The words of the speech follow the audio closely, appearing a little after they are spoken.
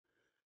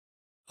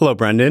Hello,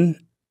 Brendon.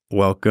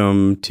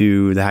 Welcome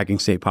to the Hacking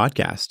State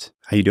podcast.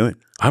 How you doing?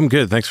 I'm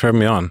good. Thanks for having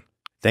me on.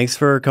 Thanks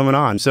for coming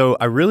on. So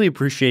I really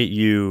appreciate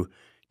you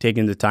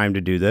taking the time to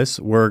do this.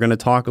 We're going to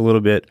talk a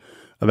little bit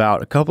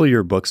about a couple of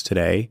your books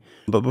today.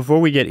 But before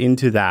we get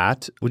into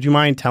that, would you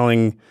mind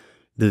telling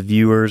the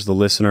viewers, the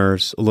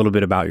listeners, a little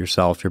bit about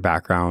yourself, your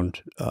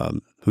background,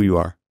 who you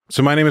are?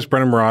 So my name is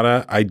Brendon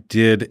Marotta. I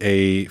did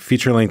a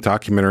feature-length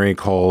documentary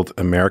called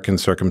American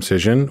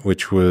Circumcision,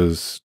 which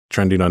was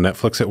trending on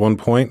Netflix at one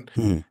point,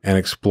 and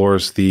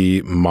explores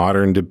the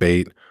modern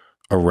debate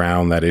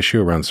around that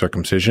issue, around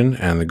circumcision,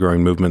 and the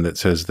growing movement that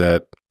says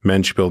that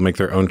men should be able to make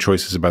their own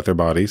choices about their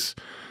bodies.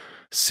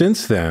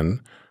 Since then,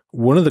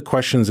 one of the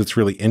questions that's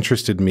really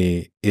interested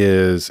me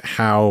is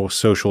how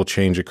social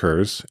change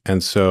occurs.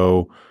 And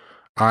so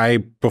I,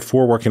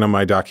 before working on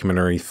my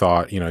documentary,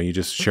 thought, you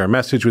just share a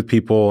message with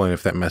people, and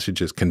if that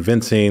message is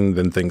convincing,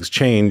 then things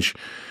change.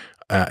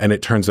 And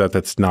it turns out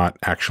that's not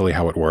actually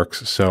how it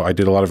works. So I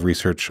did a lot of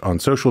research on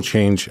social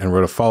change and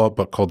wrote a follow-up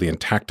book called The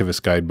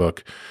Intactivist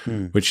Guidebook,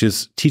 which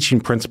is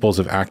teaching principles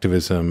of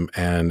activism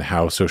and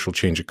how social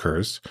change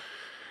occurs.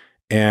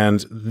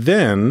 And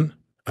then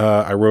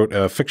I wrote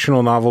a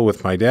fictional novel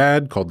with my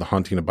dad called The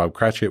Haunting of Bob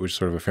Cratchit, which is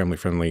sort of a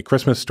family-friendly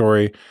Christmas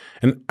story.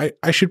 And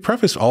I should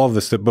preface all of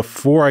this that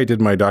before I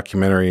did my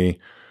documentary,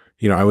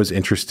 I was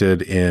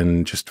interested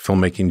in just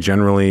filmmaking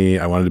generally.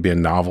 I wanted to be a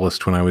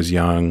novelist when I was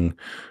young,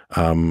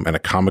 and a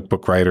comic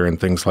book writer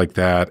and things like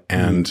that.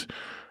 And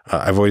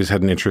I've always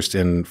had an interest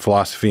in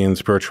philosophy and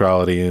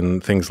spirituality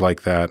and things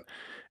like that.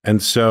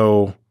 And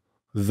so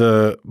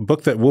the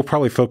book that we'll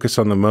probably focus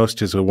on the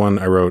most is the one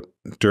I wrote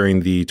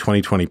during the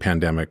 2020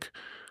 pandemic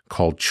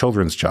called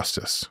Children's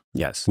Justice.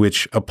 Yes.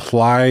 Which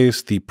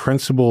applies the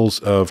principles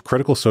of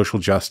critical social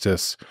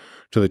justice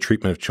to the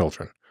treatment of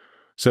children.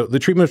 So the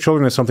treatment of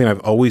children is something I've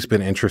always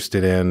been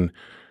interested in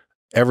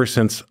ever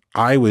since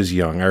I was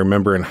young. I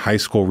remember in high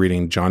school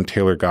reading John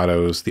Taylor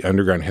Gatto's The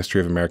Underground History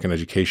of American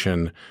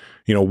Education,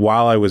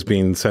 while I was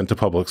being sent to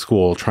public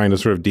school, trying to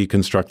sort of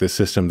deconstruct this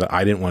system that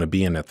I didn't want to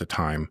be in at the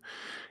time,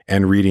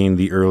 and reading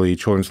the early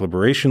children's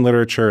liberation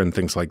literature and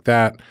things like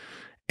that.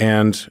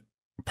 And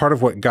part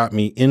of what got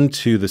me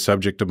into the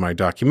subject of my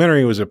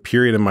documentary was a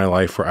period in my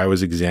life where I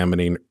was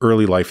examining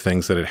early life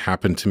things that had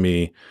happened to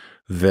me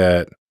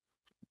that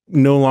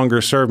no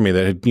longer served me,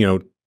 that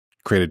had,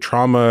 created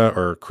trauma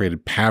or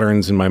created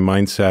patterns in my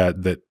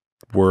mindset that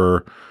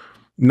were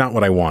not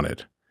what I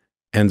wanted.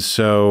 And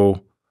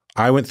so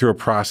I went through a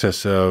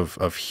process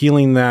of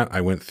healing that.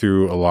 I went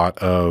through a lot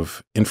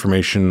of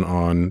information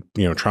on,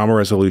 trauma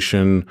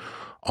resolution,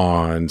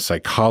 on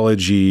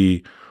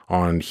psychology,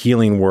 on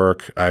healing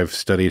work. I've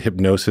studied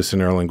hypnosis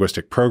and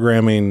neurolinguistic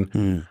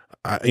programming.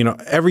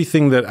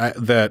 Everything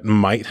that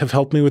might have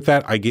helped me with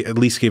that, I at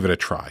least gave it a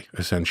try,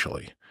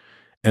 essentially.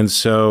 And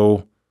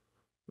so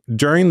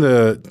during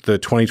the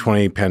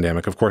 2020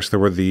 pandemic, of course, there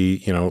were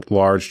the,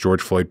 large George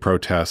Floyd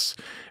protests,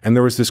 and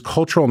there was this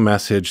cultural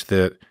message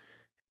that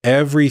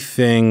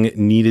everything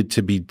needed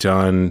to be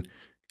done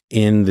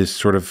in this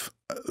sort of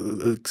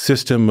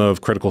system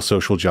of critical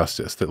social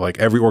justice, that like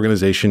every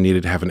organization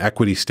needed to have an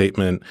equity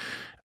statement,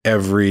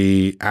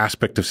 every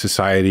aspect of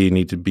society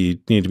needed to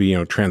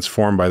be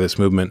transformed by this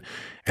movement.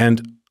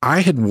 And I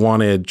had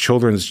wanted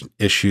children's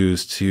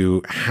issues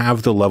to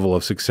have the level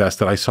of success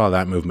that I saw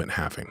that movement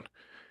having.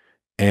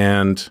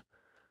 And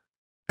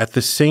at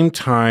the same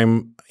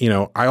time,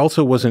 I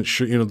also wasn't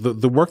sure,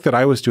 the work that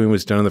I was doing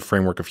was done in the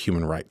framework of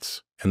human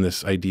rights. And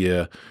this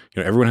idea,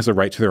 everyone has a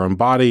right to their own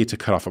body. To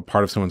cut off a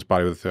part of someone's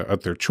body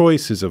without their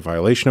choice is a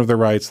violation of their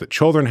rights, that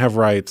children have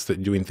rights,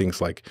 that doing things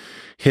like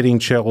hitting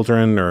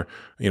children or,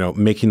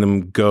 making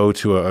them go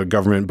to a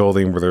government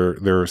building where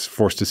they're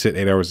forced to sit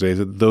 8 hours a day,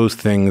 that those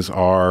things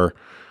are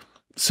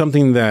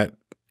something that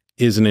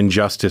is an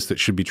injustice that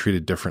should be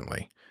treated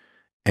differently.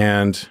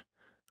 And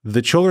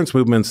the children's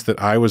movements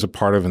that I was a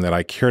part of and that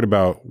I cared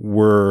about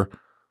were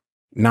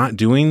not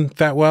doing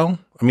that well.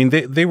 I mean,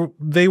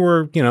 they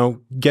were,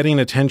 getting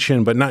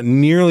attention, but not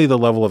nearly the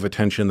level of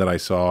attention that I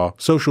saw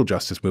social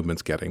justice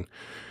movements getting.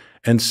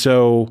 And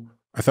so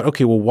I thought,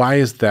 okay, well, why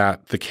is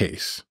that the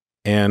case?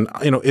 And,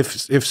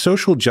 if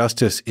social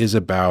justice is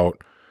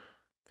about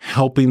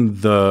helping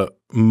the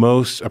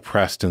most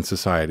oppressed in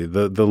society,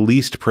 the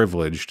least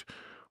privileged,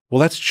 well,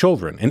 that's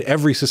children in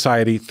every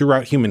society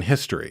throughout human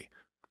history.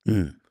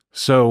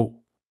 So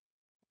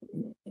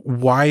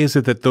why is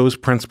it that those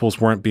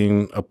principles weren't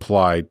being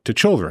applied to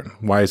children?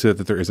 Why is it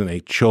that there isn't a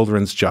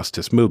children's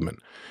justice movement?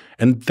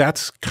 And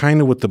that's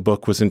kind of what the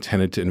book was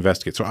intended to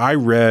investigate. So I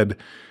read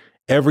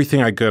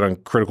everything I could on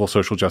critical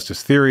social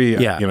justice theory.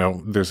 Yeah.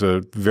 There's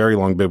a very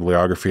long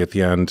bibliography at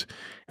the end.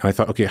 And I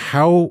thought, okay,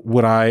 how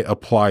would I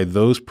apply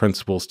those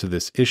principles to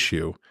this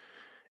issue?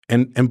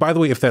 And by the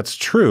way, if that's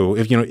true,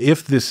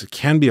 if this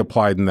can be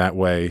applied in that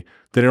way,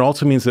 then it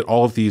also means that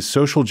all of these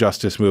social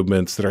justice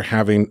movements that are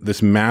having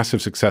this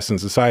massive success in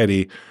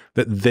society,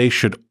 that they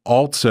should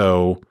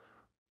also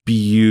be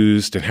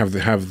used and have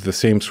the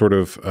same sort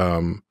of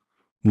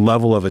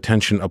level of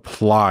attention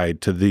applied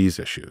to these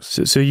issues.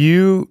 So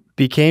you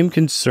became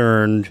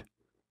concerned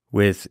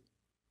with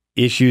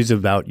issues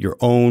about your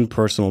own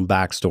personal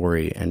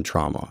backstory and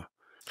trauma,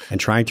 and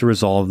trying to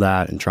resolve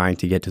that and trying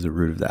to get to the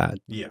root of that.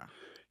 Yeah.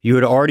 You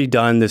had already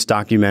done this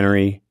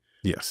documentary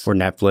Yes. for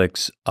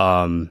Netflix.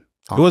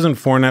 It wasn't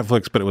for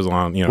Netflix, but it was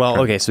on, you know.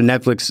 Well, okay, so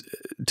Netflix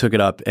took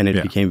it up and it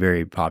Yeah. became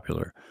very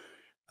popular.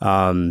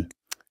 And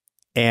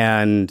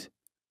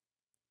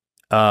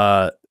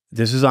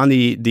this is on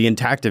the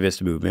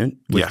intactivist movement,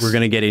 which Yes. we're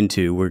going to get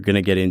into. We're going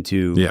to get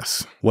into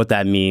Yes. what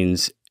that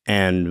means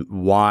and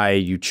why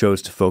you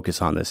chose to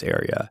focus on this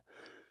area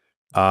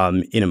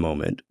in a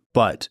moment.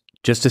 But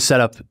just to set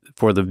up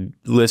for the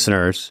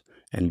listeners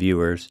and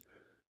viewers,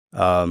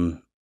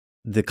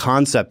 the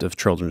concept of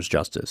children's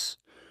justice.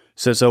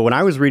 So when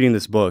I was reading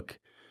this book,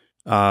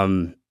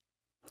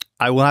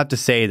 I will have to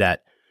say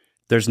that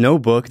there's no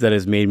book that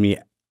has made me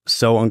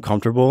so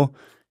uncomfortable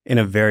in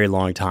a very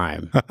long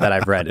time that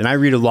I've read. And I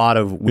read a lot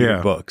of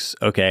weird books,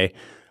 okay?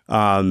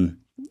 I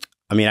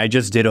mean, I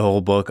just did a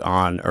whole book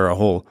or a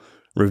whole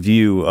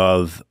review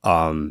of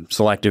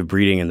Selective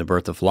Breeding and the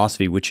Birth of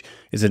Philosophy, which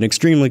is an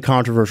extremely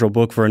controversial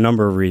book for a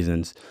number of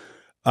reasons.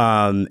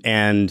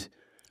 And,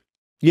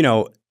 you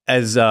know,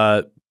 as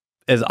odd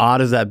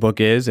as that book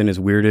is and as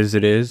weird as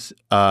it is,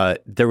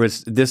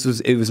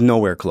 it was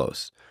nowhere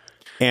close.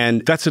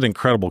 And that's an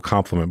incredible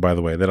compliment, by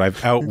the way, that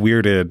I've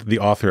out-weirded the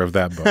author of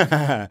that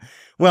book.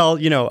 Well,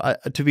 you know,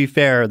 to be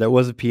fair, that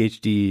was a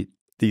PhD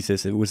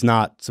thesis. It was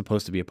not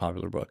supposed to be a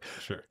popular book.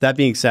 Sure. That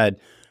being said,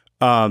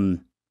 I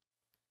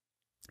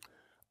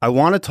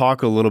want to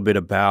talk a little bit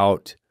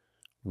about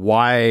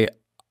why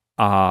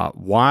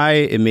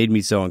it made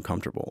me so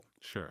uncomfortable.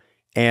 Sure.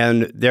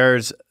 And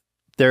there's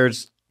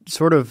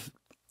sort of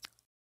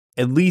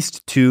at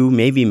least two,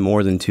 maybe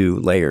more than two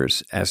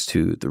layers as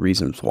to the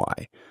reasons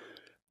why.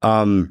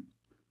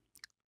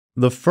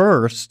 The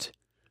first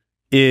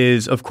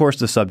is, of course,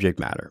 the subject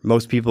matter.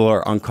 Most people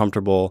are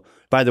uncomfortable.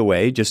 By the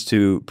way, just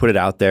to put it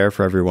out there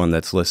for everyone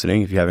that's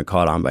listening, if you haven't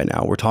caught on by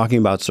now, we're talking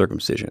about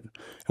circumcision.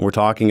 And we're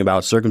talking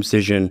about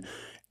circumcision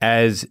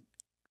as,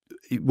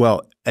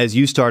 well, as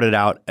you started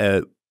out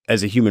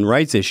as a human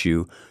rights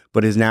issue,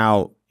 but is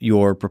now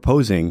you're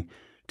proposing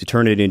to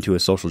turn it into a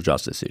social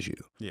justice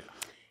issue. Yeah.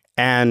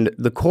 And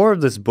the core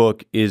of this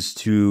book is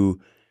to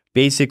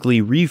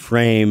basically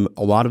reframe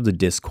a lot of the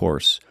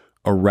discourse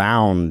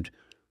around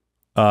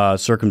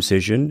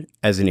circumcision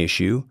as an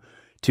issue,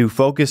 to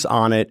focus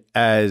on it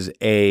as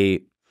a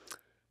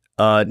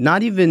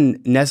not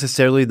even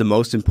necessarily the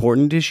most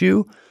important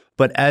issue,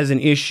 but as an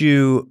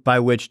issue by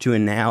which to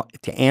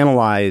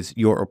analyze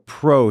your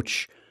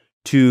approach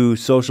to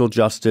social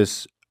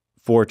justice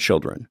for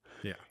children.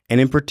 Yeah.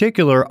 And in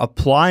particular,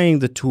 applying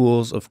the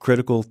tools of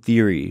critical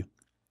theory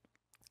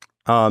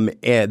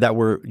that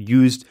were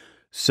used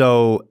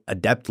so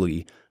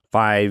adeptly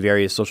by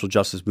various social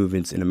justice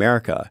movements in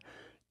America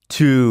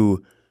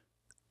to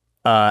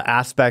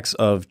aspects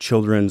of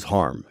children's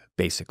harm,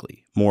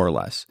 basically, more or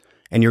less.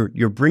 And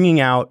you're bringing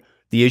out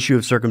the issue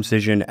of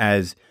circumcision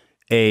as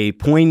a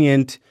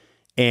poignant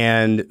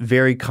and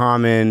very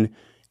common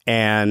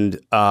and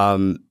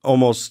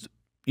almost,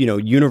 you know,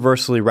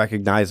 universally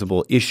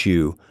recognizable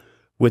issue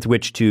with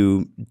which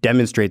to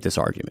demonstrate this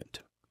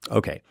argument.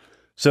 Okay,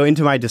 so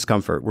into my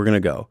discomfort, we're going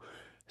to go.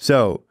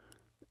 So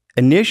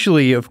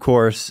initially, of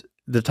course,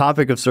 the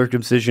topic of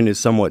circumcision is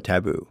somewhat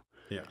taboo.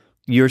 Yeah.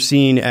 You're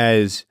seen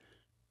as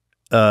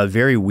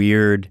very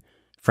weird,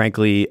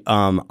 frankly,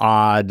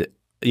 odd,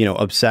 you know,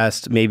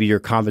 obsessed. Maybe you're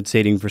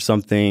compensating for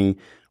something.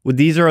 Well,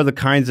 these are the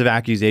kinds of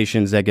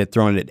accusations that get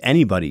thrown at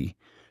anybody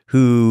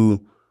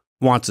who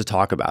wants to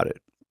talk about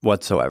it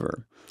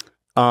whatsoever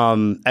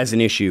as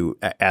an issue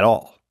at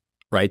all,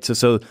 right?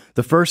 So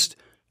the first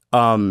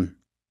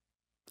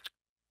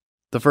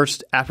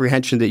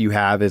apprehension that you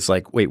have is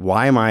like, wait,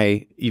 why am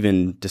I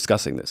even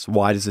discussing this?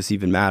 Why does this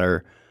even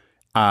matter?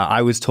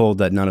 I was told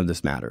that none of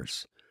this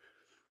matters.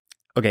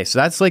 Okay, so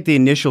that's like the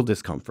initial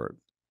discomfort.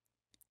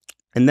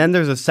 And then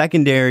there's a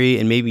secondary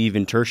and maybe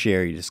even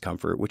tertiary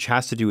discomfort, which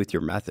has to do with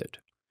your method.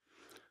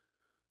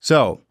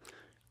 So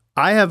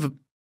I have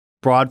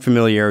broad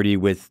familiarity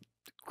with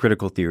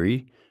critical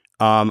theory.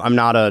 I'm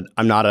not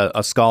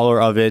a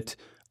scholar of it,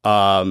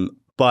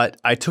 but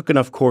I took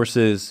enough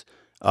courses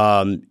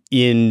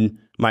in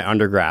my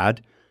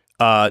undergrad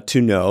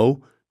to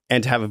know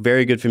and to have a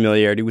very good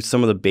familiarity with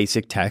some of the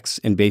basic texts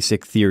and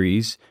basic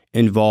theories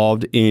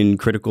involved in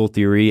critical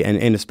theory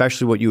and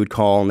especially what you would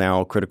call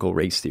now critical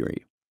race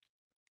theory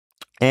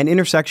and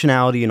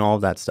intersectionality and all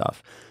of that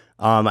stuff.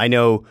 I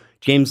know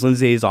James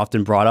Lindsay is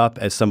often brought up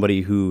as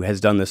somebody who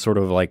has done this sort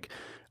of like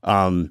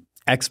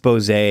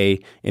expose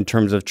in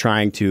terms of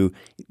trying to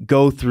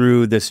go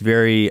through this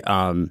very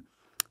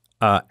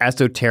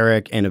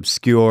esoteric and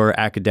obscure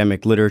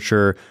academic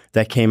literature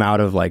that came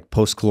out of like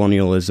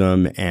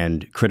post-colonialism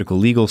and critical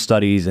legal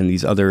studies and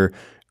these other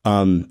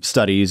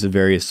studies of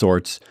various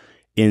sorts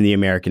in the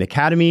American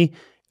Academy.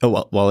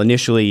 Well,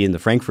 initially in the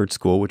Frankfurt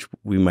School, which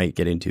we might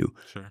get into,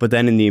 Sure. but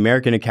then in the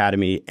American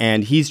Academy.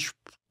 And he's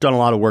done a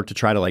lot of work to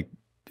try to like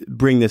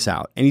bring this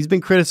out. And he's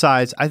been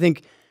criticized, I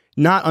think,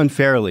 not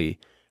unfairly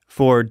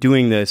for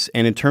doing this.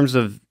 And in terms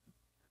of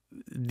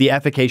the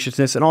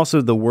efficaciousness and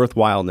also the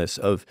worthwhileness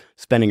of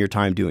spending your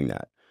time doing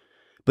that.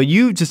 But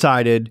you've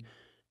decided,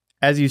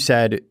 as you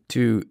said,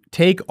 to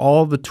take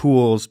all the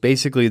tools,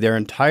 basically their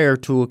entire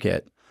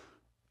toolkit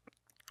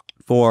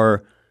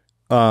for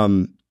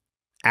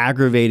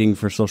aggravating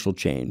for social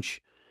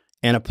change,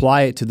 and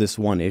apply it to this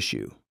one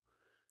issue.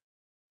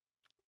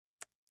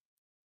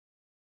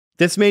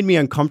 This made me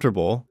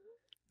uncomfortable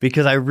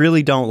because I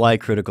really don't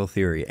like critical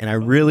theory and I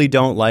really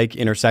don't like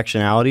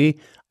intersectionality.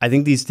 I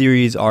think these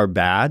theories are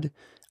bad.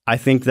 I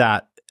think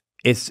that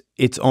it's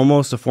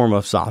almost a form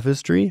of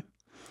sophistry.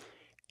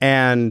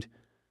 And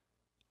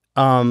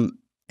I'm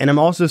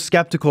also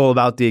skeptical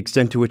about the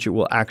extent to which it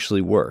will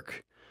actually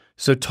work.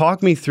 So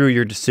talk me through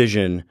your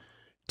decision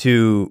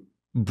to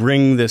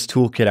bring this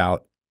toolkit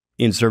out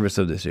in service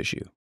of this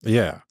issue.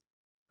 Yeah.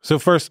 So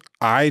first,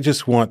 I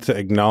just want to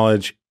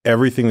acknowledge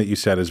everything that you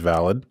said is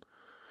valid.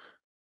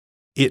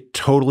 It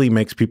totally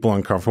makes people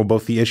uncomfortable,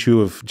 both the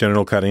issue of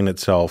genital cutting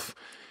itself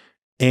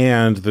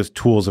and the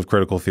tools of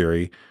critical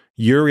theory.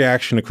 Your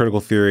reaction to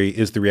critical theory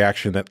is the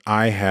reaction that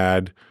I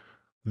had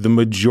the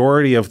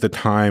majority of the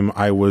time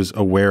I was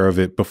aware of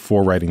it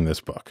before writing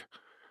this book,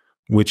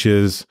 which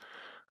is,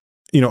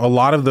 a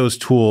lot of those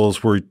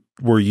tools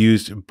were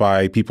used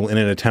by people in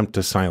an attempt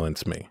to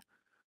silence me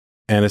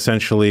and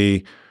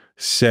essentially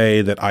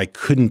say that I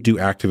couldn't do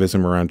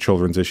activism around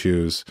children's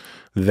issues,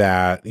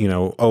 that,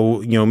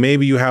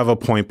 maybe you have a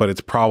point, but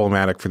it's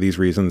problematic for these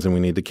reasons and we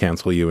need to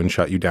cancel you and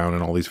shut you down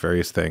and all these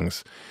various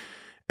things.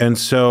 And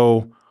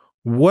so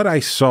what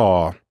I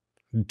saw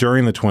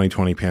during the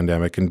 2020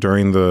 pandemic and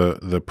during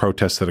the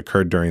protests that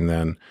occurred during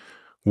then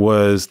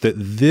was that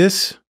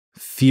this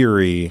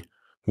theory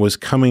was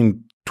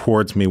coming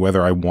towards me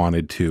whether I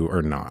wanted to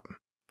or not.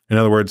 In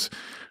other words,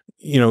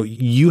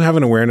 you have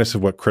an awareness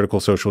of what critical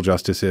social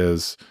justice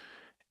is.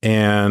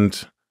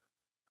 And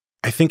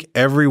I think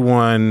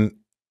everyone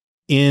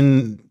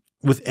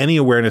with any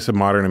awareness of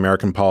modern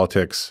American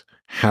politics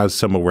has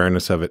some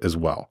awareness of it as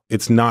well.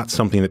 It's not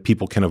something that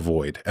people can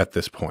avoid at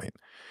this point.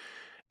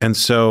 And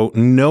so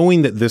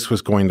knowing that this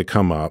was going to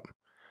come up,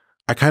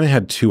 I kind of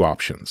had two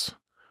options.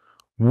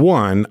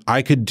 One,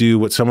 I could do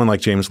what someone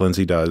like James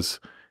Lindsay does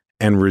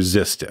and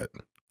resist it.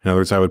 In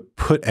other words, I would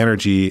put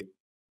energy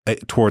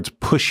towards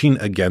pushing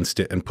against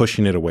it and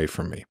pushing it away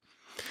from me.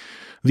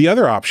 The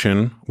other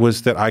option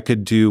was that I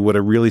could do what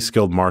a really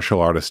skilled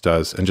martial artist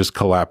does and just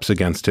collapse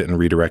against it and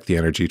redirect the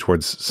energy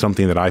towards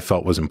something that I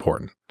felt was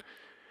important.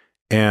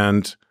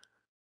 And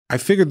I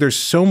figured there's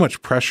so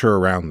much pressure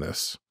around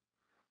this.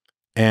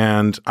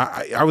 And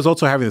I was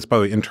also having this, by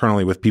the way,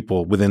 internally with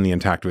people within the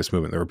intactivist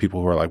movement. There were people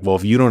who were like, well,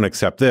 if you don't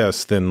accept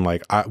this, then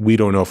we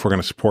don't know if we're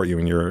going to support you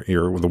in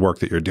the work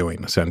that you're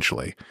doing,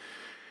 essentially.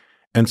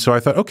 And so I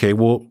thought, okay,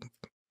 well,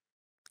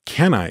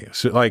 can I?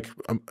 So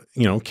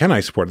can I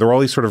support? There were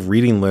all these sort of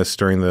reading lists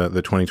during the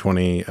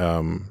 2020,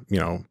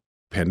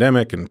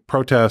 pandemic and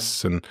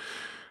protests and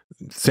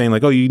saying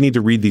like, oh, you need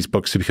to read these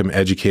books to become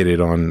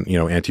educated on,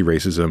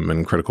 anti-racism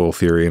and critical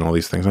theory and all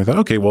these things. And I thought,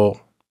 okay,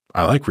 well,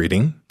 I like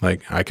reading.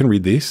 Like, I can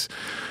read these.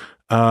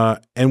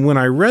 And when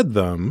I read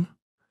them,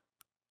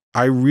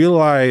 I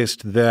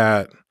realized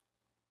that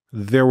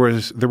there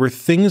were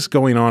things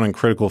going on in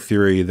critical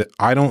theory that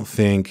I don't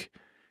think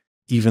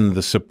even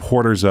the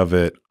supporters of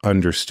it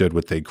understood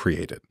what they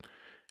created.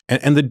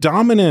 And the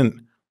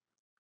dominant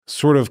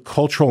sort of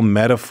cultural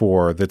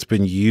metaphor that's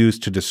been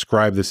used to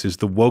describe this is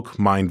the woke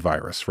mind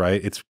virus,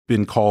 right? It's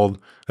been called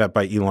that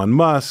by Elon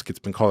Musk. It's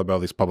been called by all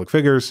these public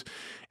figures.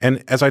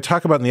 And as I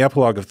talk about in the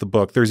epilogue of the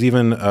book, there's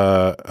even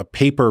a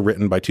paper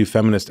written by two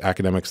feminist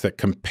academics that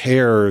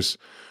compares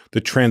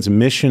the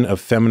transmission of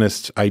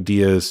feminist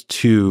ideas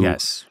to,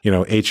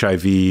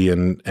 HIV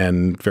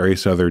and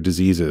various other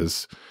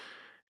diseases,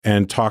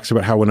 and talks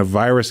about how when a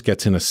virus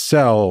gets in a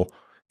cell,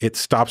 it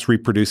stops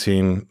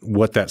reproducing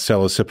what that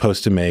cell is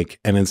supposed to make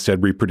and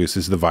instead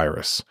reproduces the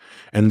virus.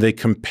 And they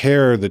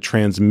compare the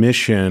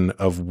transmission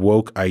of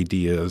woke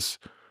ideas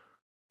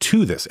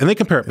to this. And they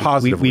compare it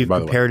positively, We've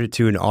compared it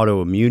to an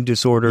autoimmune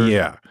disorder.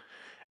 Yeah.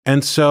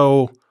 And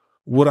so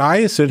what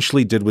I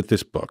essentially did with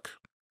this book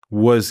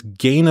was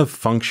gain of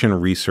function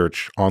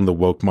research on the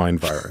woke mind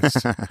virus,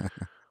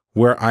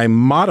 where I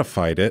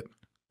modified it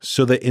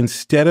so that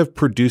instead of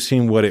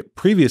producing what it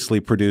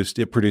previously produced,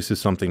 it produces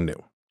something new.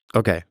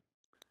 Okay.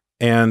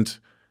 And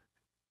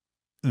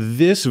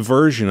this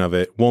version of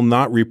it will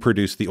not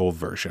reproduce the old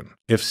version.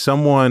 If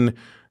someone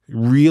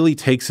really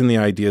takes in the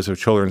ideas of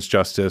children's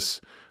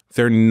justice,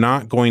 they're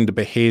not going to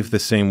behave the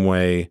same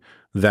way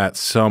that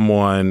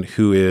someone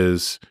who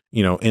is,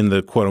 in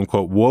the quote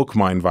unquote woke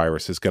mind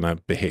virus is going to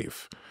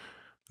behave.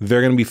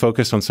 They're going to be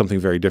focused on something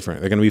very different.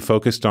 They're going to be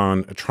focused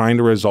on trying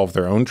to resolve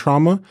their own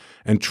trauma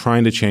and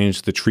trying to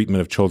change the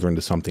treatment of children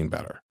to something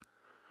better.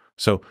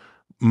 So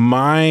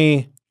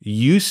my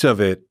use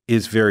of it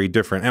is very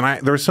different.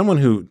 And there was someone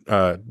who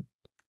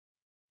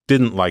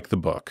didn't like the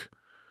book,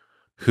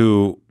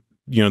 who,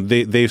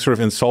 they sort of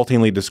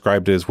insultingly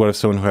described it as, what if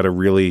someone who had a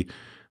really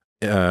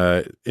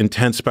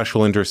intense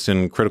special interest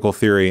in critical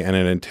theory and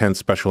an intense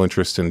special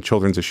interest in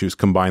children's issues,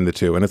 combine the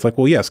two. And it's like,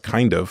 well, yes,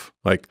 kind of.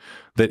 Like,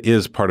 that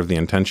is part of the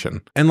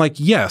intention. And like,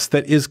 yes,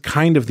 that is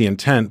kind of the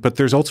intent, but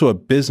there's also a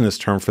business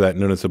term for that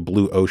known as a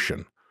blue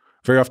ocean.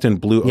 Very often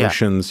blue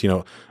oceans,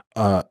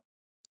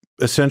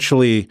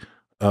 essentially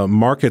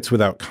markets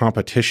without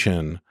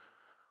competition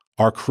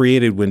are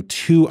created when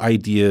two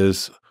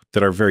ideas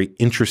that are very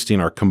interesting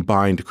are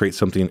combined to create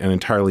something, an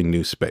entirely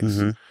new space.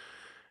 Mm-hmm.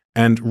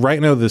 And right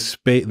now,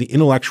 the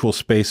intellectual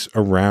space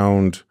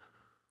around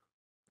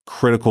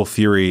critical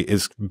theory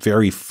is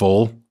very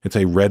full. It's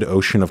a red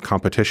ocean of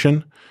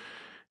competition.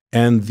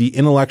 And the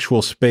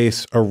intellectual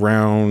space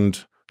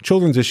around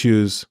children's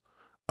issues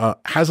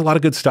has a lot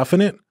of good stuff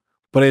in it,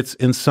 but it's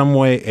in some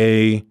way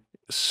a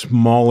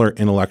smaller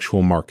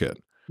intellectual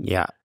market.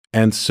 Yeah.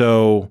 And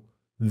so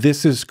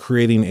this is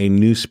creating a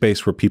new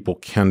space where people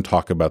can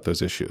talk about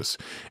those issues.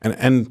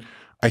 And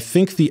I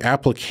think the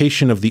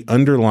application of the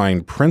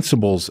underlying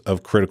principles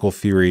of critical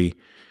theory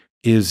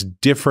is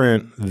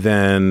different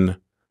than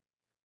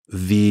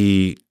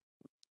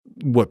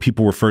what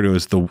people refer to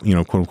as the,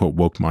 quote unquote,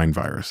 woke mind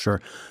virus.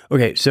 Sure.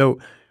 Okay. So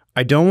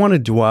I don't want to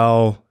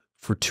dwell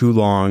for too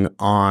long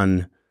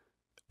on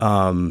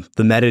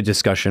the meta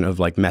discussion of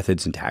like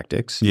methods and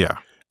tactics. Yeah.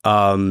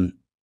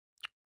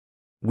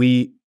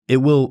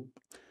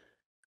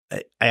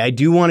 I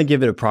do want to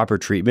give it a proper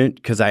treatment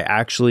because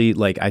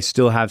I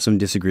still have some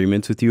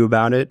disagreements with you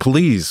about it.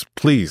 Please.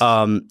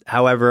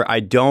 However, I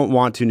don't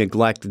want to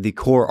neglect the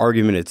core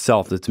argument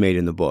itself that's made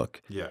in the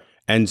book. Yeah.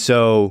 And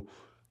so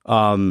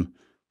I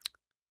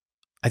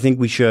think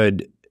we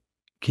should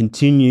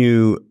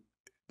continue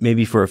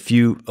maybe for a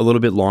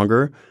little bit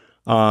longer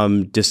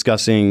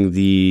discussing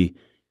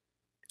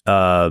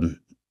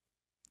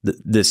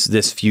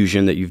this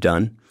fusion that you've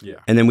done. Yeah.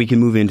 And then we can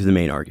move into the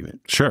main argument.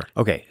 Sure.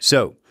 Okay.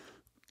 So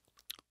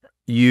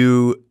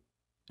you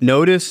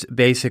notice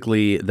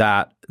basically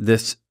that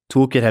this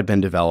toolkit had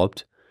been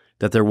developed,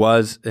 that there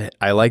was,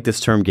 I like this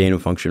term, gain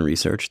of function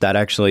research. That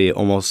actually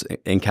almost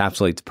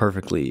encapsulates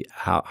perfectly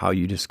how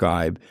you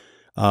describe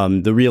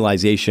the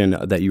realization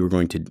that you were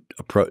going to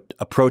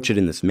approach it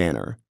in this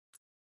manner.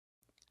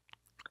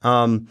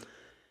 But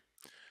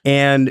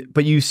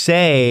you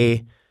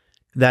say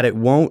that it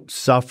won't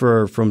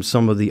suffer from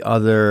some of the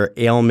other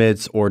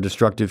ailments or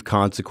destructive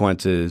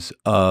consequences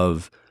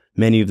of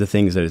many of the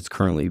things that it's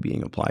currently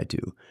being applied to.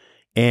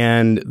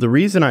 And the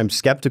reason I'm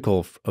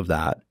skeptical of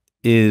that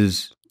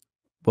is,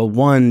 well,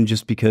 one,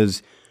 just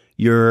because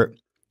you're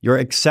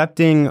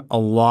accepting a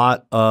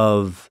lot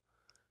of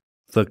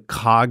the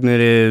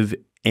cognitive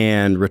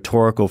and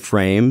rhetorical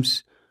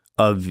frames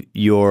of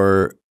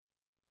your,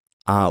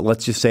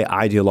 let's just say,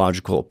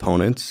 ideological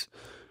opponents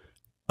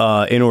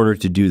in order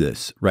to do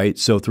this, right?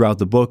 So throughout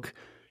the book,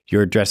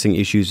 you're addressing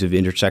issues of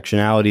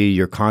intersectionality.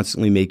 You're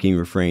constantly making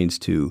refrains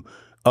to,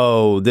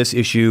 oh, this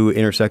issue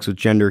intersects with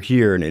gender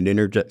here, and it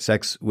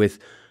intersects with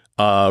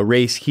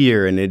race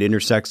here, and it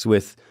intersects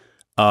with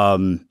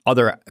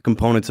other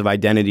components of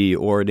identity,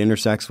 or it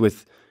intersects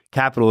with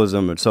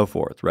capitalism and so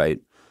forth, right?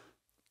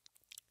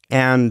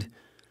 And,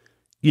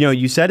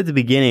 you said at the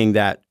beginning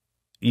that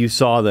you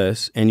saw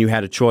this and you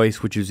had a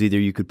choice, which was either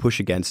you could push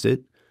against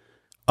it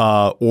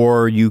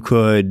or you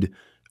could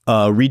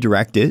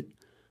redirect it,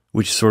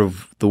 which is sort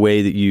of the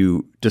way that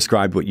you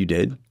described what you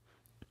did.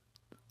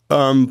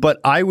 But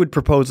I would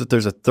propose that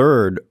there's a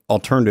third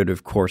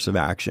alternative course of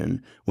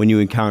action when you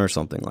encounter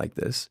something like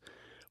this,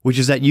 which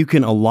is that you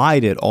can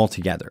elide it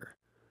altogether,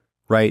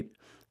 right?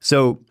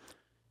 So,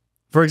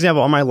 for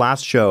example, on my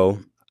last show,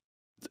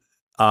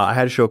 I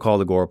had a show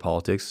called Agora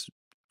Politics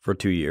for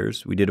 2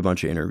 years. We did a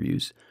bunch of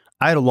interviews.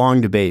 I had a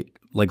long debate,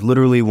 like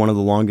literally one of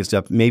the longest,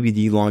 maybe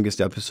the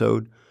longest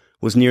episode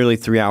was nearly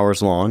 3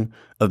 hours long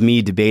of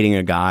me debating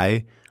a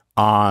guy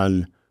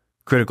on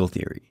critical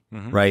theory.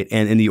 Mm-hmm. Right.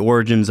 And the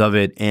origins of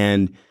it.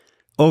 And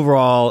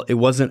overall, it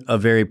wasn't a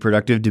very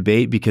productive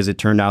debate because it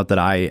turned out that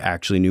I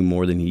actually knew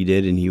more than he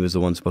did and he was the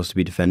one supposed to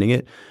be defending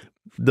it.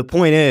 The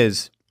point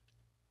is,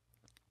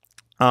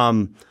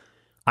 I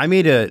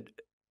made an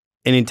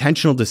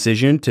intentional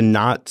decision to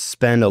not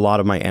spend a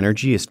lot of my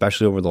energy,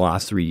 especially over the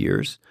last 3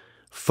 years,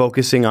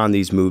 focusing on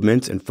these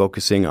movements and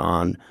focusing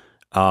on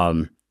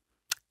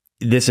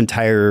this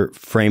entire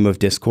frame of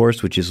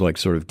discourse, which is like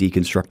sort of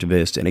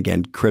deconstructivist and,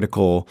 again,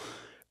 critical.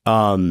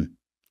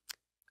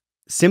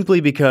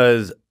 Simply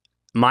because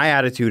my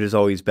attitude has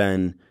always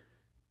been,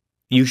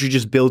 you should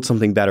just build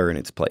something better in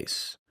its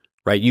place,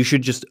 right? You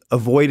should just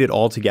avoid it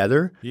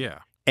altogether. Yeah.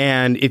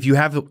 And if you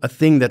have a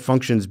thing that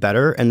functions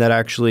better and that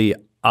actually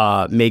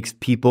makes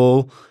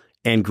people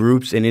and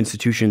groups and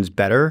institutions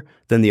better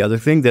than the other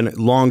thing, then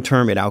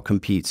long-term it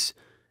outcompetes,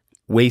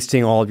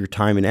 wasting all of your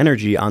time and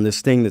energy on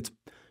this thing that's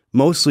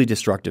mostly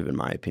destructive, in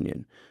my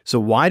opinion. So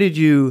why did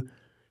you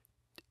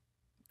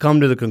come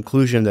to the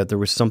conclusion that there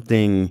was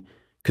something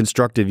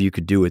constructive you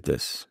could do with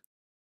this?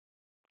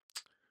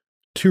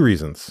 2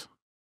 reasons.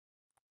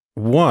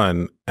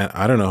 One, and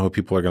I don't know how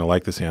people are going to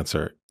like this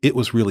answer, it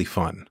was really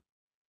fun.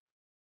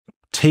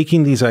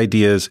 Taking these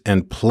ideas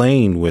and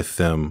playing with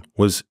them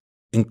was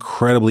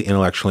incredibly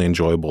intellectually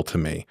enjoyable to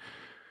me.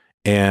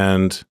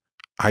 And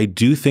I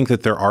do think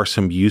that there are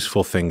some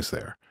useful things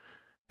there.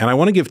 And I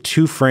want to give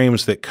two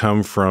frames that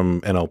come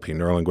from NLP,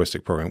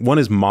 neuro-linguistic programming. One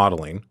is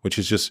modeling, which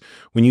is just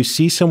when you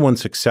see someone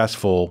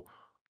successful,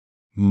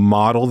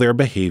 model their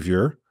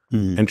behavior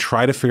and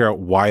try to figure out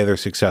why they're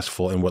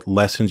successful and what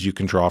lessons you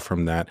can draw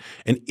from that,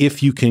 and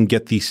if you can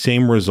get the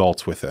same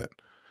results with it.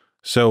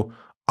 So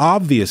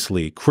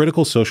obviously,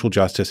 critical social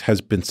justice has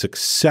been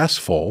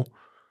successful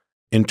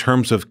in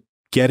terms of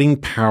getting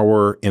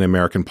power in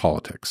American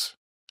politics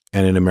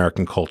and in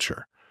American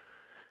culture.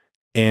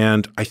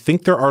 And I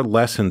think there are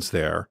lessons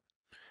there.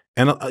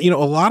 And, a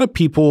lot of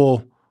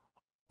people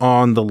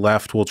on the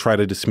left will try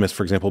to dismiss,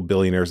 for example,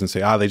 billionaires and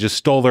say, they just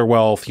stole their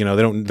wealth.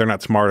 They're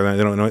not smarter than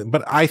they don't know.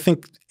 But I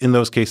think in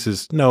those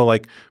cases, no,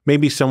 like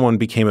maybe someone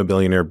became a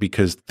billionaire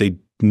because they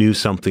knew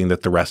something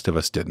that the rest of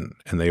us didn't,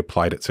 and they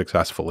applied it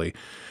successfully.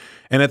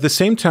 And at the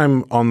same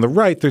time, on the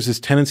right, there's this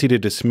tendency to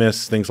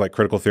dismiss things like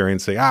critical theory and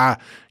say,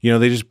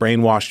 they just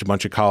brainwashed a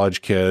bunch of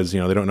college kids. They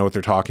don't know what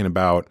they're talking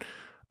about.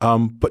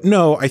 But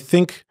no, I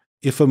think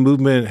if a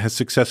movement has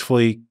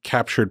successfully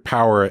captured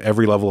power at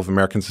every level of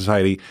American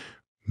society,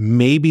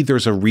 maybe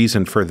there's a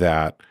reason for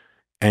that,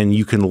 and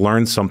you can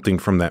learn something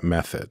from that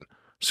method.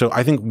 So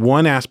I think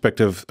one aspect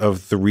of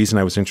the reason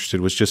I was interested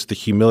was just the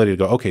humility to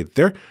go, okay,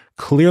 they're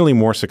clearly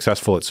more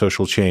successful at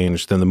social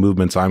change than the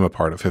movements I'm a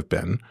part of have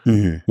been.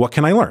 What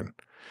can I learn?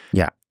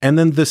 Yeah. And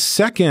then the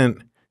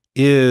second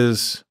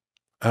is,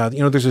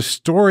 there's a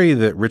story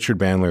that Richard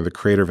Bandler, the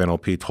creator of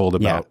NLP, told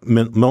about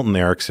Milton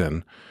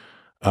Erickson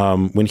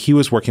when he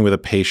was working with a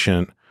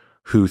patient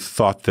who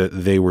thought that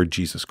they were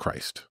Jesus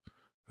Christ.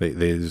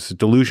 This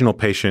delusional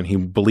patient, he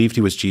believed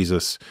he was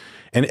Jesus.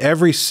 And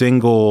every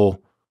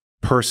single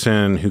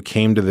person who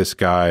came to this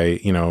guy,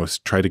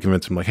 tried to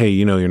convince him like, hey,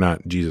 you're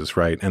not Jesus,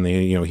 right? And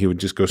he would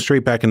just go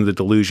straight back into the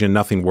delusion.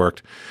 Nothing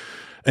worked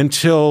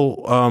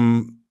until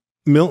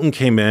Milton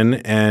came in,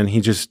 and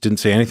he just didn't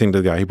say anything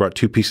to the guy. He brought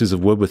two pieces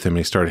of wood with him, and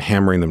he started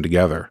hammering them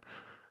together.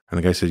 And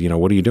the guy said,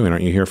 what are you doing?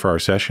 Aren't you here for our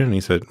session? And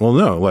he said, well,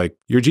 no, like,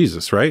 you're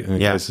Jesus, right? And the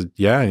guy said,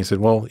 yeah. And he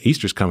said, well,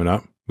 Easter's coming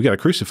up. We got to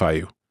crucify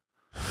you.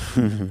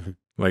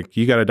 Like,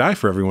 you got to die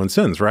for everyone's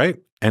sins, right?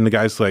 And the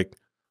guy's like,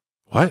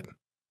 what?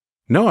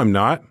 No, I'm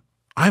not.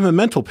 I'm a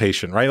mental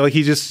patient, right? Like,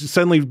 he just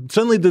suddenly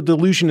the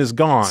delusion is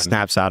gone.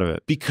 Snaps out of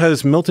it.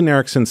 Because Milton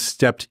Erickson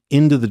stepped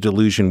into the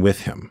delusion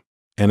with him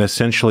and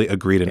essentially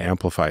agreed and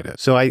amplified it.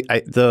 So I'm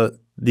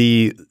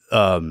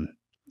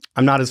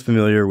not as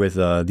familiar with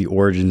the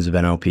origins of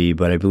NLP,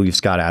 but I believe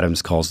Scott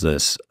Adams calls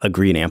this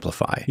agree and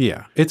amplify.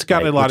 Yeah. It's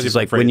got a lot of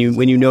different phrases.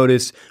 When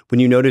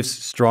you notice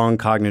strong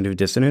cognitive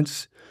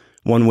dissonance,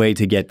 one way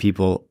to get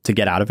people to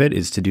get out of it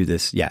is to do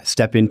this,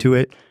 step into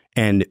it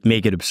and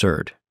make it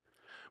absurd.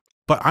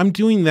 But I'm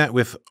doing that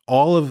with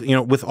all of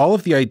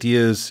the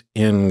ideas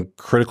in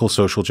critical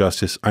social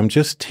justice. I'm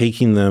just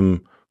taking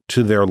them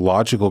to their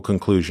logical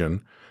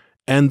conclusion.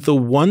 And the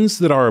ones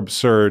that are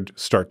absurd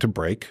start to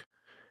break.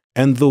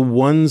 And the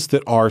ones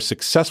that are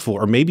successful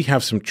or maybe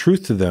have some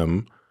truth to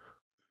them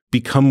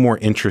become more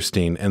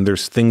interesting, and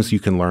there's things you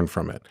can learn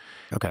from it.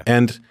 Okay.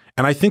 And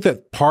I think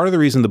that part of the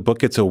reason the book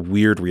gets a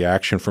weird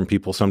reaction from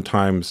people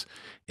sometimes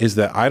is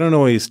that I don't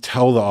always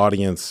tell the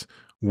audience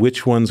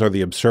which ones are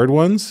the absurd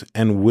ones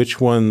and which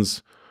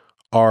ones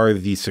are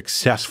the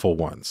successful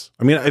ones.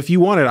 I mean, if you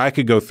wanted, I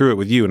could go through it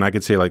with you and I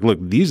could say like, look,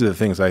 these are the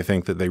things I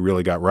think that they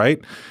really got right.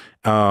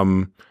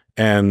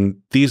 And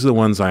these are the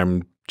ones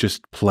I'm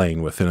just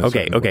playing with.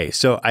 Okay.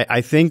 So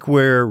I think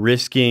we're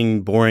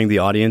risking boring the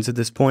audience at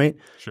this point,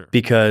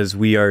 because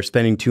we are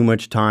spending too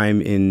much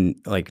time in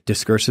like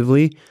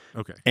discursively,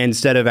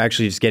 instead of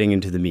actually just getting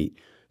into the meat.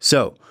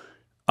 So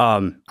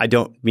I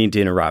don't mean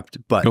to interrupt,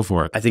 but go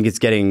for it. I think it's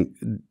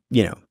getting,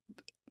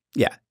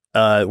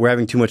 we're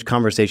having too much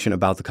conversation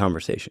about the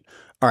conversation.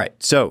 All right.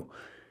 So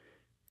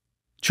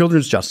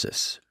children's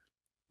justice.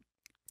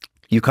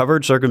 You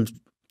covered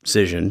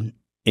circumcision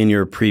in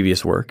your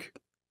previous work,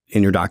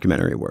 in your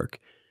documentary work.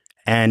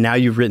 And now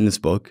you've written this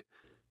book.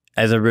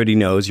 As everybody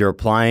knows, you're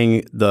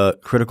applying the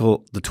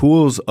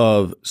tools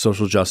of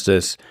social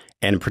justice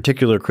and in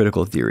particular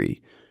critical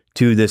theory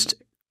to this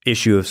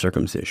issue of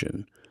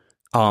circumcision.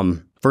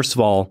 First of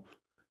all,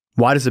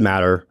 why does it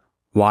matter?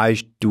 Why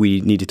do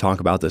we need to talk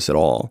about this at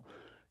all?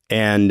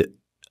 And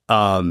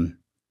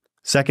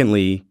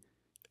secondly,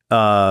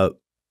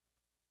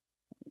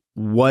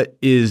 what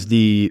is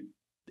the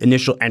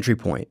initial entry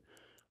point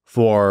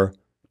for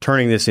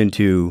turning this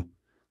into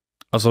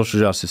a social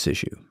justice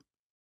issue?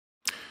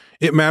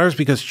 It matters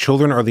because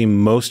children are the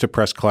most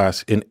oppressed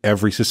class in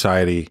every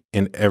society,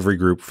 in every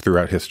group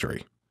throughout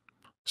history.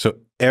 So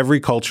every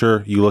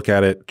culture, you look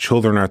at it,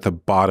 children are at the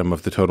bottom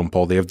of the totem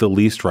pole. They have the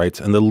least rights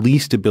and the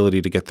least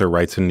ability to get their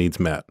rights and needs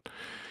met.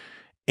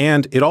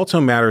 And it also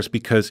matters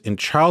because in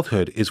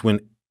childhood is when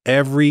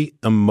every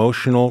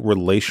emotional,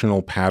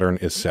 relational pattern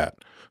is set.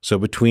 So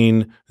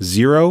between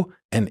 0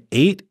 and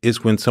 8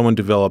 is when someone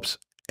develops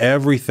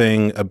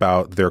everything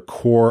about their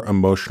core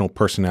emotional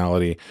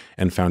personality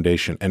and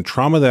foundation. And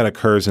trauma that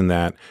occurs in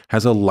that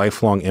has a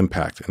lifelong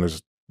impact. And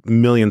there's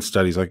million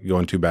studies I could go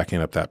into backing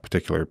up that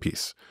particular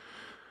piece.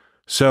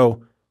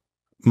 So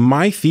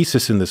my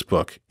thesis in this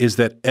book is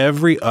that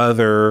every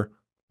other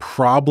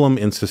problem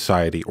in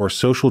society or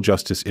social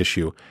justice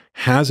issue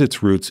has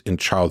its roots in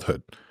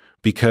childhood,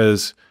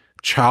 because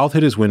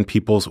childhood is when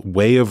people's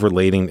way of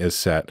relating is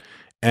set.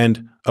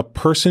 And a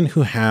person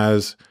who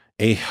has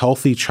a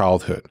healthy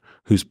childhood,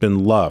 who's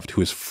been loved,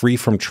 who is free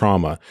from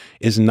trauma,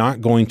 is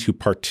not going to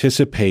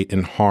participate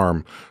in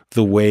harm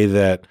the way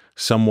that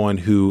someone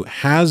who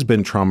has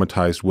been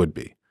traumatized would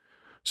be.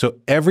 So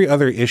every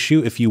other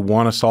issue, if you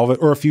want to solve it,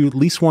 or if you at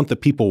least want the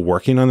people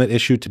working on that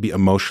issue to be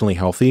emotionally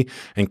healthy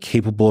and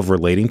capable of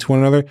relating to one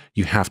another,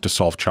 you have to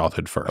solve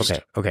childhood first.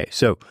 Okay.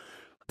 So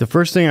the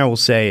first thing I will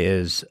say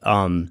is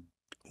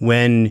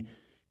when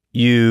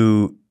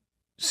you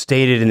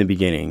stated in the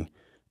beginning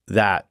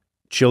that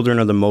children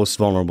are the most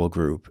vulnerable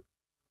group,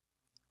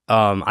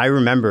 I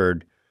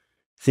remembered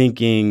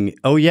thinking,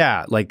 oh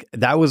yeah, like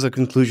that was a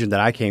conclusion that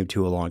I came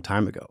to a long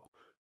time ago,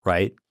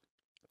 right?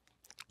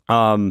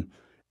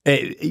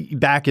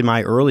 Back in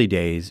my early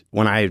days,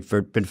 when I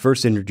had been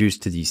first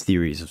introduced to these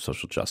theories of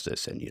social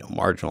justice and,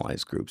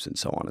 marginalized groups and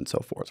so on and so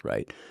forth,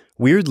 right?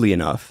 Weirdly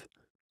enough,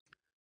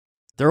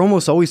 they're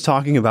almost always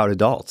talking about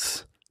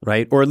adults,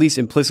 right? Or at least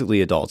implicitly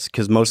adults,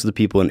 because most of the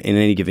people in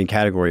any given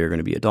category are going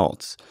to be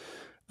adults,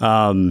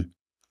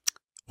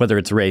 whether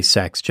it's race,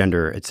 sex,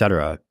 gender,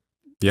 etc.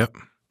 Yep.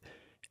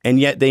 And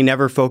yet they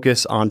never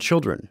focus on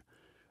children,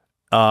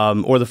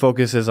 or the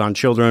focus is on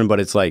children, but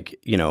it's like,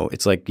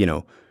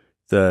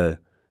 the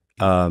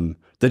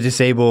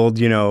disabled,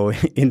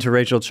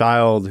 interracial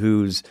child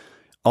who's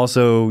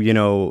also,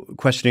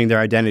 questioning their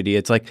identity.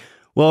 It's like,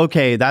 well,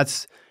 okay,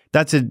 that's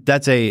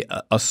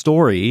a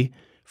story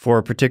for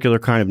a particular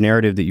kind of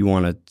narrative that you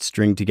want to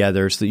string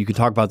together so that you can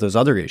talk about those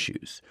other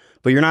issues.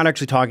 But you're not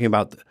actually talking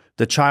about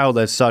the child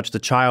as such, the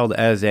child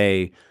as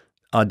a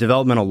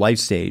developmental life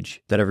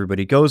stage that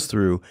everybody goes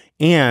through,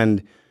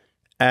 and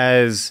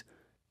as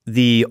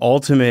the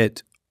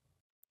ultimate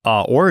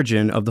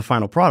origin of the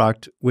final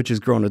product, which is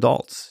grown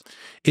adults.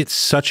 It's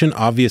such an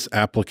obvious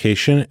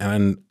application,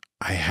 and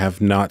I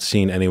have not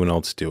seen anyone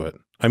else do it.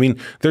 I mean,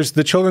 there's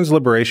the children's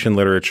liberation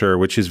literature,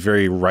 which is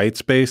very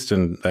rights-based,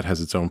 and that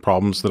has its own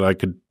problems that I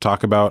could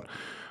talk about.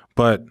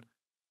 But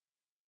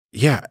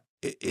yeah,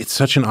 it's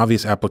such an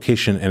obvious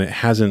application, and it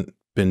hasn't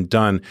been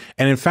done.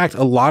 And in fact,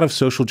 a lot of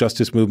social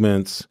justice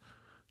movements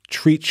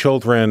treat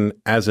children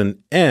as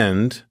an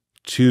end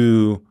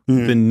to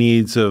the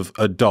needs of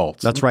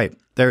adults. That's right.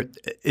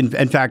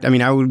 In fact, I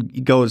mean, I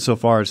would go so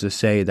far as to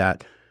say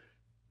that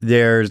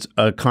there's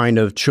a kind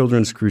of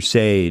children's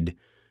crusade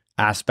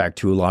aspect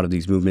to a lot of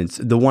these movements.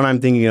 The one I'm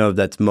thinking of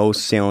that's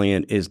most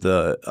salient is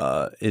the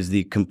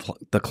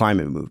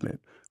climate movement,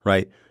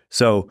 right?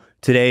 So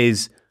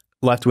today's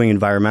left-wing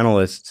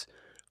environmentalists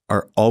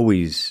are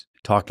always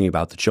talking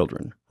about the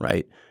children,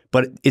 right?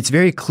 But it's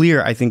very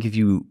clear, I think, if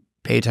you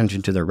pay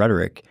attention to their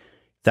rhetoric,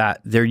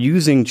 that they're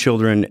using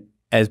children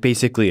as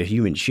basically a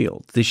human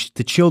shield.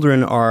 The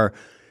children are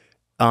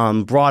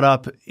brought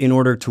up in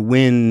order to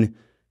win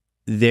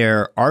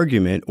their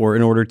argument or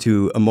in order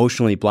to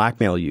emotionally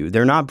blackmail you.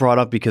 They're not brought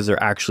up because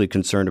they're actually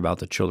concerned about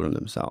the children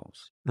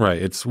themselves. Right.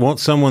 It's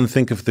won't someone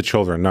think of the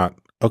children, not,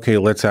 okay,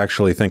 let's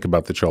actually think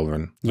about the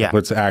children. Yeah.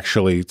 Let's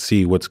actually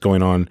see what's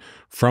going on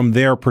from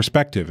their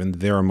perspective and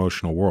their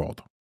emotional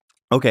world.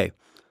 Okay.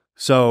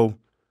 So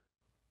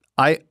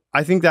I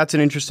think that's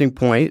an interesting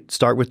point.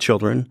 Start with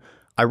children.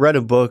 I read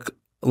a book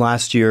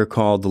last year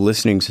called The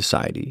Listening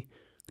Society,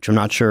 which I'm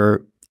not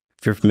sure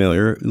if you're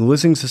familiar. The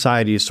Listening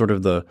Society is sort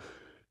of the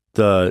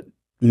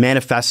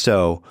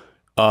manifesto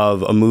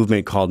of a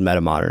movement called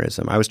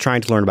metamodernism. I was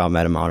trying to learn about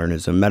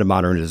metamodernism.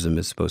 Metamodernism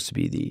is supposed to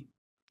be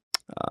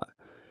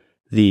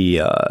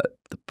the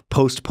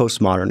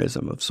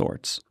postmodernism of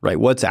sorts, right?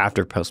 What's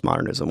after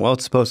postmodernism? Well,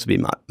 it's supposed to be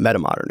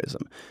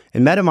metamodernism.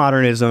 And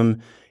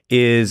metamodernism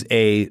is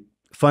a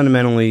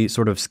fundamentally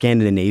sort of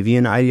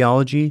Scandinavian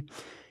ideology.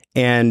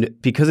 And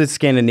because it's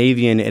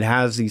Scandinavian, it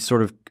has these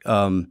sort of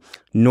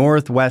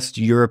Northwest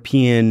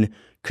European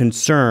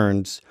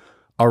concerns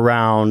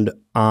around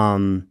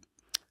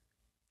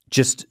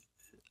just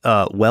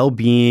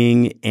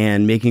well-being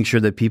and making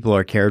sure that people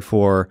are cared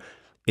for.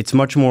 It's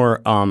much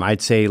more,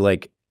 I'd say,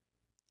 like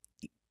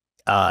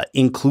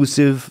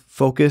inclusive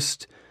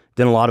focused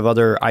than a lot of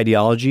other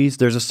ideologies.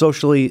 There's a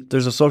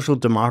social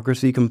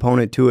democracy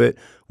component to it,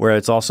 where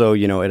it's also,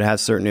 it has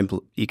certain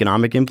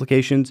economic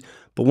implications.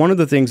 But one of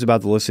the things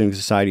about the Listening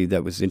Society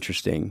that was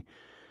interesting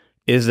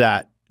is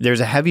that there's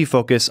a heavy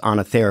focus on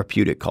a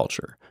therapeutic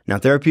culture. Now,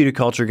 therapeutic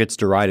culture gets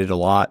derided a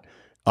lot,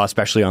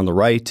 especially on the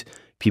right.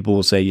 People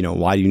will say,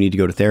 why do you need to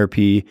go to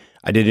therapy?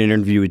 I did an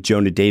interview with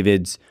Jonah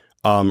Davids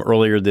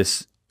earlier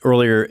this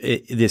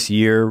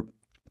year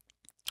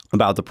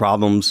about the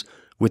problems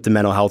with the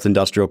mental health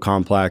industrial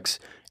complex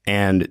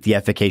and the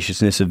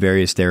efficaciousness of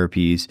various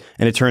therapies.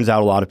 And it turns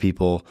out a lot of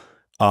people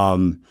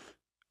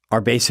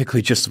are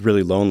basically just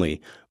really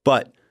lonely.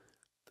 But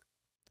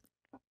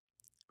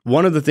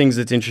one of the things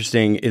that's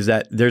interesting is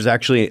that there's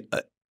actually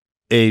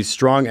a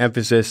strong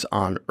emphasis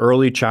on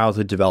early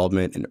childhood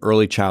development and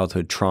early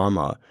childhood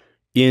trauma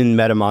in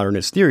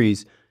metamodernist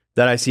theories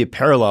that I see a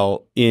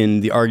parallel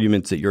in the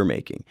arguments that you're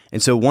making.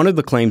 And so one of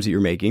the claims that you're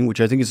making, which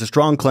I think is a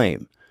strong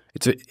claim,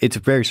 it's a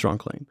very strong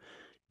claim,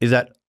 is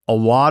that a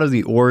lot of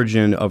the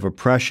origin of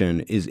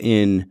oppression is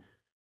in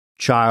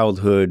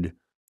childhood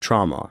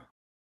trauma.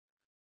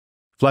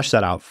 Flesh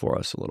that out for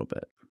us a little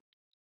bit.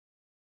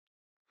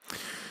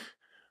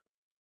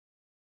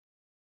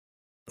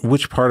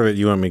 Which part of it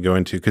you want me to go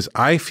into? Because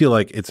I feel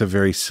like it's a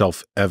very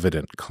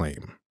self-evident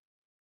claim.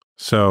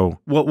 So,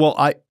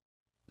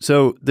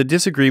 so the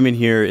disagreement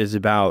here is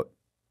about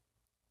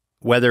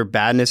whether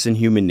badness in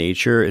human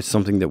nature is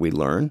something that we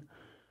learn,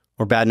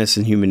 or badness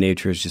in human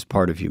nature is just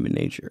part of human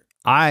nature.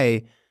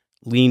 I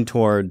lean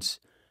towards,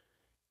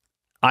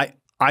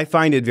 I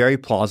find it very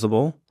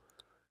plausible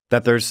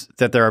that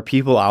there are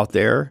people out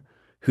there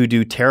who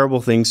do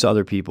terrible things to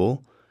other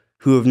people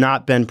who have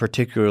not been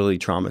particularly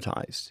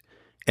traumatized.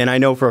 And I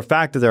know for a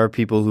fact that there are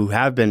people who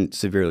have been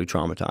severely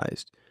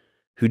traumatized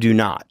who do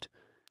not.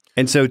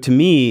 And so to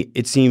me,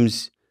 it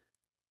seems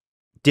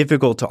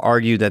difficult to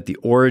argue that the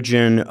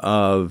origin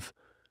of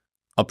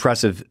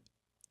oppressive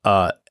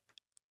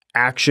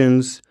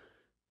actions,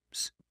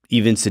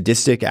 even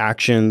sadistic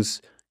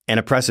actions, and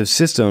oppressive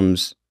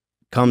systems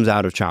comes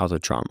out of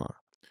childhood trauma.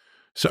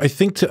 So I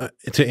think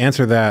to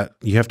answer that,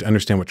 you have to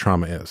understand what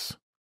trauma is.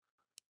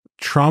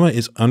 Trauma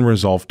is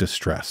unresolved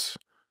distress.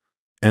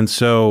 And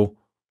so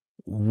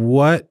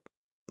what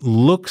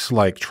looks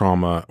like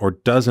trauma or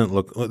doesn't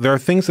look, there are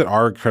things that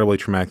are incredibly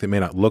traumatic that may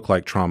not look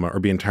like trauma or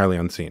be entirely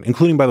unseen,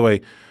 including, by the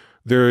way,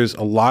 there's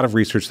a lot of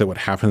research that what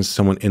happens to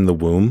someone in the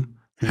womb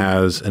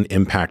has an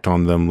impact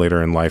on them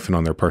later in life and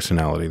on their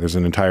personality. There's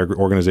an entire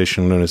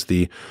organization known as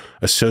the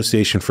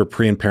Association for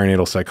Pre- and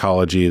Perinatal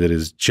Psychology that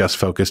is just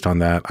focused on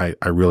that.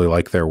 I really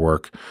like their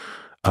work.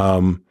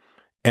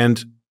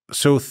 And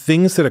so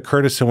things that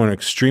occur to someone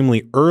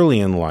extremely early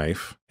in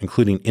life,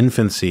 including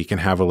infancy, can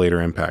have a later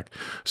impact.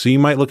 So you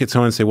might look at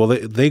someone and say, well,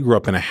 they grew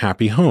up in a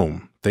happy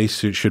home. They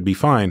should be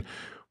fine.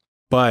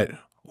 But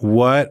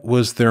what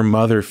was their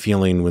mother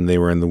feeling when they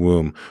were in the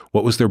womb?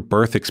 What was their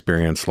birth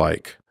experience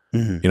like?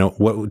 Mm-hmm. You know,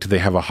 what do they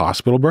have a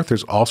hospital birth?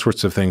 There's all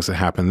sorts of things that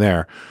happen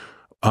there.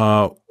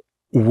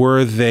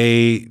 Were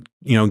they,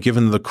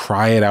 given the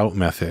cry it out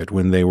method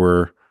when they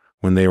were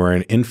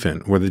an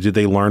infant? Did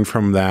they learn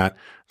from that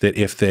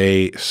if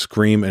they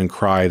scream and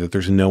cry that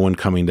there's no one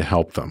coming to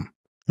help them?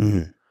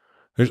 Mm-hmm.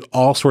 There's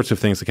all sorts of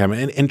things that come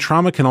in. And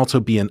trauma can also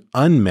be an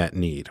unmet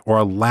need or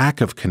a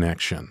lack of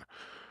connection.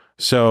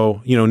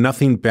 So,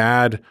 nothing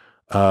bad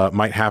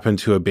might happen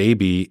to a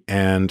baby,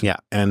 and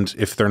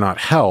if they're not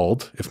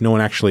held, if no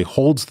one actually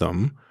holds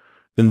them,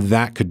 then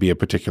that could be a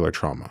particular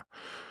trauma.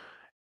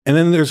 And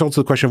then there's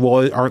also the question of,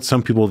 well, aren't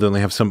some people, then they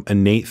have some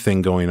innate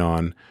thing going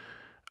on?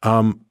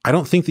 I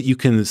don't think that you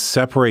can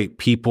separate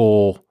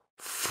people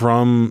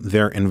from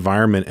their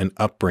environment and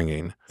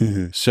upbringing.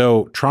 Mm-hmm.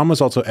 So trauma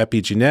is also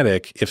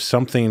epigenetic. If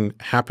something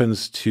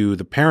happens to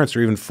the parents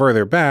or even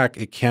further back,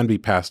 it can be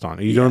passed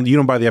on. You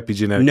don't buy the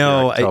epigenetic.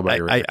 No,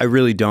 I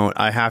really don't.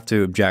 I have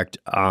to object.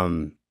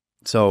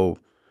 So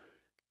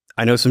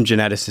I know some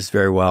geneticists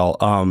very well.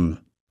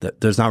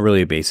 There's not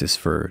really a basis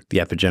for the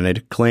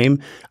epigenetic claim.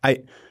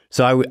 I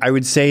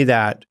would say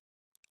that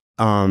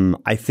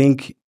I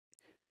think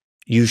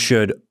you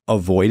should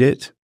avoid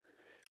it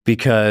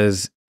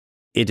because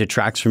it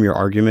detracts from your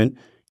argument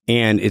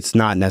and it's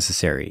not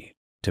necessary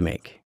to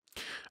make.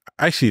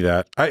 I see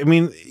that. I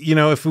mean,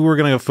 if we were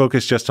going to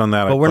focus just on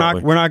that, but we're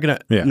not going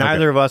to.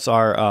 Neither of us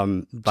are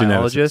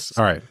biologists.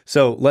 All right.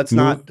 So let's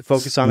not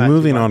focus on that.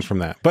 Moving on from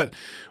that, but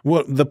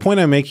the point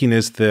I'm making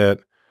is that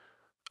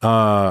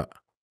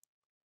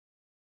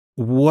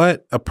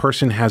what a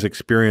person has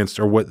experienced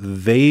or what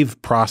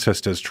they've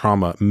processed as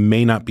trauma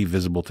may not be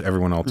visible to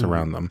everyone else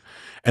around them,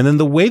 and then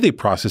the way they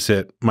process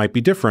it might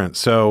be different.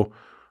 So,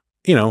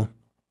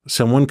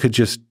 someone could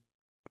just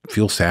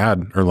feel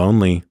sad or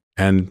lonely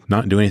and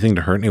not do anything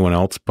to hurt anyone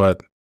else,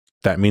 but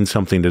that means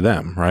something to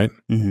them, right?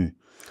 Mm-hmm.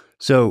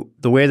 So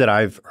the way that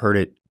I've heard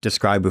it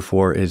described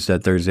before is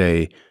that there's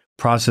a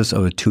process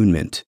of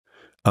attunement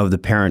of the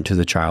parent to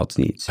the child's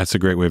needs. That's a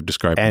great way of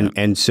describing it.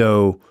 And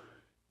so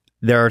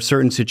there are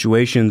certain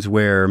situations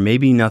where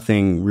maybe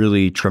nothing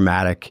really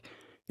traumatic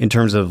in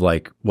terms of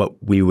like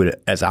what we would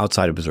as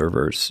outside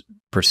observers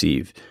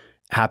perceive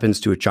happens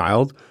to a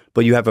child,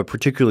 but you have a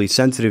particularly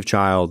sensitive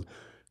child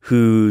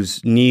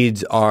whose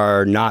needs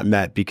are not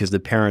met because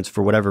the parents,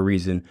 for whatever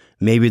reason,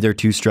 maybe they're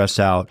too stressed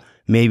out,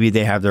 maybe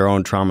they have their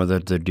own trauma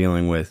that they're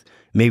dealing with,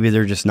 maybe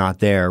they're just not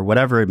there,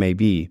 whatever it may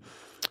be,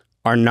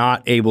 are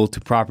not able to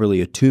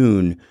properly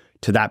attune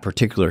to that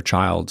particular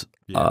child's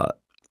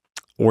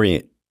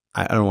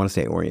I don't want to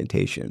say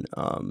orientation.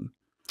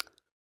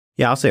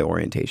 I'll say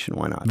orientation.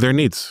 Why not? Their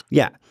needs.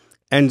 Yeah.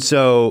 And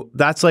so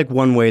that's like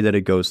one way that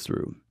it goes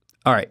through.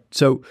 All right.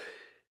 So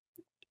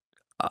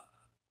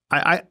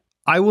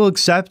I will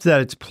accept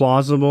that it's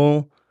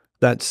plausible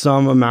that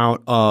some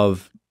amount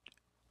of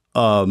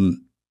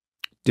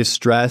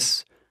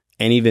distress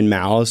and even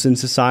malice in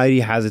society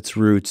has its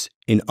roots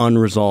in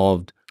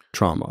unresolved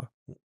trauma?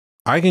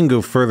 I can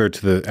go further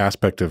to the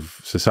aspect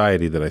of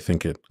society that I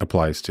think it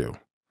applies to,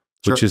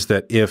 which is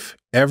that if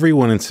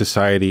everyone in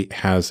society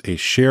has a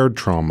shared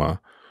trauma,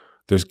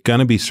 there's going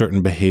to be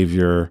certain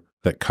behavior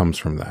that comes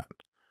from that.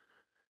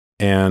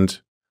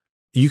 And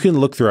you can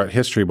look throughout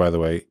history, by the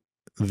way,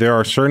 there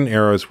are certain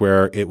eras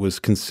where it was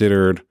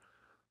considered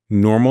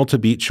normal to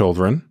beat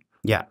children.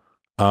 Yeah.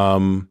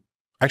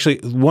 Actually,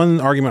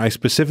 one argument I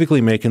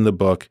specifically make in the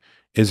book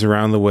is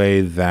around the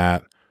way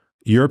that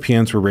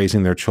Europeans were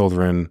raising their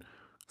children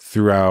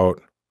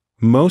throughout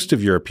most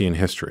of European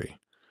history,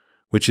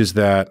 which is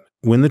that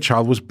when the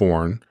child was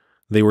born,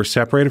 they were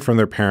separated from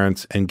their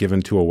parents and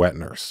given to a wet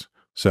nurse.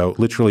 So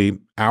literally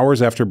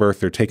hours after birth,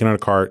 they're taken on a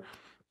cart,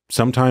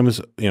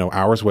 sometimes,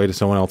 hours away to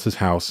someone else's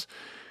house.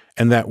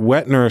 And that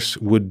wet nurse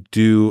would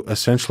do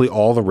essentially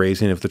all the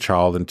raising of the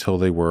child until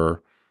they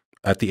were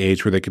at the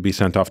age where they could be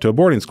sent off to a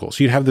boarding school.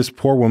 So you'd have this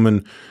poor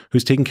woman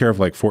who's taking care of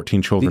like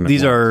 14 children.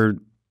 These are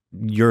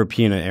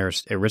European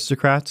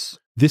aristocrats?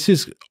 This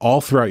is all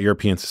throughout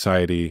European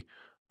society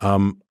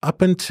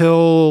up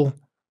until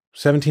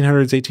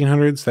 1700s,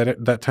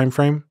 1800s, that time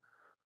frame.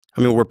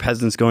 I mean, were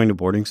peasants going to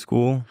boarding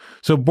school?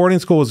 So boarding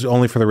school was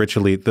only for the rich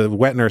elite. The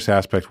wet nurse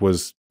aspect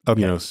was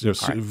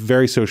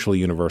very socially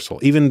universal.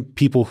 Even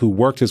people who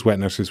worked as wet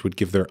nurses would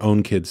give their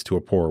own kids to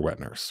a poor wet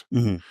nurse.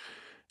 Mm-hmm.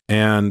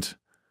 And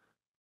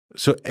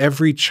so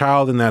every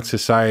child in that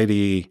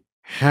society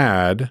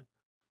had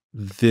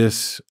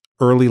this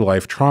early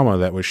life trauma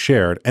that was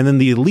shared. And then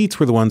the elites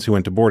were the ones who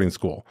went to boarding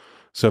school.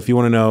 So if you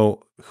want to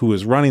know who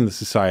was running the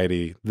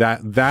society,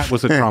 that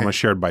was a trauma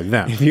shared by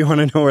them. If you want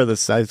to know where the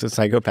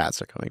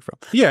psychopaths are coming from.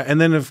 Yeah. And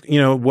then if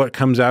what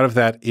comes out of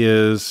that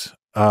is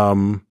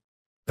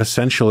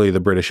essentially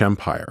the British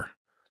Empire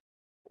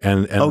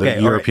and the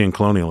European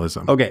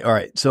colonialism. Okay. All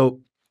right. So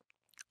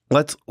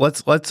let's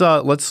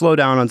slow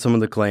down on some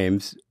of the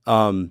claims.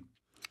 All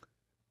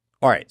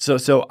right.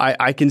 So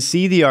I can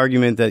see the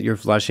argument that you're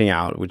fleshing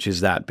out, which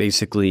is that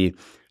basically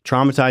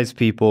traumatized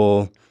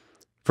people,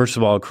 first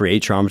of all,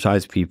 create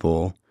traumatized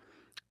people.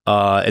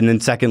 And then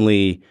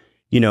secondly,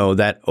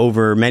 that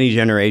over many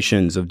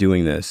generations of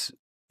doing this,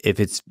 if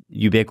it's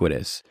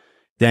ubiquitous,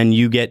 then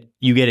you get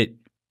it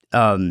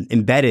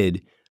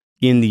embedded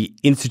in the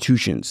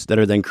institutions that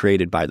are then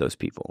created by those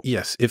people.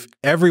 Yes. If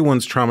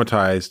everyone's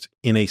traumatized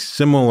in a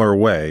similar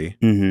way,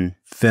 mm-hmm.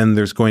 then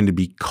there's going to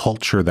be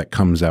culture that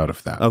comes out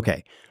of that.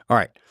 Okay. All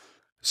right.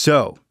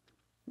 So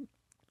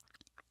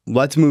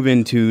let's move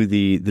into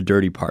the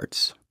dirty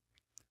parts.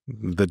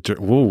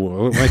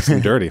 Whoa, it makes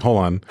them dirty. Hold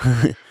on.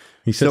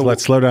 He said,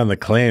 let's slow down the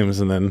claims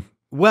and then.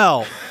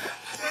 Well,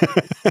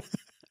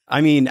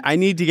 I mean,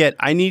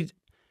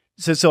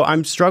 so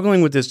I'm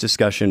struggling with this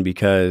discussion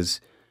because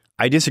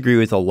I disagree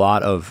with a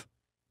lot of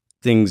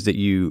things that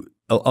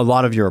a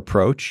lot of your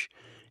approach,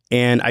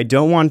 and I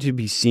don't want to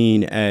be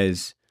seen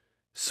as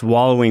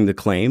swallowing the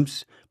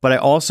claims, but I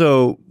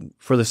also,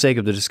 for the sake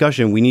of the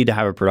discussion, we need to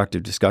have a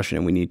productive discussion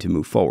and we need to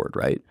move forward,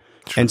 right?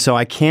 Sure. And so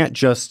I can't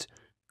just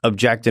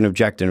object and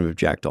object and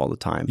object all the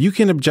time. You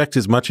can object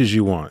as much as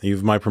you want. You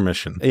have my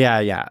permission.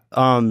 Yeah.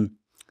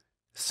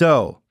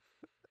 So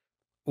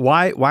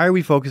why are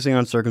we focusing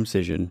on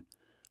circumcision?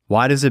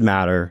 Why does it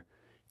matter?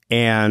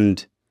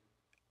 And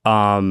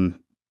we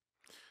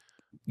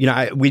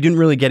didn't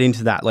really get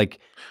into that. Like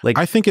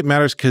I think it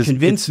matters because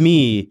convince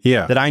me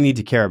that I need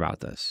to care about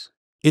this.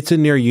 It's a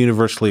near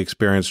universally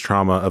experienced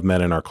trauma of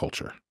men in our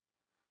culture.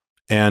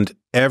 And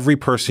every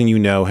person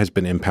has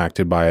been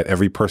impacted by it.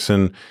 Every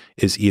person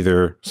is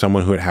either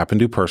someone who it happened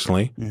to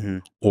personally, mm-hmm.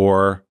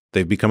 or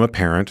they've become a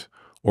parent,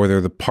 or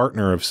they're the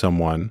partner of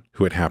someone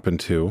who it happened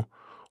to,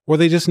 or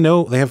they just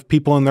know they have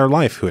people in their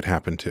life who it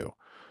happened to.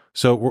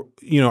 So,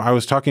 I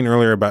was talking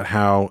earlier about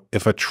how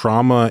if a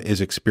trauma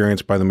is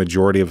experienced by the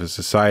majority of a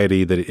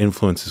society, that it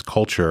influences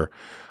culture.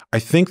 I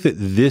think that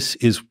this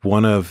is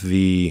one of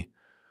the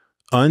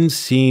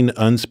unseen,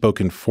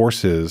 unspoken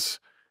forces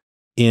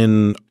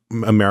in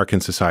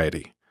American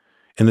society,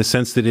 in the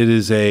sense that it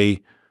is a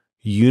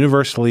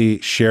universally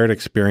shared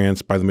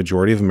experience by the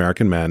majority of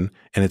American men,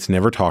 and it's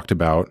never talked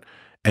about.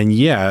 And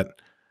yet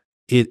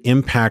it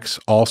impacts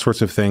all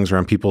sorts of things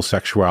around people's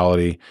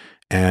sexuality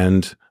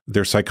and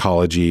their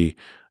psychology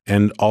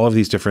and all of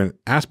these different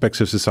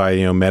aspects of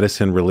society,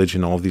 medicine,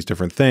 religion, all of these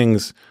different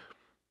things,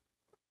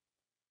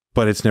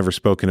 but it's never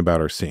spoken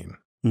about or seen.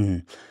 Mm-hmm.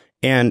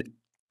 And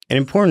an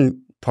important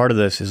part of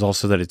this is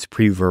also that it's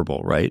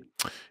pre-verbal, right?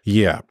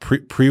 Yeah.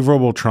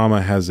 Pre-verbal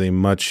trauma has a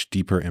much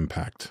deeper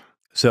impact.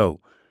 So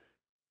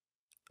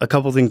a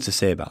couple things to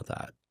say about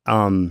that.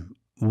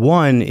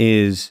 One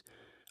is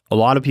a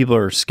lot of people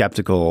are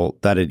skeptical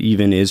that it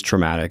even is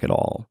traumatic at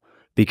all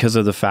because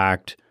of the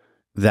fact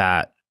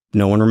that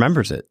no one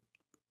remembers it,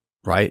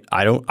 right?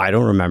 I don't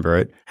remember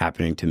it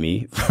happening to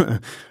me.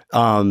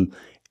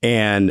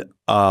 And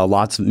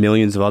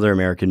millions of other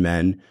American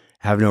men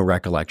have no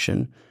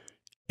recollection.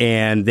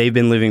 And they've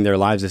been living their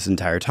lives this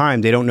entire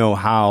time. They don't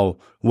know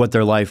what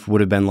their life would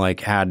have been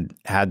like had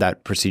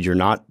that procedure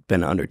not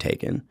been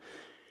undertaken.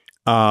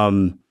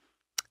 And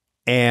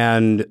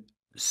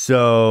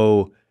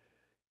So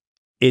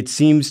it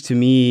seems to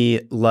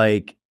me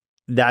like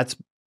that's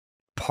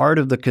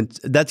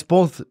that's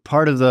both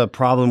part of the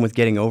problem with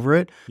getting over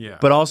it, Yeah.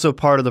 but also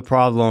part of the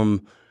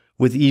problem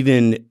with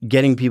even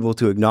getting people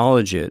to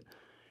acknowledge it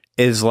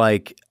is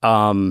like,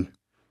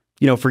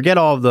 forget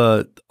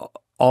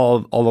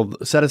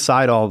set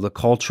aside all of the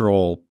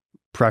cultural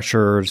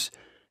pressures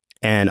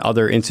and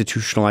other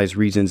institutionalized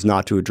reasons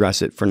not to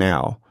address it for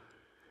now.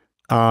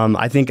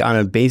 I think on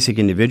a basic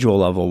individual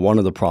level, one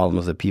of the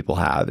problems that people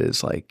have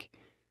is like,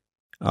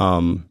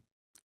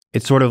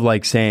 it's sort of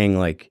like saying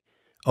like,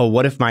 oh,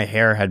 what if my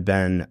hair had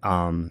been,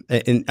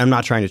 and I'm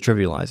not trying to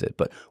trivialize it,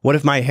 but what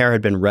if my hair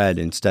had been red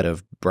instead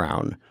of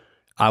brown?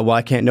 Well,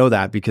 I can't know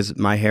that because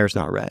my hair's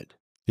not red.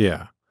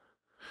 Yeah.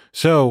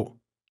 So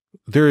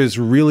there is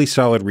really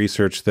solid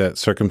research that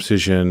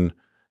circumcision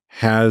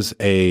has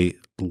a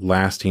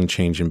lasting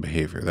change in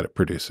behavior that it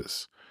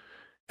produces.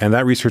 And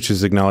that research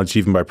is acknowledged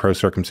even by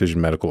pro-circumcision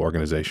medical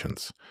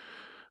organizations.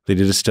 They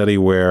did a study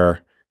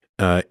where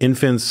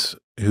infants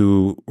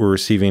who were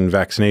receiving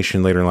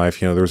vaccination later in life,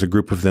 there was a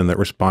group of them that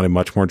responded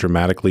much more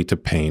dramatically to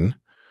pain.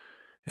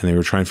 And they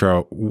were trying to figure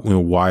out,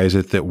 why is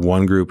it that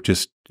one group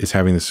just is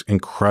having this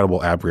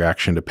incredible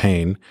abreaction to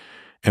pain?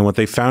 And what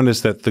they found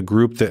is that the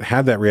group that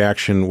had that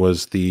reaction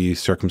was the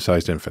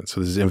circumcised infants.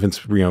 So this is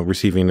infants,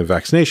 receiving a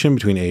vaccination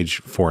between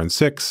age 4 and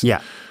 6.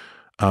 Yeah.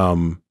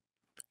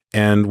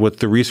 And what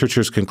the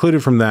researchers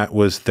concluded from that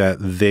was that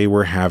they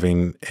were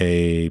having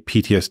a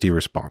PTSD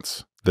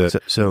response.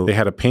 So they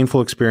had a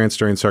painful experience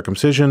during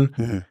circumcision,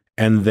 mm-hmm.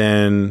 and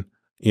then,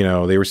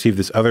 they received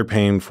this other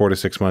pain 4 to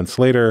 6 months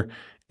later,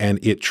 and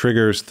it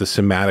triggers the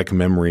somatic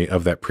memory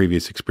of that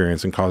previous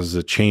experience and causes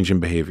a change in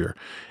behavior.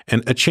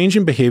 And a change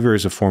in behavior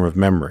is a form of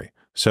memory.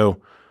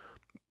 So,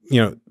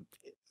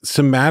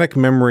 somatic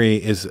memory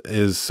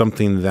is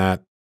something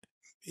that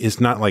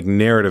is not like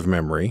narrative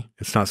memory.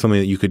 It's not something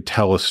that you could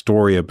tell a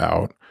story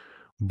about,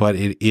 but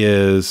it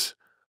is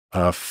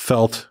a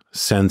felt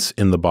sense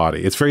in the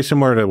body. It's very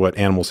similar to what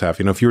animals have.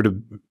 If you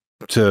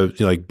were to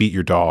like beat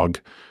your dog,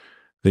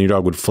 then your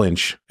dog would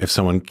flinch if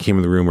someone came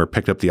in the room or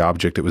picked up the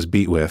object it was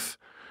beat with.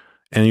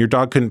 And your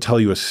dog couldn't tell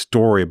you a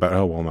story about,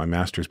 oh, well, my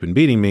master's been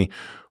beating me,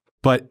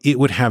 but it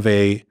would have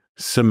a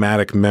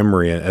somatic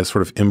memory, a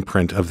sort of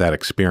imprint of that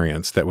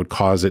experience that would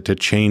cause it to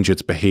change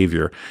its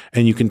behavior.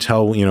 And you can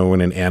tell,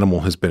 when an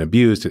animal has been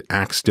abused, it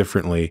acts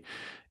differently.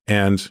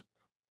 And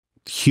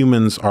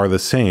humans are the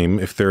same.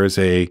 If there is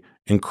a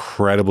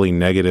incredibly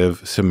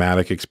negative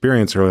somatic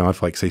experience early on,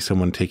 like say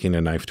someone taking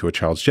a knife to a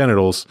child's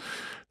genitals,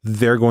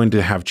 they're going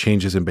to have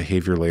changes in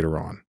behavior later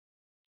on.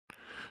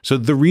 So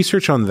the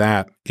research on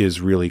that is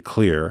really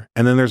clear.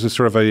 And then there's a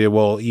sort of idea,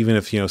 well, even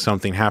if,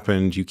 something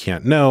happened, you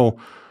can't know,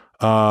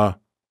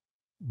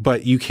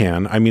 but you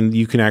can. I mean,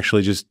 you can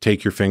actually just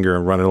take your finger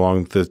and run it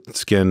along the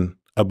skin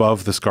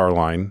above the scar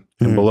line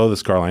and below the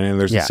scar line,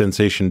 and there's a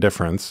sensation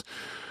difference.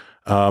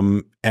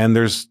 And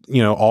there's,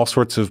 all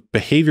sorts of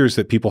behaviors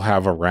that people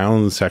have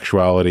around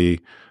sexuality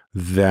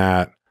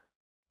that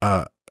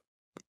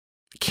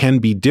can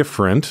be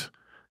different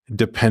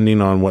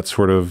depending on what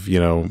sort of,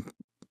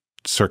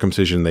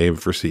 circumcision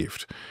they've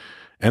received.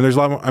 And there's a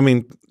lot more,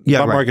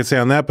 more I could say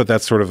on that, but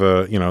that's sort of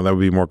a, that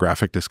would be more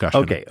graphic discussion.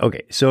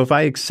 Okay. So if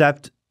I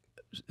accept,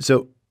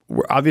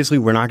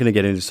 we're not going to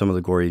get into some of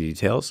the gory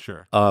details.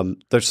 Sure.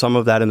 There's some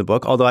of that in the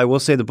book, although I will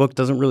say the book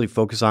doesn't really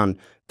focus on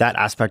that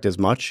aspect as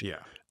much. Yeah.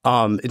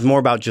 It's more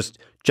about just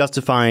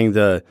justifying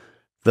the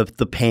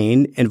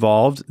pain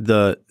involved,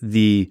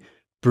 the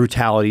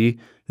brutality,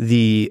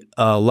 the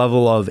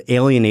level of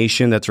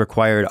alienation that's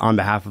required on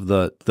behalf of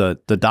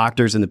the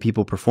doctors and the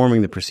people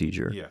performing the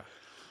procedure. Yeah.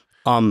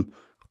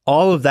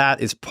 All of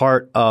that is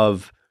part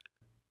of,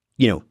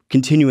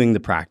 continuing the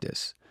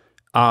practice.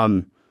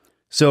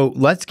 So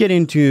let's get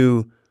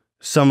into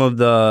some of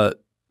the,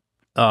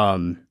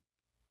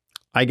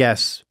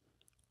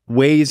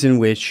 ways in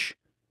which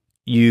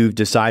you've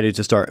decided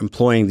to start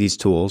employing these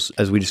tools,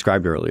 as we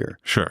described earlier.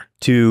 Sure.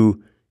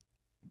 To,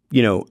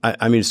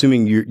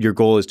 assuming your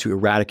goal is to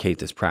eradicate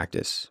this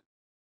practice.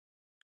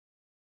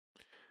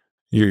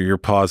 You're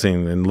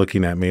pausing and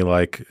looking at me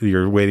like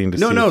you're waiting to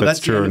see if that's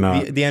true or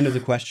not. The end of the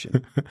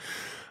question.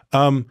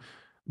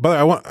 But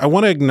I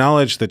want to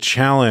acknowledge the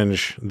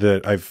challenge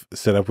that I've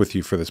set up with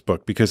you for this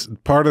book, because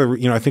part of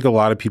the, I think a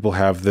lot of people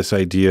have this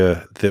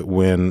idea that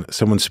when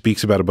someone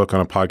speaks about a book on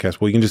a podcast,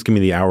 well, you can just give me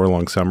the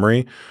hour-long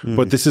summary.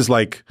 But this is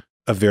like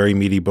a very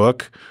meaty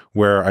book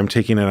where I'm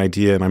taking an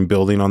idea and I'm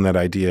building on that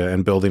idea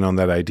and building on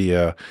that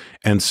idea.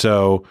 And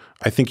so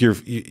I think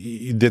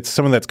that's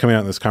some of that's coming out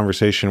in this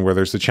conversation where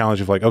there's the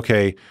challenge of like,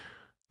 okay,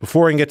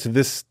 before I can get to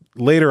this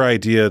later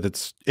idea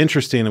that's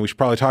interesting and we should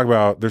probably talk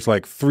about, there's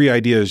like 3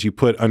 ideas you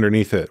put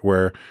underneath it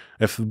where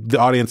if the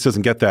audience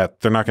doesn't get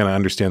that, they're not going to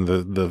understand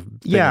the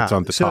thing that's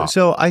on the top.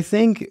 So I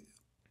think,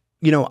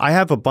 I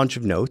have a bunch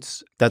of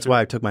notes. That's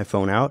why I took my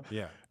phone out.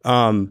 Yeah.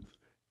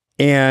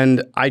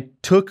 And I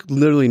took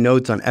literally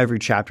notes on every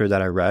chapter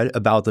that I read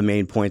about the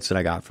main points that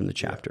I got from the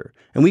chapter.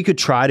 And we could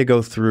try to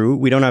go through.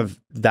 We don't have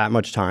that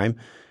much time.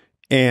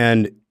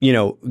 and,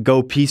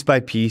 go piece by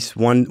piece,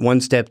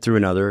 one step through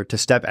another to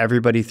step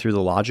everybody through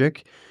the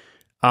logic.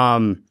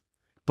 But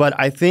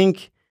I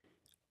think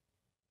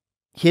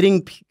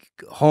hitting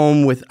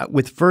home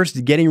with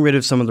first getting rid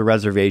of some of the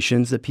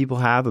reservations that people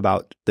have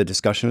about the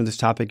discussion of this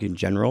topic in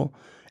general,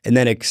 and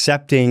then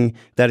accepting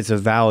that it's a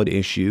valid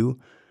issue.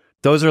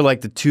 Those are like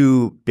the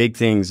two big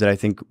things that I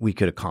think we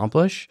could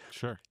accomplish.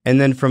 Sure.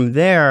 And then from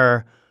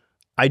there,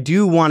 I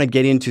do want to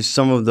get into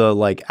some of the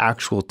like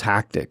actual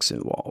tactics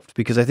involved,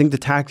 because I think the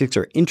tactics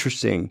are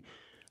interesting,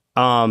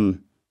 as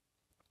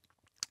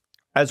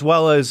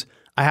well as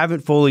I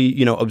haven't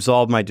fully,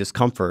 absolved my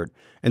discomfort.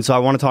 And so I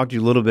want to talk to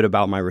you a little bit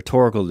about my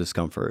rhetorical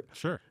discomfort.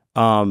 Sure.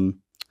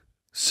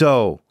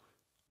 So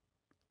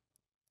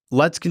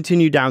let's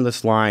continue down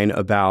this line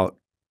about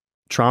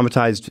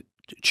traumatized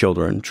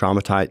children,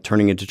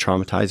 turning into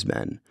traumatized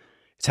men.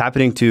 It's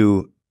happening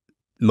to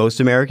most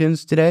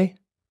Americans today.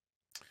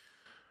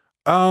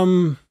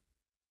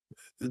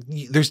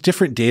 There's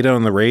different data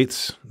on the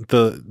rates.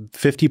 The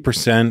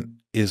 50%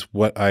 is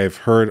what I've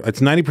heard. It's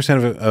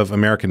 90% of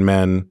American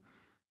men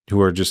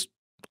who are just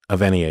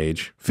of any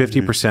age,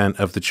 50%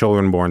 of the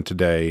children born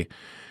today.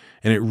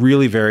 And it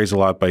really varies a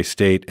lot by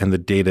state, and the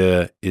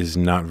data is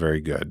not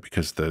very good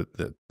because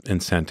the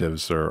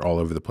incentives are all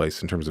over the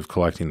place in terms of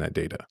collecting that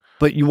data.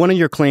 But one of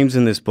your claims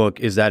in this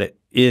book is that it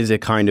is a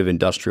kind of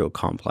industrial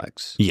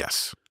complex.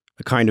 Yes.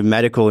 A kind of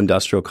medical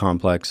industrial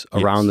complex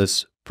around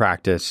this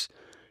practice.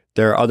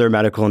 There are other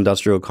medical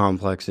industrial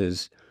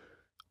complexes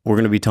we're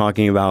going to be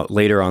talking about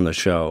later on the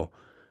show.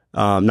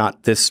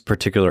 Not this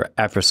particular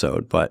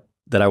episode, but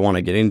that I want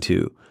to get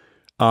into.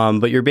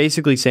 But you're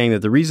basically saying that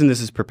the reason this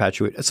is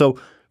perpetuated. So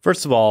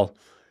first of all,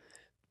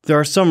 there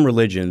are some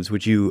religions,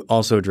 which you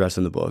also address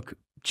in the book,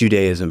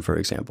 Judaism, for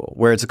example,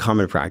 where it's a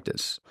common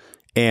practice.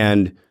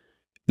 And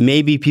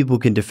maybe people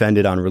can defend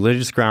it on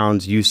religious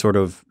grounds. You sort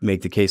of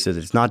make the case that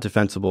it's not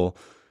defensible.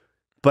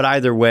 But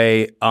either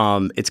way,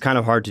 it's kind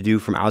of hard to do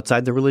from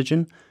outside the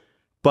religion.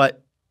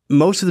 But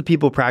most of the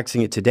people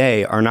practicing it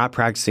today are not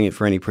practicing it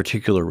for any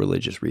particular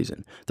religious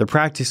reason. They're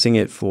practicing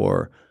it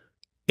for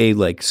a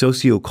like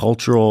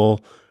sociocultural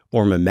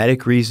or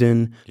mimetic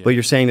reason. Yeah. But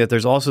you're saying that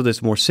there's also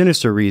this more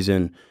sinister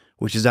reason,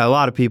 which is that a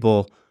lot of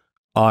people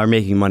are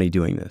making money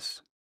doing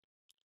this.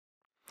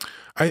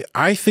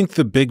 I think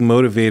the big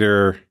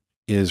motivator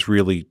is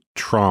really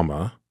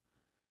trauma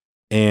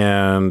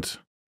and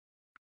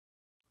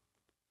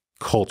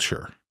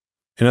culture.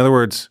 In other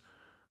words,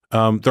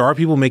 there are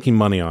people making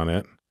money on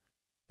it.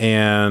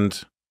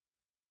 And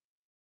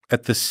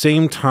at the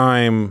same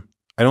time,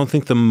 I don't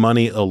think the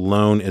money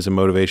alone is a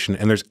motivation.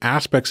 And there's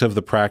aspects of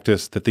the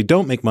practice that they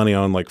don't make money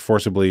on, like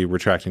forcibly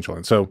retracting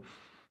children. So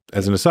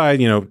as an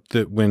aside,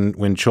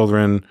 when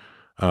children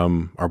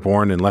are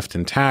born and left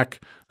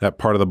intact, that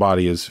part of the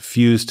body is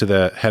fused to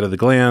the head of the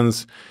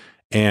glands,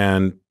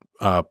 and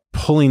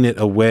pulling it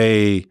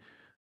away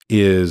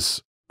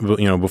is,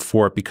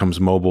 before it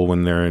becomes mobile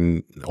when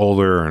they're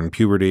older or in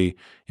puberty,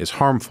 is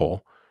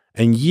harmful.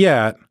 And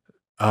yet,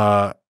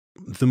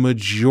 the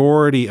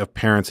majority of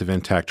parents of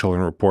intact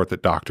children report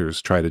that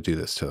doctors try to do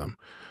this to them.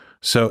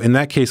 So in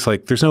that case,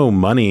 like, there's no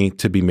money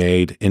to be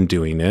made in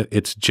doing it.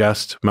 It's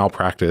just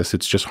malpractice.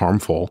 It's just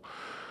harmful.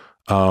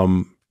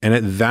 And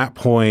at that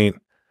point,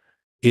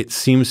 it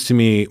seems to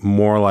me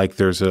more like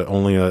there's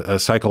only a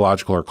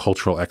psychological or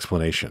cultural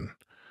explanation.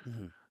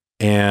 Mm-hmm.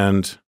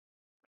 And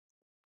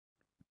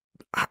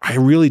I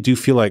really do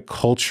feel like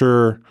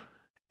culture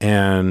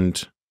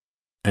and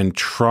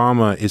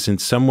trauma is in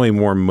some way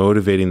more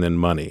motivating than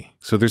money.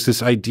 So there's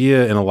this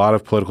idea in a lot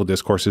of political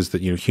discourses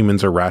that,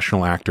 humans are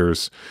rational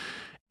actors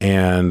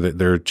and that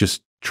they're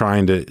just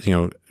trying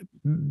to,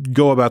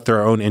 go about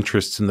their own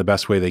interests in the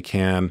best way they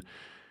can.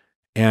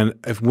 And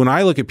when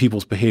I look at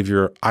people's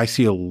behavior, I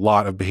see a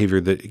lot of behavior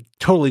that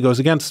totally goes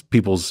against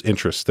people's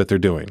interests that they're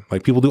doing.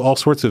 Like, people do all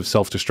sorts of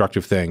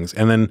self-destructive things.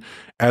 And then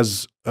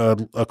as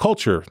a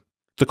culture,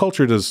 the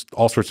culture does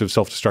all sorts of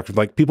self-destructive,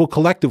 like people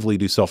collectively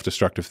do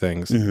self-destructive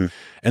things. Mm-hmm.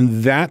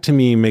 And that to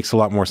me makes a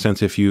lot more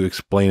sense if you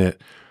explain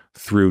it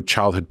through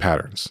childhood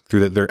patterns, through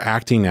that they're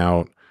acting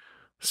out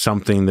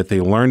something that they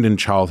learned in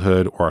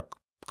childhood or a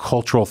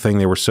cultural thing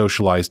they were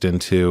socialized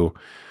into,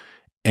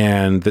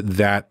 and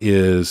that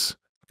is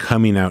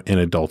coming out in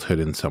adulthood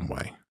in some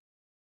way.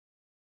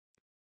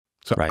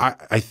 So right.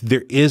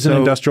 There is an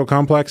industrial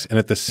complex, and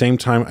at the same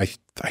time,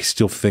 I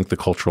still think the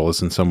cultural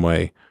is in some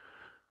way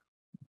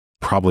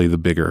probably the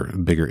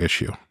bigger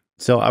issue.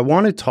 So I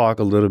want to talk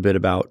a little bit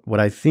about what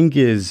I think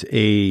is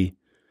a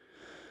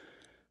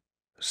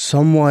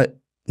somewhat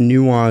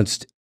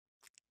nuanced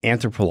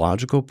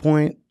anthropological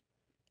point,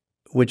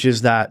 which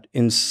is that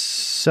in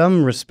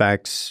some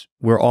respects,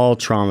 we're all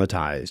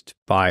traumatized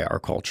by our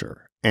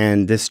culture,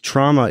 and this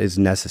trauma is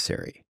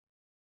necessary.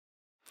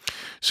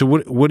 So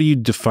what are you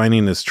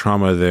defining as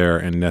trauma there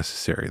and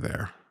necessary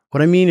there?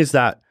 What I mean is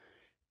that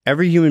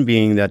every human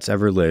being that's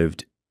ever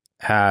lived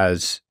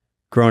has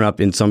grown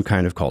up in some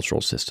kind of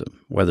cultural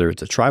system, whether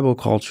it's a tribal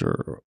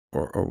culture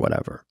or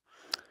whatever.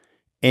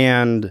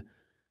 And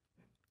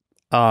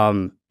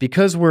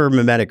because we're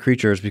mimetic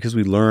creatures, because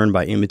we learn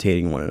by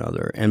imitating one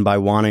another and by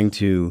wanting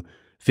to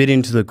fit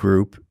into the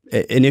group,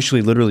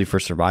 initially literally for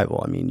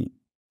survival. I mean,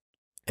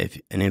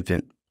 if an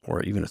infant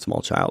or even a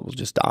small child will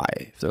just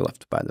die if they're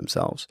left by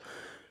themselves.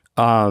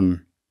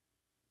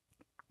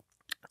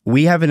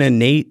 We have an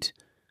innate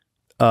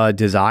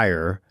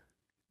desire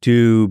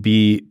to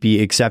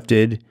be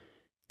accepted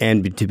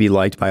and to be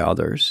liked by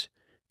others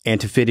and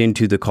to fit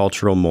into the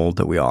cultural mold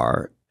that we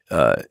are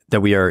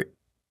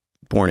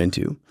born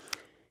into.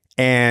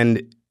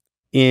 And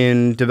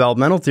in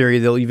developmental theory,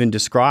 they'll even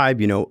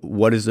describe,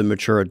 what is a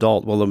mature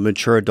adult? Well, a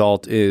mature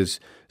adult is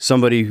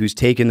somebody who's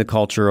taken the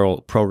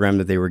cultural program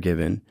that they were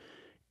given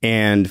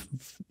and,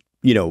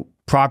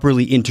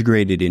 properly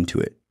integrated into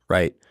it,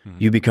 right? Mm-hmm.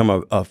 You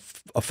become a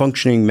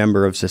functioning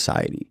member of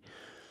society.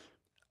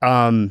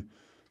 And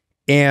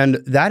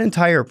that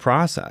entire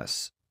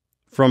process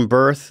from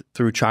birth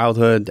through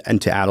childhood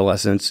and to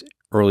adolescence,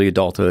 early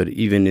adulthood,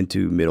 even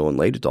into middle and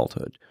late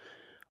adulthood,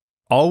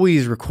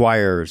 always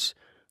requires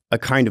a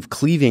kind of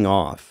cleaving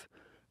off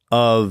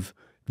of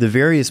the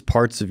various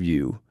parts of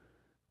you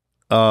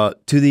to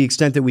the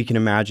extent that we can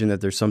imagine that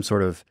there's some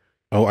sort of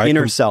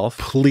inner self.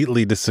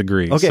 Completely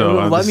disagree. Okay, so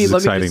well, let me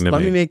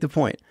make the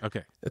point.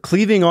 Okay. A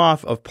cleaving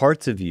off of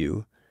parts of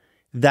you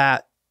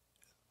that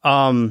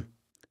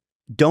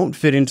don't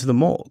fit into the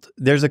mold.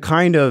 There's a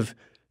kind of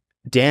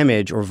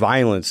damage or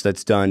violence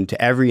that's done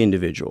to every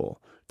individual.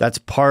 That's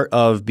part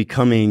of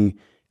becoming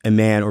a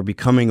man or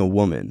becoming a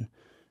woman.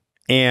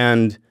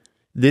 And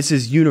this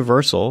is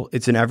universal.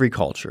 It's in every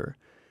culture.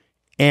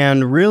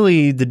 And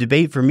really, the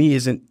debate for me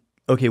isn't,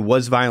 okay,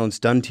 was violence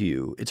done to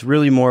you? It's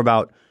really more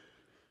about,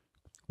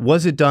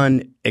 was it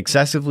done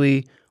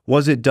excessively?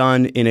 Was it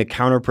done in a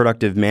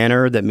counterproductive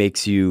manner that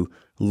makes you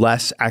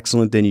less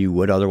excellent than you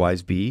would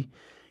otherwise be?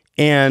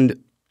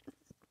 And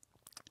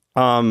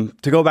to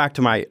go back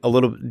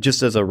to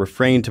just as a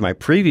refrain to my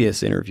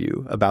previous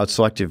interview about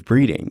selective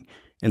breeding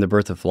and the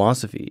birth of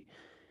philosophy,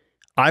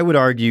 I would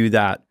argue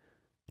that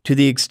to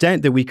the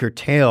extent that we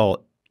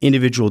curtail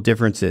individual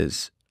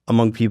differences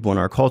among people in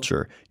our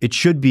culture, it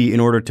should be in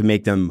order to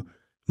make them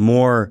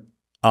more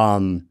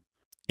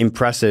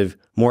impressive,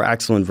 more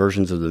excellent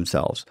versions of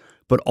themselves.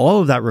 But all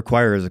of that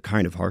requires a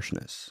kind of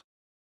harshness.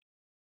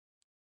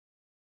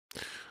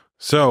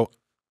 So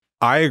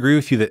I agree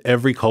with you that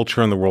every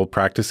culture in the world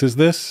practices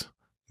this,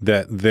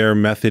 that their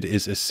method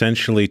is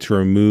essentially to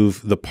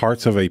remove the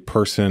parts of a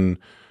person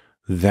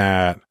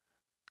that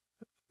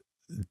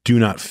do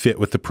not fit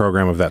with the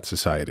program of that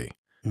society.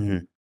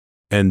 Mm-hmm.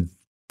 And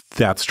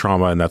that's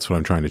trauma, and that's what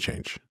I'm trying to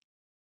change.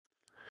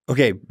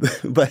 Okay,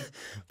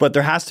 but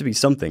there has to be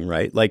something,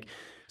 right? Like,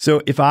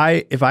 so if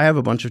I have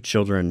a bunch of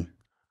children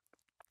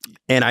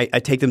and I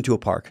take them to a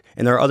park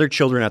and there are other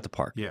children at the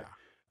park. Yeah.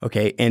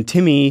 Okay, and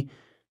Timmy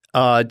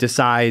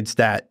decides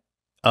that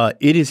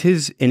it is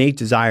his innate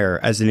desire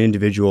as an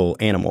individual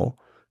animal,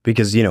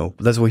 because,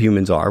 that's what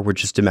humans are. We're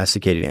just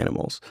domesticated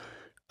animals.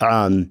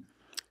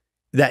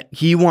 That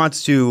he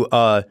wants to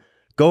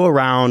go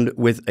around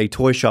with a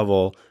toy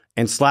shovel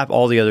and slap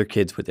all the other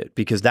kids with it,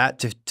 because that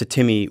to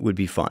Timmy would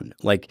be fun.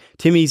 Like,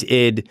 Timmy's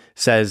id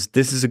says,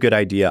 this is a good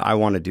idea. I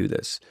want to do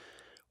this.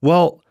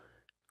 Well,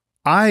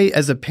 I,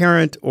 as a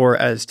parent or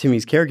as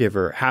Timmy's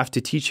caregiver, have to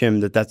teach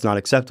him that that's not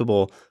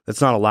acceptable.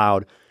 That's not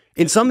allowed.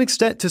 To some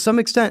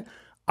extent,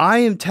 I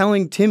am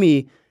telling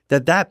Timmy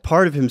that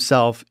part of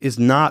himself is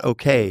not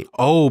okay.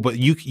 Oh, but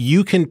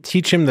you can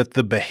teach him that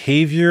the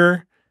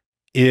behavior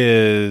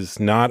is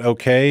not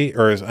okay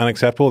or is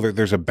unacceptable.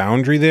 There's a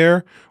boundary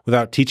there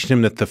without teaching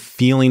him that the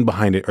feeling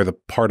behind it or the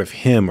part of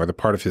him or the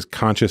part of his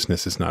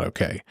consciousness is not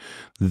okay.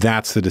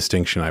 That's the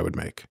distinction I would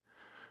make.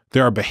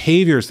 There are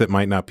behaviors that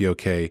might not be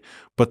okay,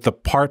 but the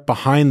part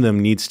behind them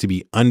needs to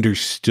be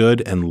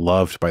understood and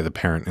loved by the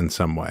parent in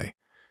some way.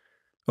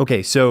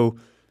 Okay, so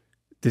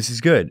this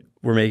is good.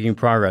 We're making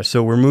progress.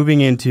 So we're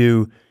moving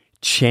into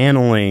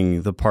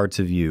channeling the parts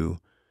of you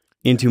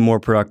into more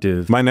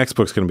productive. My next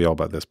book's going to be all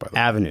about this, by the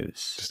way.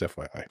 Avenues. Just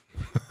FYI.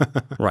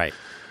 Right.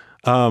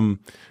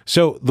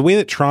 So the way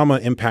that trauma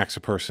impacts a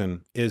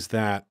person is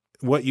that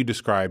what you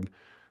described,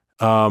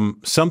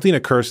 something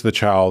occurs to the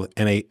child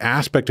and an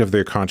aspect of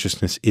their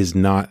consciousness is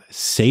not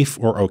safe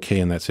or okay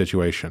in that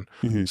situation.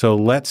 Mm-hmm. So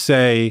let's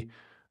say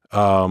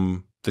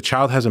the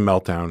child has a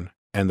meltdown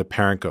and the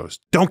parent goes,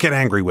 "Don't get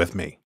angry with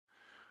me."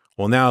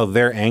 Well, now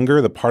their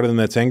anger, the part of them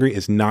that's angry,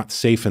 is not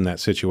safe in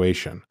that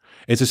situation.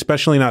 It's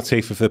especially not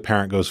safe if the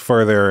parent goes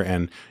further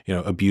and,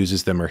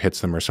 abuses them or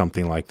hits them or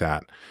something like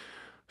that.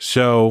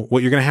 So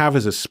what you're going to have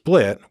is a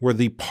split where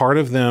the part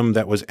of them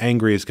that was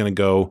angry is going to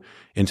go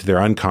into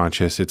their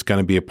unconscious. It's going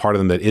to be a part of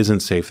them that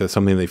isn't safe. That's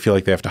something they feel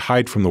like they have to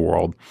hide from the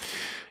world,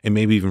 and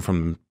maybe even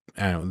from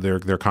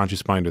their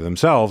conscious mind or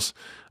themselves.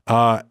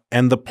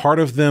 And the part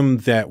of them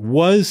that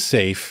was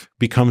safe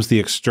becomes the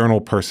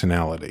external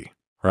personality,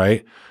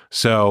 right?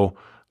 So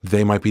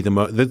they might be the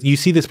most, you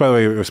see this, by the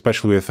way,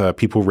 especially with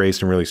people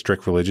raised in really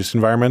strict religious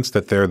environments,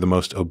 that they're the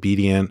most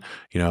obedient,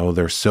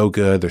 they're so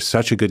good, they're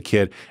such a good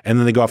kid. And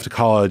then they go off to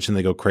college and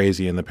they go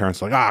crazy and the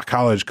parents are like,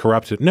 college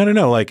corrupted.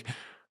 No. Like,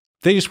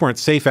 They just weren't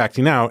safe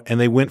acting out, and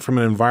they went from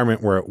an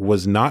environment where it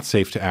was not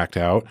safe to act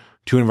out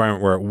to an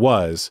environment where it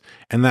was.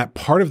 And that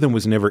part of them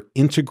was never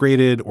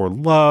integrated or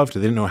loved.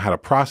 They didn't know how to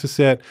process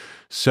it.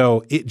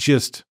 So it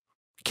just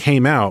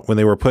came out when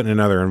they were put in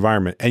another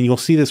environment. And you'll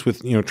see this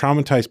with,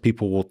 traumatized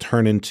people will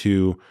turn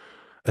into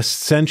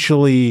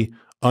essentially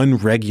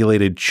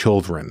unregulated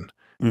children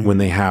when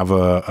they have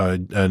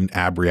an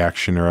ab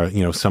reaction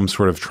or some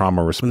sort of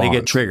trauma response. When they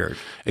get triggered.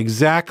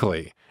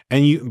 Exactly.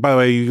 And you, by the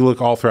way, you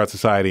look all throughout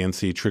society and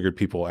see triggered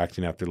people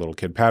acting out their little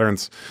kid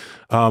patterns.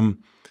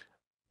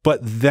 But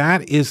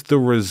that is the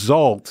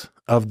result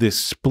of this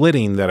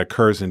splitting that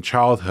occurs in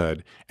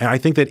childhood. And I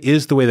think that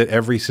is the way that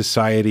every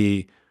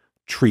society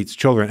treats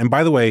children. And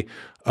by the way,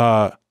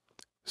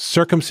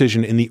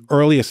 circumcision, in the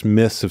earliest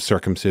myths of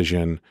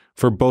circumcision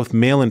for both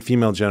male and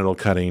female genital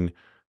cutting,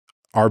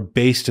 are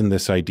based in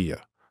this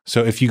idea.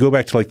 So if you go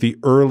back to like the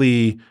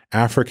early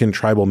African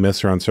tribal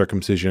myths around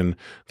circumcision,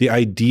 the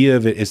idea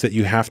of it is that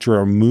you have to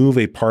remove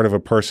a part of a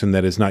person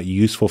that is not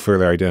useful for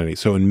their identity.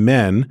 So in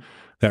men,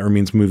 that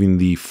means moving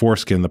the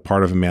foreskin, the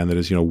part of a man that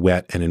is,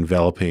 wet and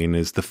enveloping,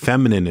 is the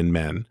feminine in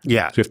men.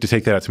 Yeah. So you have to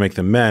take that out to make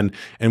them men.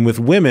 And with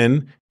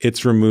women,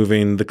 it's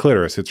removing the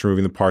clitoris. It's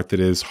removing the part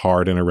that is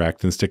hard and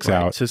erect and sticks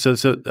out. So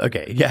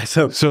okay. Yeah.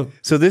 So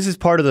this is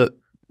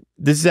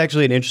this is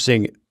actually an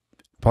interesting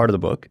part of the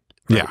book,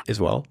 right,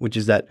 as well, which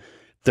is that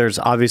there's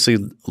obviously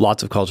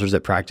lots of cultures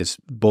that practice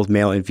both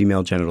male and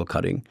female genital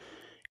cutting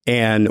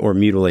or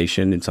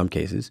mutilation in some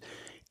cases.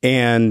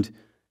 And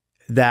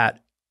that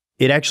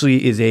it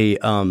actually is a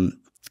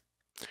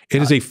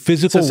it is a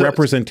physical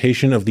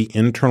representation of the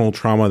internal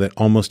trauma that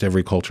almost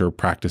every culture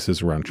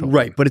practices around children.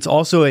 Right, but it's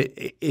also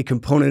a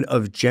component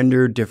of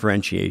gender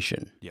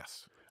differentiation.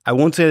 Yes. I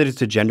won't say that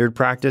it's a gendered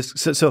practice.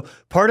 So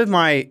part of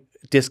my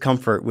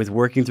discomfort with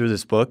working through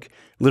this book,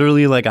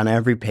 literally like on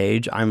every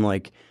page, I'm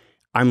like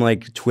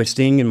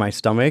twisting in my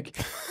stomach,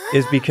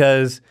 is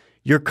because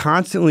you're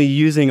constantly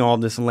using all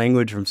this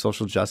language from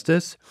social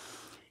justice.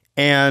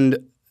 And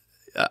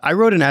I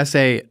wrote an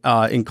essay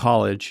in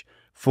college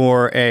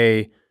for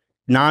a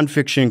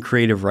nonfiction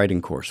creative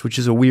writing course, which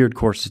is a weird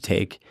course to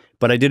take,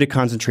 but I did a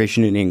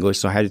concentration in English,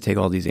 so I had to take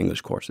all these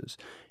English courses.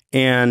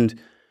 And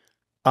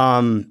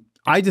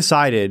I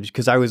decided,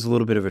 because I was a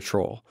little bit of a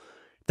troll,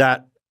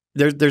 that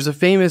there's a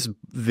famous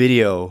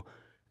video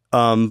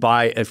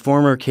by a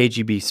former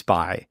KGB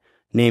spy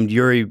named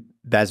Yuri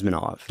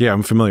Bezmenov. Yeah,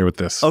 I'm familiar with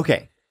this.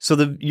 Okay, so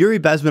the Yuri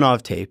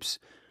Bezmenov tapes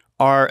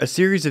are a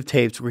series of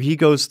tapes where he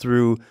goes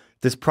through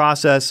this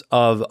process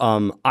of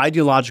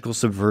ideological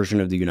subversion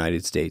of the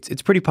United States.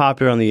 It's pretty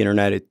popular on the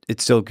internet.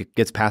 It still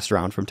gets passed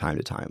around from time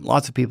to time.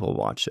 Lots of people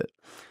watch it.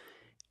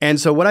 And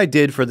so what I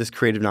did for this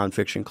creative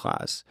nonfiction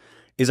class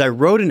is I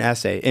wrote an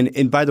essay.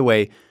 And by the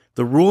way,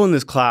 the rule in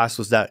this class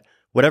was that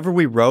whatever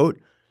we wrote,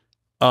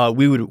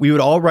 we would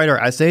all write our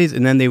essays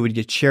and then they would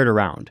get shared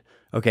around.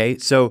 Okay,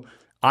 so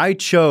I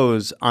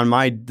chose on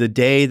the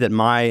day that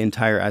my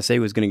entire essay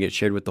was going to get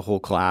shared with the whole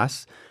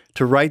class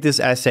to write this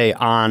essay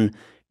on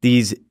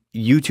these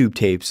YouTube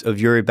tapes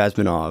of Yuri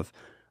Bezmenov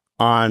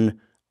on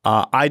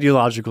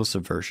ideological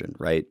subversion,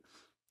 right?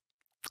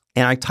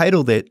 And I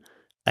titled it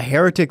A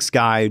Heretic's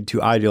Guide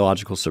to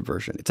Ideological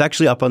Subversion. It's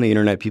actually up on the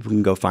internet. People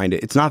can go find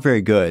it. It's not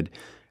very good.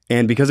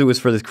 And because it was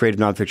for this creative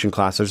nonfiction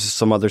class, there's just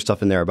some other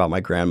stuff in there about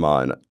my grandma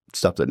and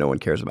stuff that no one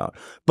cares about.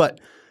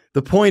 But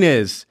the point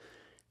is,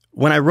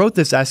 when I wrote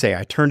this essay,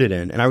 I turned it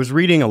in, and I was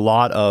reading a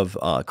lot of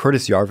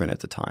Curtis Yarvin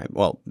at the time.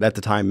 Well, at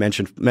the time,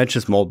 Mencius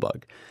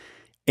Moldbug.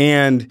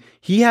 And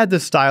he had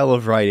this style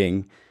of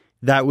writing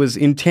that was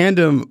in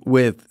tandem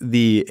with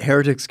the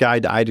Heretic's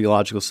Guide to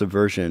Ideological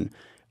Subversion.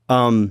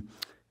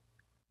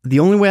 The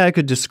only way I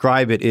could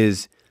describe it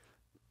is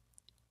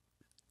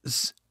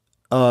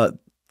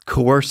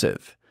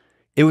coercive.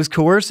 It was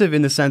coercive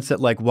in the sense that,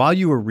 like, while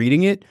you were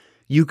reading it,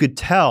 you could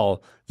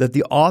tell that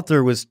the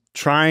author was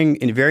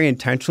trying and very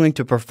intentionally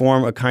to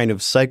perform a kind of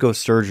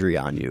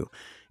psychosurgery on you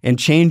and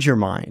change your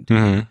mind.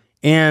 Mm-hmm.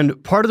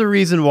 And part of the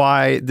reason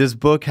why this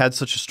book had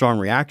such a strong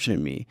reaction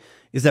in me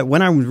is that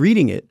when I'm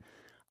reading it,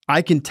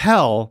 I can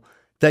tell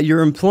that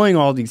you're employing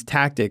all these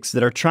tactics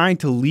that are trying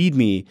to lead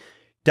me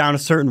down a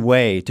certain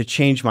way to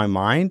change my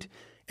mind.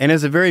 And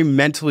as a very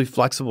mentally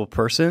flexible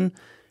person,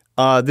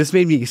 this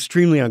made me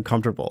extremely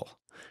uncomfortable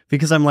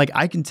because I'm like,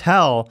 I can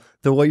tell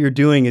that what you're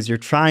doing is you're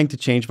trying to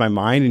change my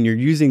mind and you're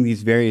using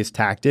these various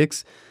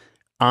tactics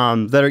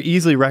that are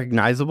easily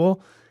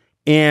recognizable.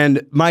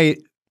 And my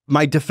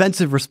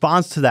defensive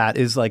response to that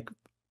is like,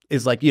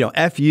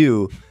 F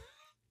you,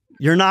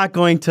 you're not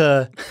going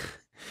to,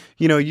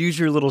 use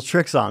your little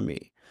tricks on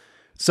me.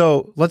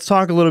 So let's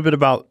talk a little bit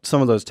about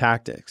some of those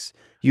tactics.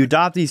 You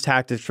adopt these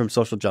tactics from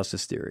social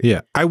justice theory.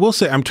 Yeah. I will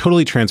say I'm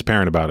totally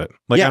transparent about it.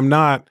 I'm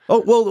not.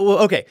 Oh, well,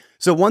 okay.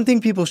 So one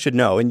thing people should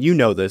know, and you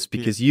know this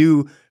because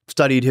you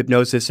studied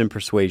hypnosis and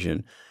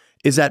persuasion,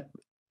 is that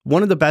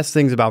one of the best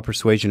things about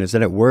persuasion is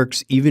that it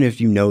works even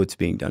if you know it's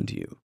being done to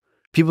you.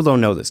 People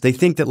don't know this. They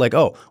think that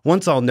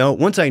once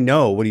I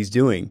know what he's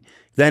doing,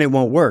 then it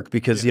won't work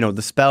because,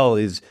 the spell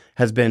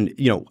has been,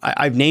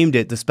 I've named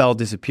it, the spell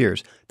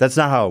disappears. That's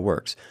not how it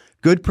works.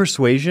 good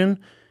persuasion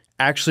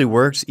actually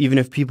works even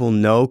if people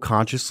know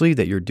consciously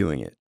that you're doing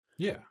it.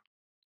 Yeah.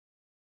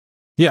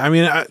 Yeah. I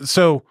mean,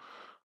 so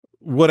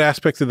what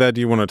aspects of that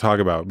do you want to talk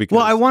about? Because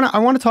Well, I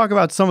want to talk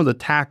about some of the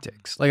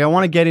tactics. Like I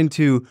want to get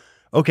into,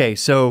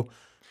 yes. So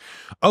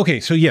you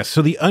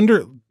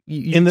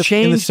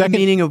change the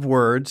meaning of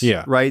words,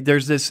 right?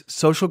 There's this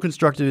social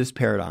constructivist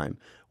paradigm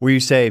where you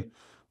say,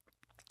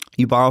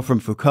 you borrow from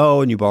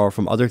Foucault and you borrow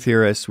from other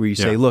theorists where you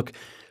say, look,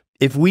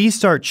 if we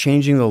start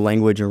changing the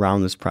language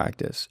around this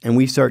practice and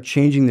we start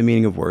changing the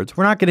meaning of words,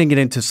 we're not going to get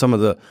into some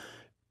of the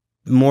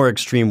more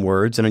extreme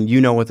words, and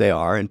you know what they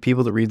are, and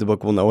people that read the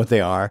book will know what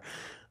they are.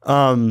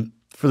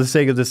 For the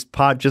sake of this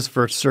pod, just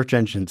for search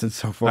engines and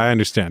so forth. I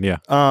understand, yeah.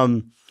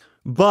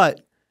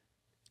 But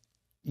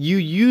you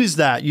use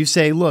that, you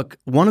say, look,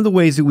 one of the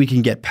ways that we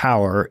can get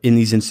power in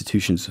these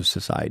institutions of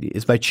society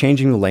is by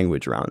changing the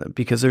language around them,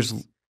 because there's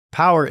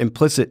power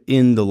implicit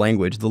in the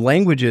language. The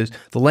language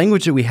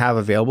that we have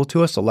available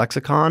to us, the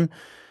lexicon,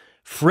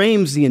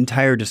 frames the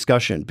entire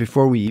discussion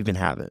before we even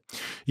have it.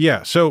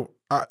 Yeah. So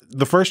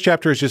the first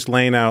chapter is just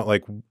laying out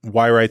like,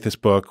 why write this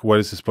book? What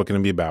is this book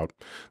going to be about?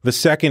 The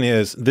second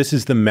is, this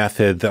is the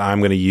method that I'm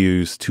going to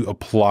use to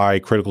apply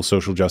critical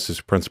social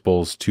justice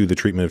principles to the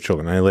treatment of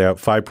children. I lay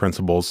out 5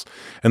 principles.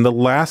 And the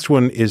last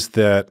one is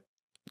that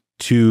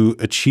to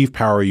achieve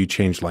power, you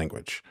change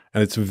language.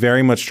 And it's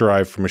very much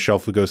derived from Michel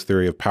Foucault's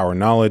theory of power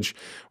knowledge,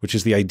 which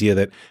is the idea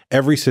that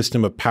every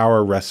system of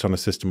power rests on a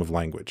system of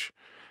language.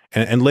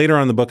 And later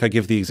on in the book, I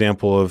give the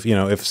example of,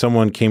 if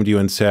someone came to you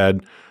and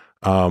said,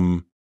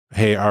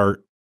 hey, we're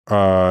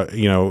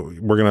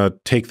going to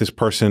take this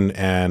person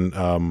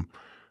and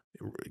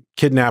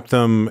kidnap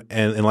them,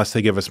 and unless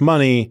they give us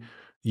money,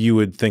 you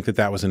would think that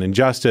that was an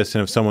injustice.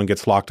 And if someone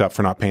gets locked up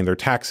for not paying their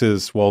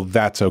taxes, well,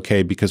 that's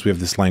okay because we have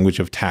this language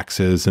of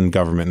taxes and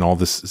government and all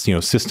this,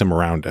 system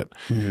around it.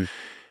 Mm-hmm.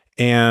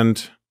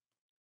 And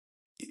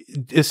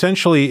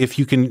essentially, if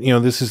you can,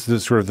 this is the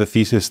sort of the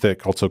thesis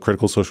that also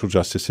critical social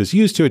justice is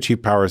used to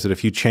achieve power, is that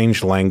if you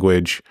change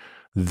language,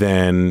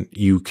 then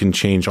you can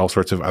change all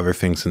sorts of other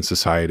things in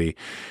society.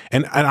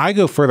 And I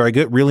go further. I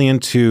get really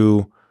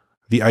into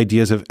the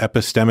ideas of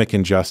epistemic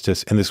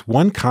injustice and this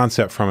one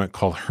concept from it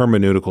called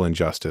hermeneutical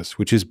injustice,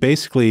 which is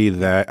basically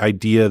the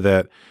idea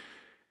that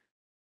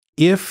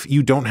if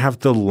you don't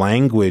have the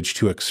language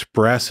to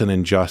express an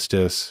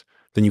injustice,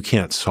 then you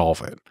can't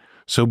solve it.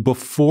 So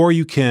before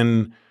you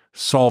can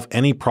solve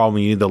any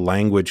problem, you need the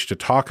language to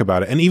talk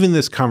about it. And even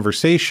this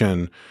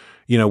conversation,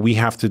 we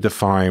have to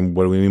define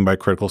what do we mean by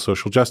critical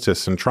social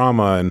justice and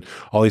trauma and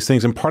all these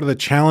things. And part of the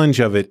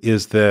challenge of it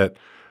is that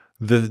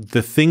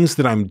the things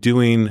that I'm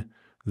doing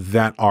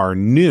that are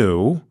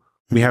new,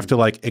 we have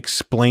to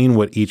explain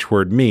what each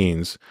word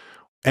means.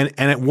 And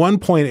at one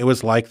point it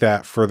was like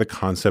that for the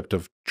concept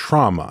of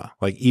trauma,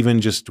 even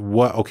just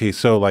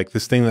so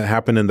this thing that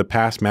happened in the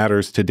past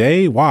matters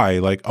today. Why?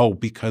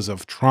 Because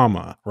of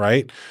trauma,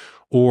 right?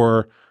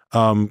 Or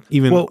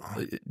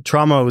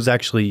trauma was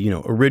actually,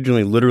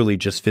 originally literally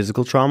just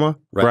physical trauma,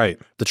 right? Right.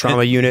 The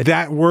trauma unit.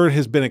 That word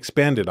has been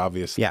expanded,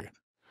 obviously. Yeah.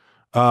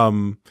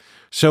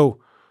 So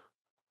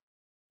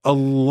a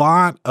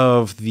lot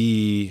of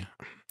there's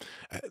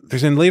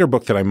a later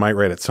book that I might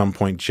write at some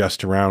point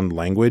just around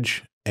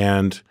language.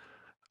 And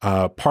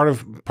part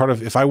of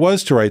if I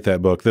was to write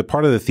that book, the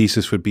part of the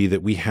thesis would be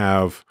that we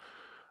have,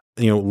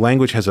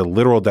 language has a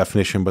literal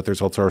definition, but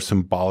there's also our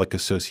symbolic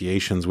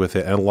associations with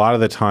it. And a lot of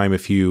the time,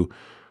 if you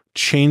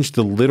change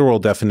the literal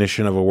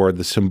definition of a word,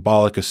 the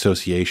symbolic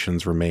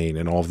associations remain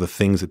and all of the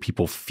things that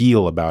people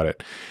feel about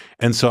it.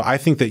 And so I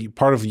think that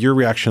part of your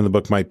reaction in the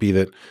book might be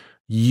that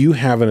you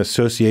have an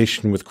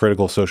association with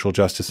critical social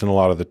justice in a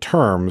lot of the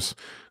terms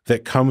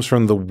that comes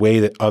from the way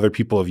that other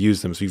people have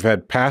used them. So you've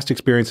had past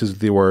experiences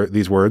with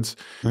these words,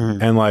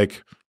 and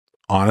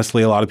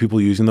honestly, a lot of people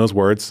using those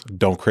words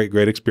don't create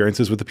great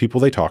experiences with the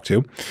people they talk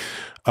to.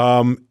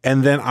 And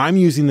then I'm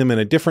using them in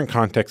a different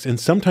context and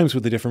sometimes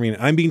with a different meaning.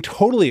 I'm being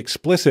totally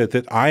explicit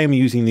that I am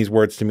using these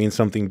words to mean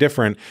something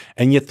different,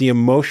 and yet the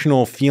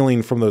emotional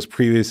feeling from those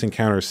previous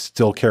encounters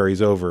still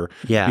carries over.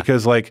 Yeah.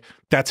 Because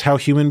that's how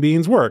human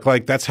beings work.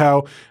 That's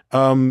how,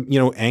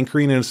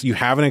 anchoring is, you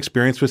have an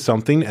experience with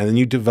something and then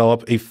you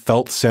develop a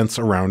felt sense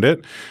around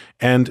it.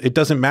 And it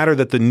doesn't matter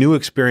that the new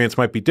experience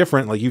might be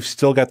different. You've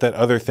still got that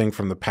other thing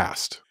from the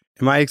past.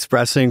 Am I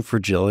expressing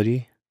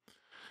fragility?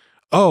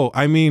 Oh,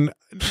 I mean,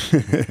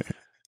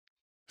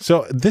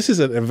 so this is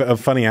a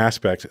funny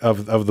aspect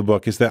of the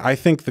book, is that I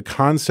think the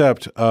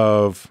concept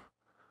of,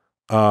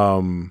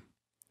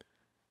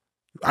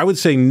 I would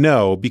say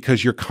no,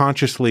 because you're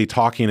consciously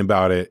talking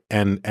about it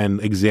and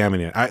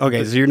examining it.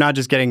 So you're not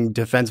just getting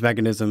defense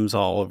mechanisms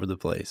all over the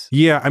place.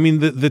 Yeah. I mean,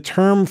 the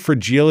term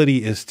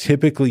fragility is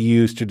typically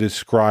used to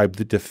describe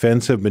the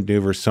defensive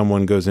maneuver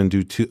someone goes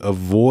into to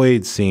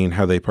avoid seeing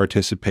how they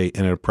participate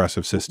in an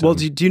oppressive system. Well,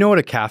 do you know what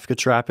a Kafka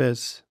trap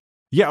is?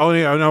 Yeah. Oh,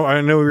 yeah.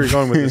 I know where you're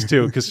going with this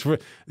too, because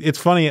it's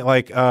funny.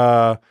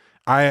 I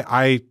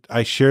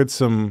shared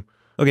some.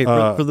 Okay,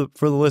 for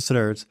the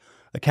listeners,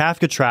 a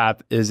Kafka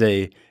trap is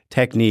a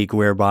technique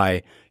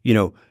whereby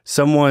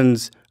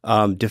someone's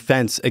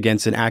defense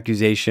against an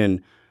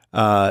accusation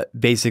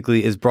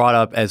basically is brought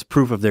up as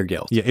proof of their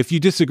guilt. Yeah, if you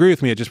disagree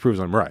with me, it just proves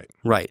I'm right.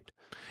 Right.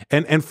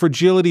 And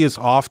fragility is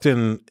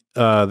often,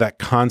 that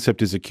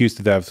concept is accused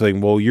of that, of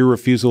saying, well, your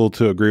refusal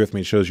to agree with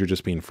me shows you're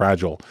just being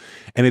fragile.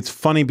 And it's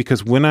funny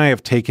because when I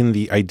have taken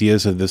the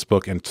ideas of this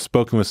book and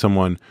spoken with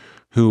someone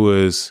who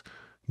was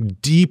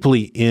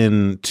deeply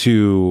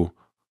into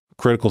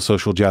critical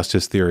social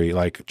justice theory,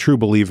 like true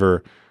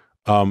believer,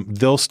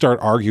 they'll start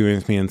arguing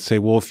with me and say,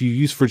 well, if you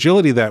use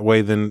fragility that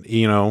way, then,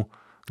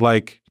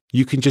 like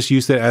you can just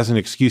use that as an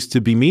excuse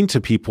to be mean to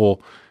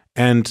people,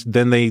 and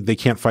then they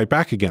can't fight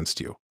back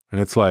against you. And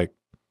it's like,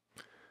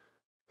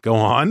 go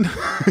on,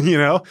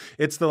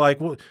 it's the like,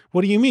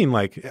 what do you mean?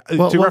 Like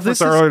to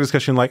reference our earlier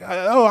discussion, like,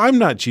 oh, I'm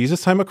not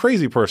Jesus, I'm a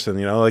crazy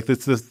person, like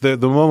it's the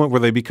moment where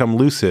they become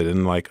lucid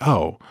and like,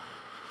 oh,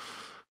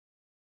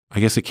 I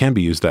guess it can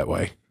be used that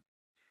way.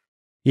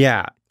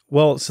 Yeah.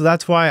 Well, so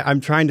that's why I'm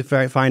trying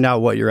to find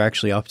out what you're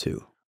actually up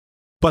to.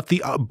 But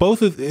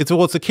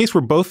it's a case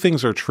where both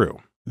things are true.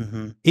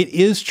 Mm-hmm. It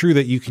is true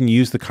that you can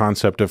use the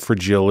concept of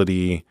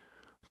fragility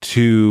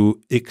to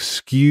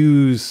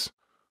excuse,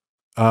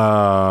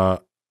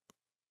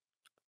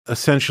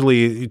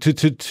 essentially,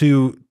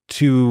 to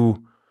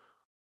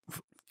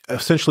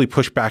essentially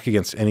push back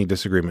against any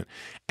disagreement.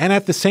 And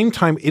at the same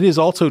time, it is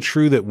also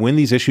true that when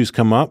these issues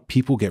come up,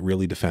 people get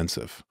really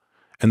defensive.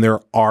 And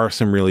there are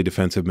some really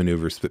defensive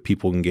maneuvers that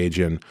people engage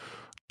in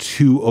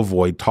to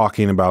avoid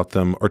talking about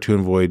them or to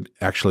avoid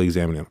actually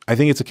examining them. I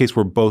think it's a case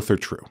where both are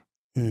true.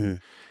 Mm-hmm.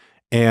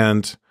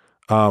 And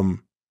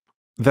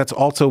that's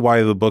also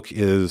why the book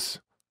is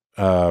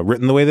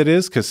written the way that it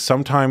is, because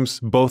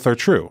sometimes both are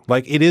true.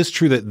 Like it is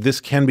true that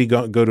this can be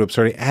go to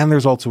absurdity, and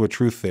there's also a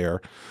truth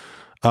there.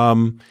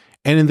 And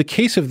in the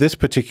case of this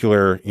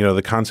particular,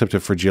 the concept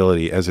of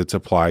fragility as it's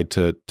applied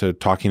to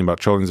talking about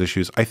children's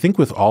issues, I think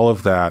with all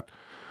of that,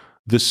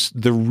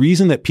 the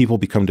reason that people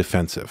become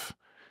defensive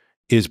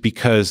is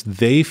because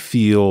they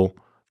feel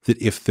that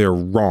if they're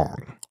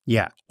wrong,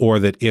 or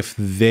that if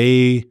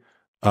they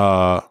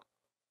are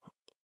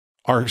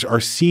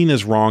seen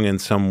as wrong in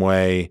some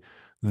way,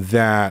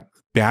 that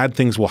bad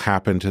things will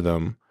happen to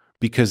them,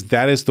 because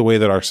that is the way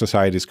that our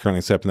society is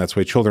currently set up, and that's the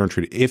way children are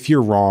treated. If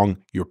you're wrong,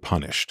 you're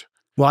punished.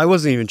 Well, I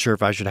wasn't even sure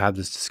if I should have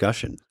this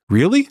discussion.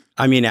 Really?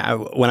 I mean,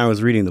 when I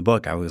was reading the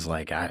book, I was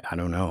like, I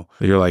don't know.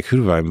 You're like,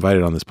 who have I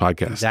invited on this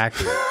podcast?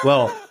 Exactly.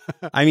 Well,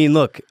 I mean,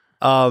 look,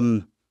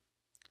 I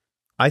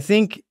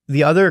think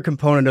the other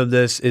component of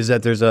this is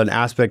that there's an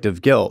aspect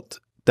of guilt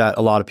that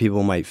a lot of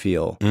people might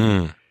feel.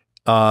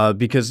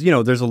 Because,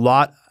 there's a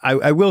lot,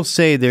 I will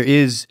say there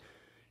is,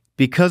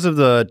 because of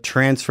the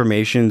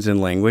transformations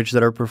in language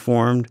that are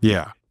performed,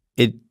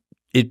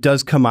 it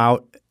does come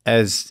out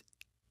as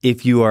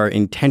if you are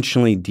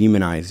intentionally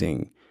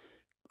demonizing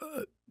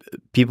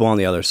people on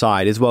the other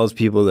side, as well as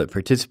people that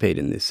participate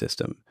in this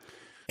system.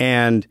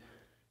 And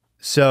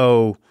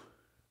so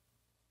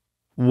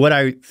what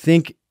I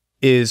think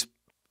is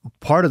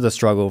part of the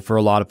struggle for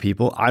a lot of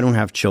people, I don't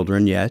have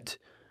children yet,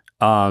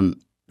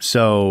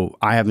 so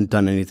I haven't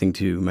done anything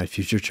to my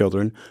future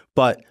children,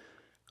 but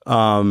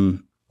a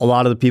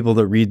lot of the people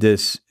that read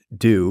this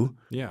do,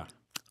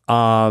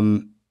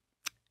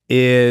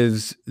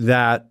 is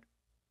that,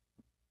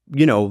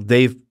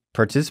 they've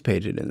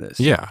participated in this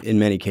in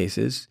many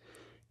cases.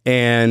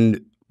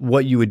 And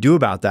what you would do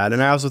about that.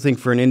 And I also think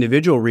for an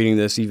individual reading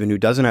this, even who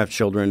doesn't have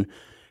children,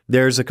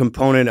 there's a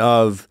component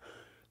of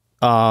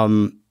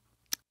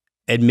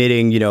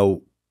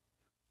admitting,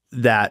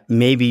 that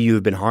maybe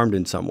you've been harmed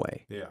in some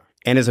way. Yeah.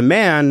 And as a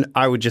man,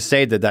 I would just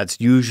say that that's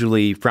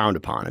usually frowned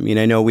upon. I mean,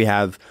 I know we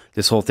have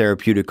this whole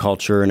therapeutic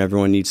culture and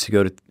everyone needs to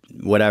go to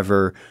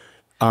whatever.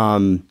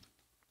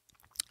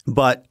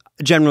 But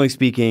generally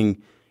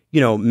speaking,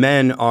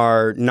 men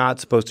are not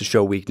supposed to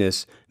show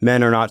weakness.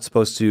 Men are not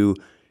supposed to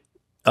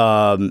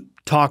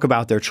talk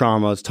about their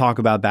traumas, talk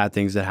about bad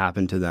things that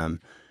happen to them.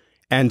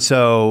 And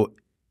so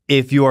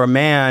if you're a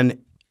man,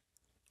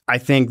 I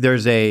think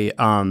there's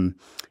an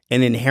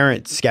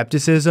inherent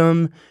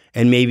skepticism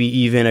and maybe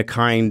even a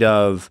kind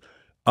of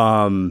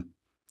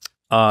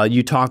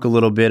you talk a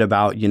little bit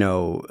about,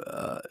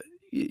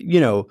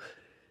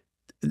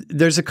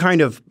 there's a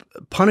kind of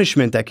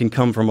punishment that can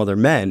come from other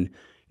men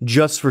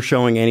just for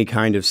showing any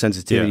kind of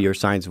sensitivity or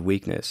signs of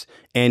weakness.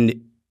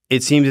 And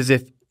it seems as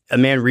if a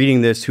man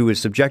reading this who is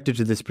subjected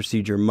to this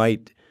procedure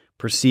might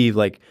perceive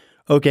like,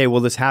 okay, well,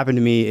 this happened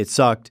to me. It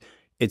sucked.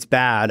 It's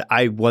bad.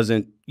 I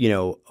wasn't,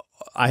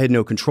 I had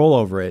no control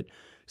over it.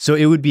 So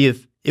it would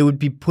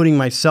be putting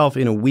myself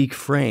in a weak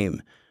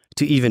frame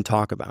to even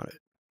talk about it.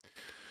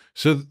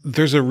 So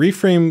there's a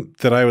reframe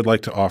that I would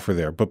like to offer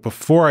there. But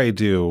before I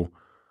do,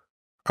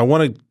 I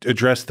want to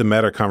address the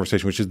meta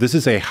conversation, which is this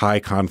is a high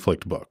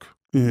conflict book.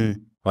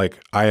 Mm-hmm.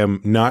 Like I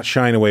am not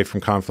shying away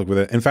from conflict with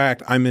it. In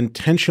fact, I'm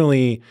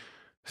intentionally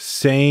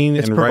saying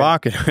it's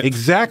provocative.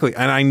 Exactly.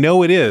 And I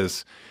know it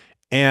is.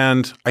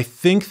 And I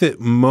think that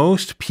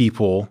most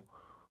people,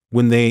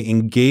 when they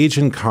engage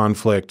in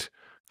conflict,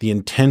 the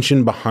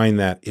intention behind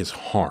that is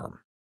harm.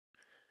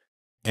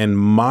 And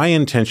my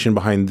intention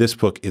behind this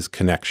book is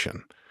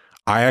connection.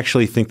 I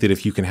actually think that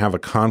if you can have a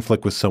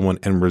conflict with someone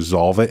and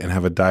resolve it and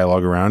have a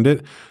dialogue around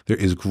it, there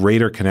is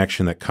greater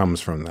connection that comes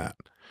from that.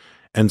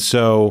 And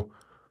so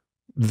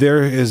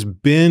there has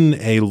been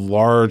a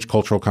large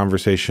cultural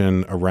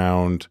conversation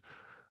around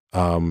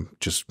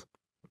just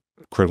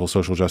critical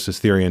social justice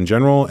theory in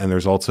general. And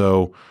there's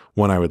also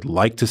one I would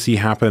like to see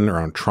happen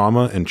around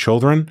trauma in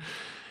children.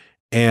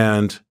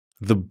 And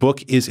the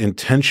book is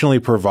intentionally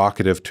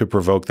provocative to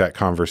provoke that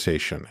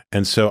conversation.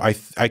 And so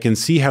I can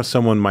see how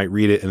someone might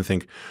read it and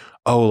think,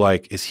 oh,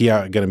 like, is he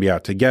going to be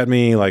out to get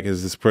me? Like,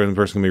 is this person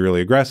going to be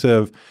really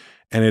aggressive?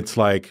 And it's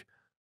like,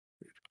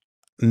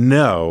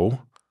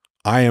 no,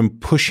 I am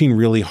pushing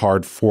really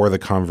hard for the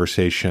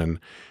conversation.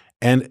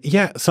 And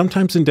yeah,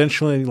 sometimes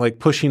intentionally like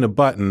pushing a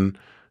button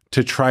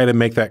to try to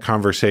make that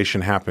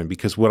conversation happen.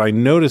 Because what I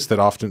notice that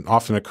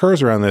often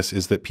occurs around this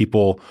is that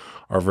people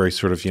are very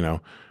sort of,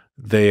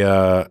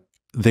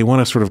 they want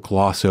to sort of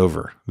gloss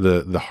over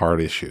the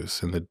hard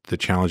issues and the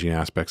challenging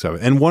aspects of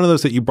it. And one of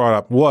those that you brought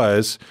up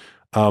was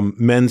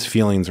men's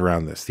feelings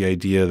around this, the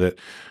idea that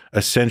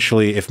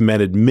essentially if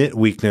men admit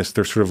weakness,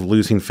 they're sort of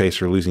losing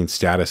face or losing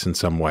status in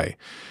some way.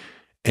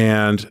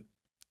 And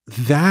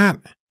that,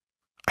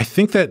 I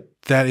think that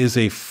is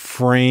a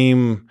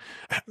frame.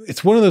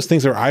 It's one of those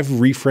things where I've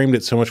reframed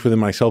it so much within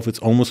myself, it's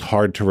almost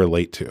hard to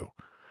relate to.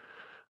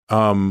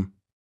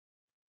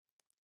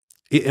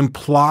 It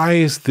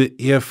implies that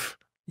if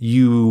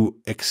you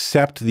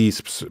accept these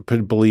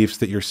beliefs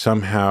that you're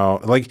somehow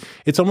like,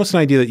 it's almost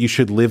an idea that you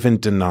should live in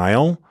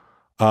denial,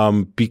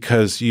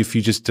 because if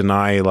you just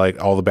deny like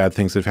all the bad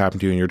things that have happened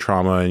to you and your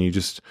trauma and you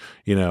just,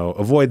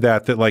 avoid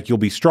that like you'll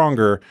be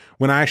stronger,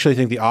 when I actually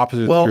think the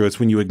opposite is true. It's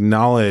when you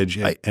acknowledge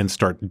and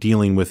start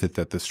dealing with it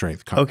that the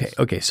strength comes.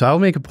 Okay. So I'll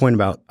make a point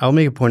about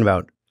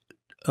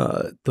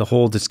the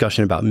whole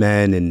discussion about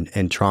men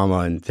and trauma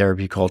and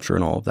therapy culture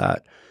and all of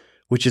that,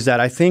 which is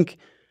that I think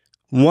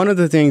one of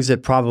the things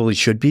that probably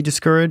should be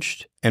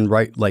discouraged and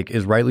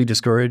is rightly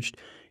discouraged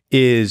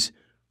is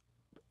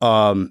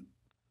a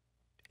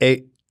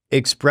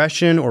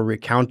expression or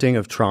recounting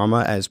of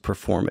trauma as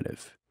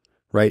performative,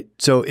 right?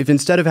 So if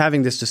instead of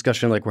having this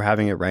discussion like we're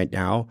having it right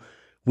now,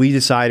 we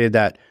decided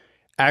that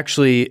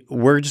actually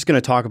we're just going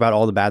to talk about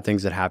all the bad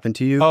things that happened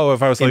to you. Oh,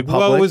 if I was like,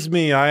 woe is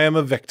me, I am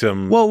a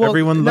victim. Well,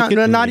 everyone look at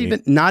me.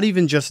 Not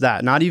even just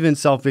that, not even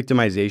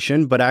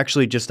self-victimization, but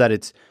actually just that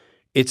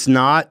it's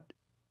not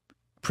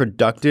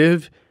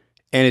productive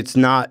and it's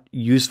not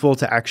useful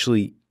to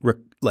actually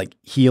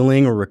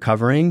healing or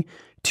recovering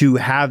to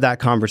have that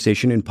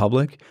conversation in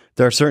public.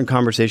 There are certain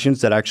conversations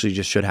that actually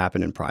just should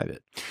happen in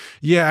private.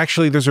 Yeah,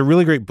 actually, there's a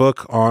really great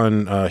book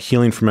on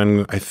healing for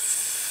men. I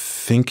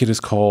think it is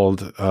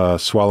called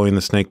Swallowing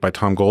the Snake by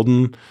Tom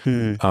Golden.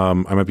 I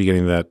might be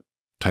getting that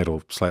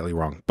title slightly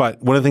wrong.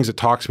 But one of the things it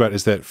talks about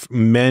is that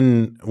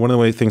one of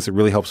the things that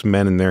really helps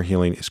men in their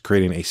healing is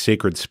creating a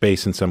sacred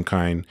space in some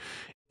kind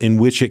in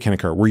which it can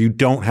occur, where you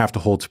don't have to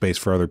hold space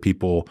for other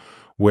people,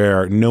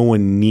 where no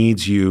one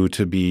needs you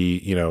to be,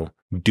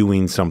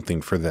 doing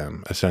something for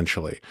them,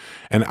 essentially.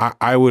 And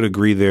I would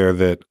agree there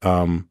that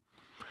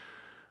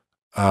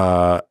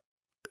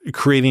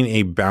creating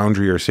a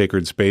boundary or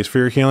sacred space for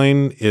your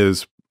healing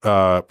is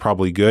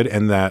probably good,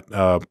 and that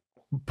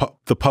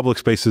the public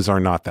spaces are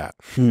not that.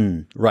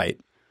 Right.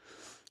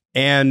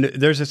 And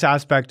there's this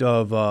aspect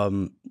of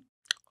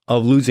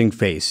losing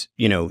face.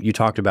 You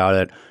talked about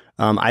it.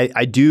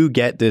 I do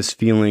get this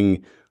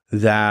feeling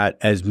that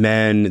as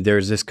men,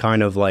 there's this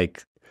kind of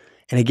like,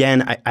 and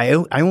again, I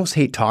almost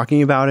hate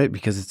talking about it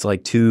because it's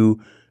like too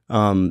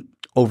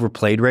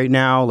overplayed right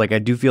now. Like I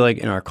do feel like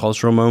in our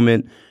cultural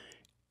moment,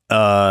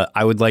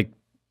 I would like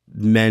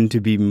men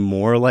to be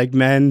more like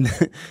men.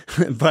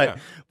 But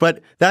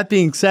that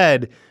being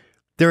said,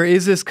 there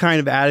is this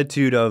kind of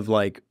attitude of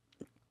like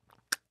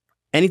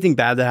anything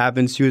bad that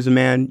happens to you as a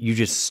man, you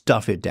just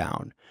stuff it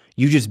down.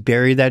 You just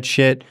bury that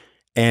shit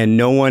and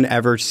no one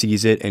ever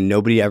sees it and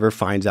nobody ever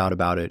finds out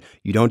about it.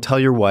 You don't tell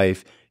your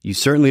wife. You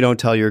certainly don't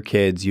tell your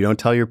kids. You don't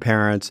tell your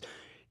parents.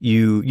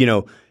 Your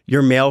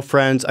male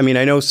friends. I mean,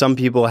 I know some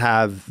people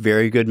have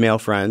very good male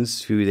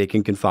friends who they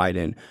can confide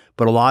in,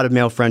 but a lot of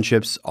male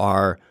friendships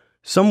are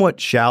somewhat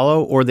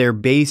shallow or they're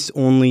based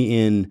only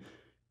in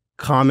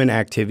common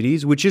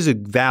activities, which is a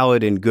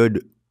valid and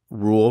good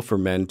rule for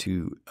men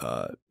to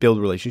build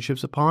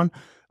relationships upon.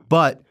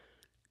 But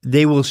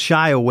they will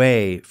shy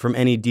away from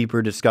any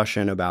deeper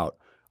discussion about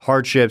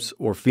hardships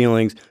or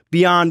feelings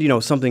beyond,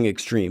 something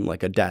extreme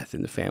like a death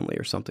in the family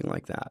or something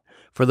like that.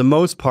 For the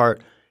most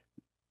part,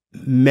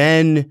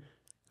 men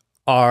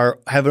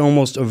have an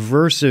almost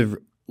aversive,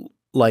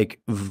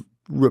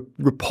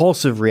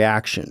 repulsive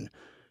reaction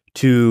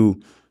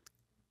to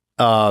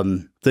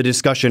the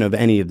discussion of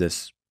any of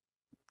this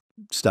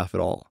stuff at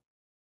all.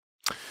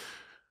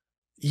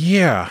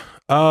 Yeah.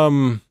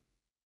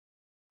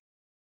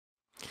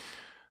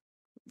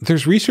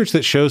 There's research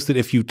that shows that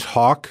if you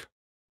talk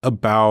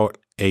about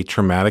a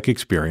traumatic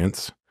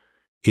experience,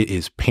 it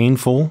is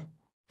painful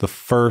the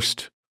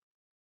first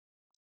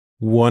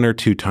 1 or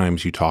 2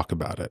 times you talk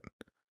about it.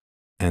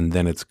 and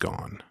then it's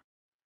gone.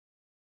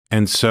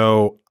 And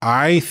so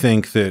I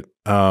think that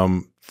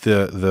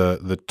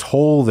the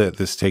toll that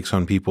this takes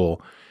on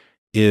people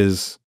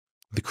is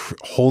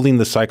holding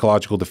the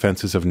psychological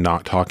defenses of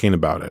not talking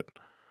about it.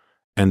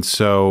 And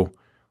so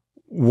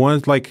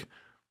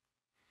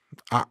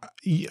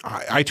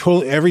I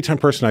totally, every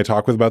person I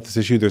talk with about this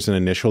issue, there's an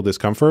initial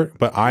discomfort,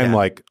 but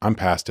I'm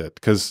past it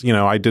because,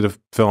 I did a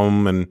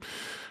film and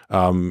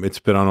it's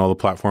been on all the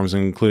platforms,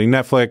 including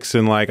Netflix.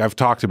 And I've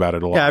talked about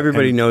it a lot. Yeah.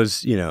 Everybody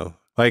knows,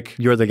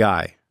 you're the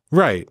guy.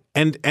 Right.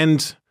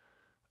 And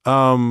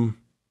I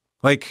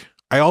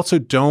also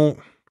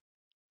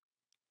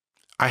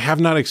I have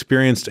not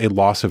experienced a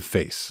loss of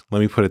face. Let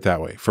me put it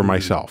that way for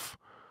myself.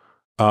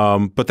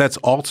 But that's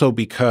also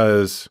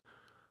because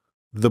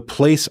the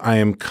place I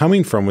am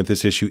coming from with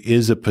this issue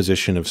is a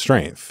position of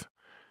strength.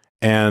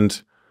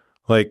 And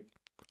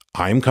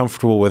I'm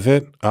comfortable with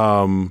it.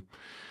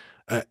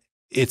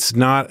 It's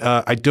not,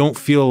 I don't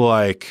feel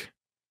like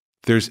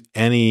there's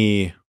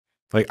any,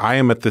 I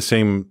am at the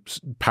same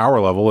power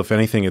level. If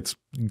anything, it's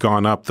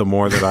gone up the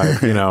more that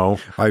I've,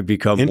 I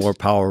become more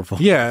powerful.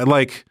 Yeah.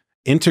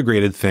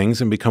 Integrated things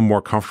and become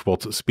more comfortable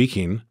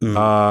speaking.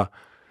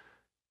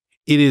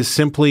 It is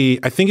simply,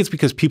 I think it's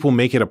because people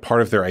make it a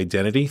part of their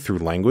identity through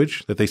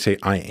language that they say,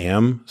 I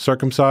am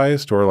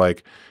circumcised, or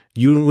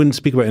you wouldn't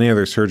speak about any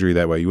other surgery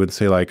that way. You wouldn't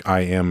say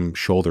I am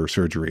shoulder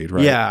surgery,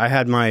 right? Yeah, I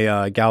had my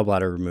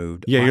gallbladder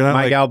removed. Yeah, you're not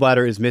my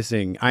gallbladder is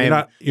missing. You're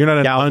not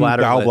an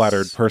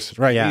ungallbladdered person,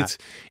 right? Yeah.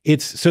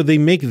 It's so they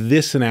make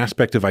this an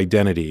aspect of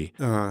identity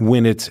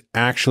when it's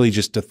actually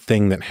just a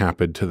thing that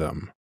happened to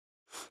them.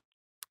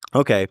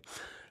 Okay,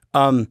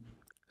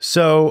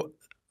 so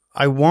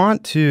I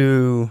want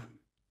to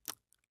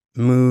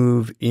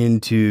move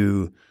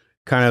into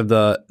kind of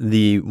the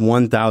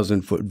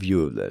 1,000-foot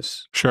view of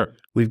this. Sure.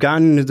 We've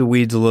gotten into the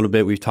weeds a little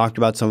bit. We've talked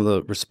about some of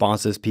the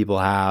responses people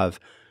have.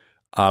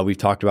 We've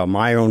talked about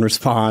my own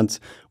response.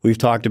 We've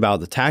talked about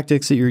the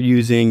tactics that you're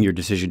using, your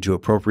decision to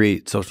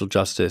appropriate social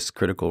justice,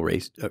 critical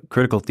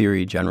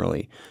theory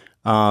generally.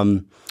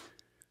 And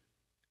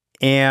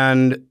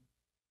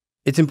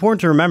it's important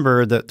to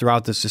remember that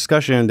throughout this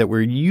discussion that we're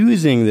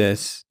using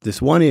this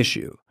one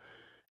issue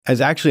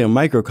as actually a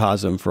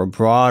microcosm for a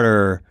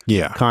broader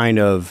kind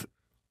of,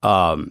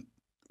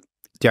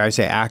 dare I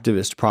say,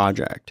 activist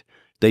project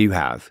that you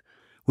have,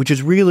 which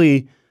is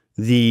really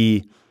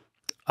which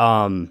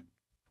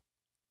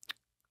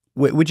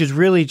is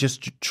really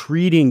just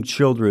treating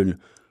children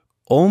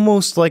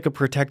almost like a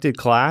protected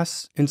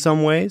class in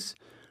some ways,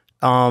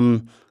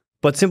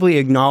 but simply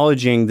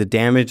acknowledging the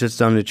damage that's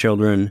done to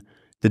children,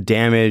 the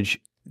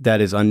damage that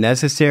is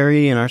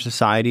unnecessary in our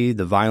society,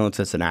 the violence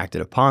that's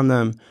enacted upon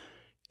them,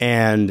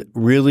 and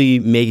really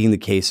making the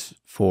case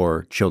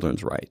for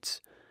children's rights.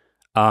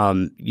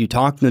 You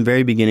talked in the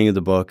very beginning of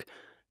the book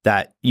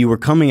that you were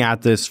coming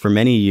at this for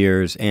many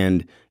years,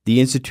 and the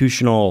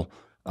institutional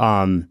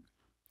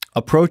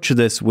approach to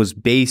this was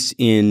based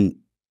in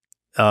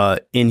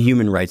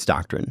human rights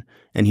doctrine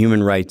and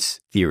human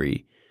rights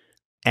theory.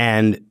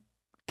 And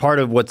part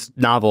of what's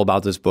novel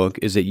about this book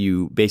is that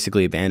you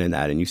basically abandon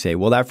that and you say,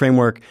 well, that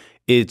framework,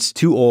 it's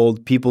too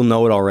old. People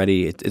know it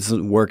already. It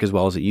doesn't work as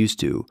well as it used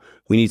to.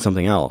 We need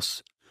something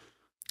else.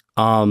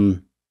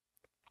 So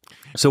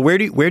where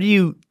do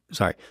you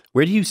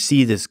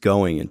see this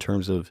going in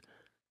terms of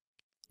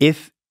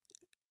if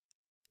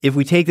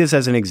we take this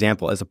as an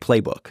example, as a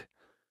playbook,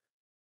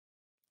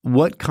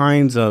 what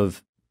kinds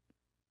of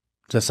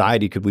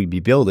society could we be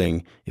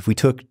building if we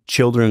took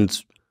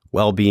children's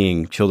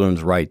well-being,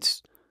 children's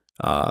rights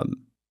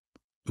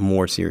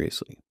more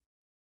seriously?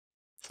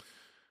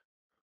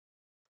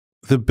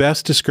 The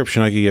best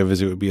description I could give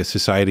is it would be a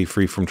society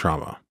free from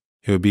trauma.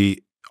 It would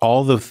be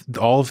all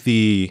of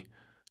the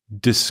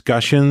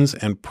discussions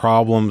and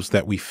problems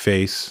that we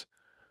face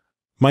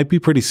might be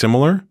pretty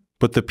similar,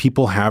 but the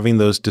people having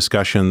those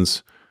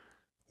discussions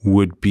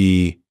would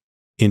be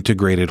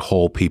integrated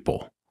whole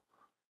people.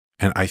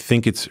 And I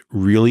think it's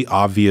really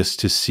obvious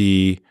to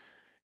see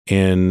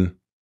in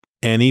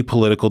any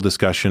political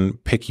discussion,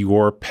 pick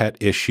your pet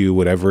issue,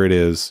 whatever it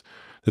is,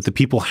 that the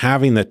people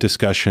having that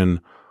discussion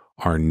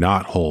are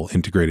not whole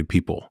integrated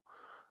people.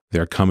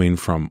 They're coming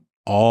from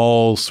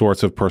all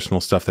sorts of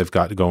personal stuff they've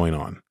got going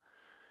on.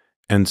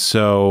 And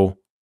so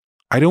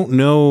I don't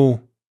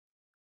know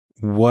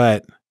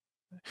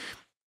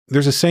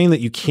there's a saying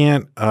that you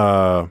can't,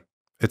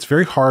 it's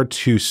very hard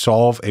to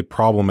solve a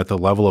problem at the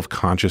level of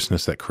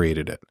consciousness that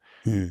created it.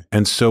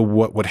 And so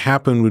what would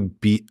happen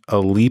would be a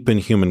leap in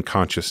human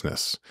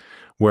consciousness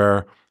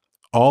where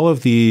all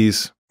of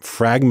these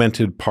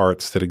fragmented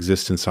parts that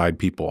exist inside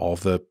people, all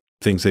of the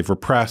things they've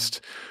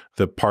repressed,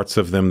 the parts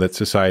of them that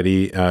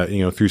society,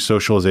 through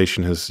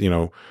socialization has,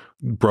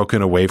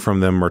 broken away from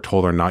them or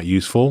told are not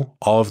useful,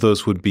 all of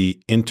those would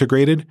be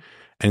integrated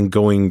and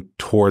going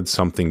towards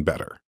something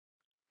better.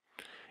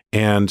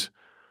 And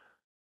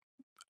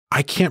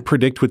I can't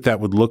predict what that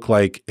would look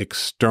like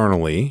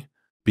externally,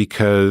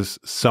 because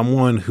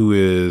someone who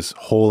is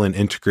whole and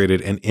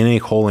integrated, and in a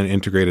whole and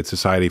integrated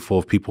society full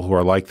of people who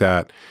are like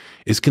that,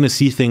 is going to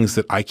see things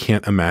that I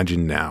can't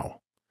imagine now.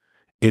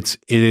 It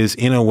is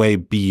in a way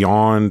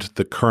beyond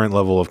the current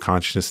level of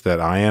consciousness that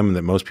I am and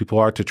that most people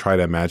are, to try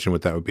to imagine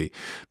what that would be.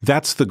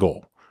 That's the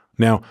goal.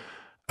 Now,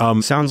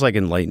 sounds like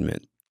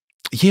enlightenment.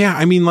 Yeah,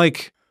 I mean,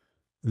 like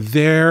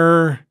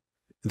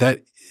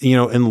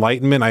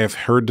enlightenment I have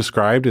heard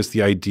described as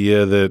the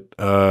idea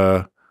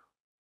that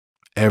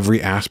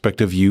every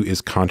aspect of you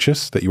is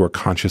conscious, that you are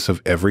conscious of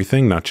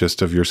everything, not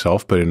just of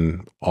yourself, but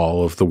in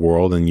all of the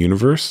world and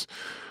universe.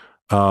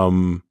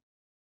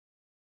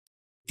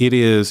 It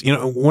is,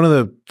 one of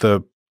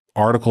the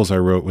articles I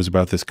wrote was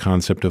about this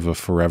concept of a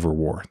forever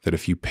war, that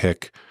if you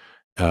pick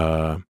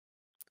a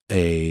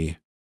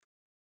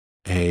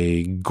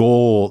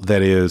goal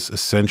that is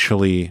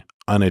essentially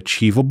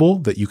unachievable,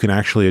 that you can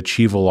actually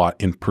achieve a lot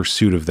in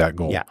pursuit of that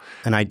goal. Yeah,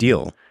 an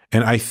ideal.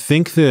 And I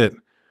think that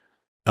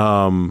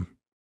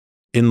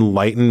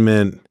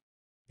enlightenment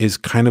is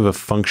kind of a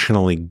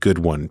functionally good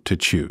one to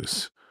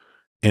choose,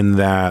 in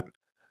that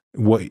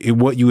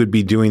what you would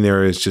be doing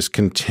there is just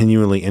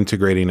continually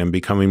integrating and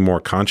becoming more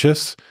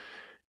conscious.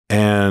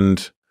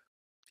 And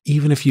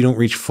even if you don't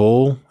reach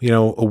full,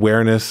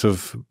 awareness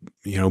of,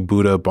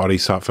 Buddha,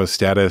 Bodhisattva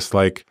status,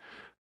 like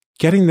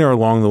getting there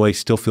along the way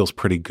still feels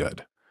pretty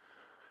good.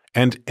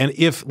 And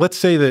if, let's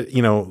say that,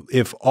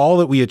 if all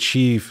that we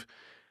achieve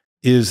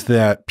is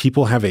that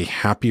people have a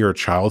happier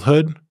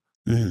childhood,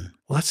 well,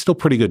 that's still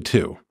pretty good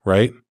too,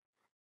 right?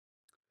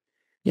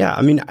 Yeah.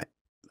 I mean,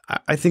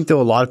 I think though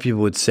a lot of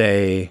people would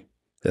say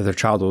that their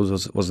childhood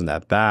wasn't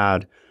that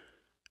bad,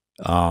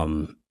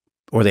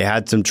 or they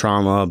had some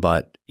trauma,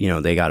 but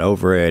they got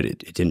over it.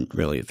 It didn't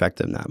really affect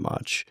them that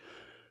much.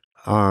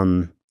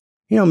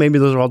 Maybe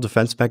those are all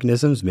defense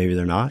mechanisms. Maybe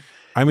they're not.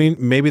 I mean,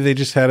 maybe they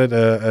just had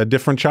a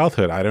different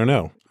childhood. I don't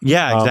know.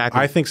 Yeah,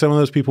 exactly. I think some of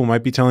those people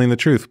might be telling the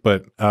truth,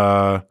 but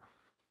that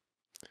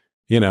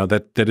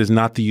is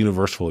not the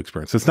universal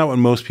experience. It's not what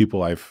most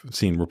people I've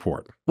seen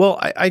report. Well,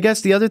 I guess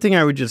the other thing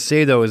I would just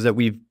say, though, is that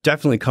we've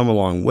definitely come a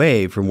long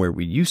way from where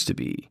we used to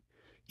be,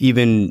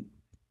 even,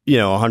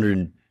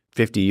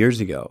 150 years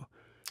ago.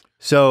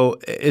 So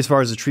as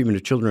far as the treatment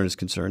of children is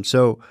concerned.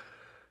 So,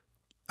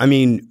 I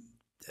mean,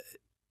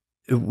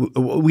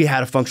 we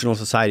had a functional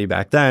society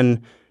back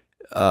then.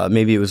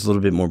 Maybe it was a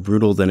little bit more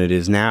brutal than it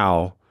is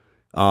now.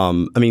 I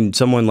mean,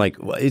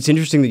 it's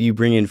interesting that you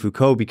bring in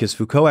Foucault, because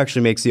Foucault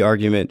actually makes the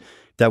argument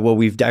that what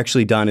we've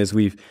actually done is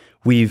we've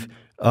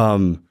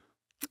outsourced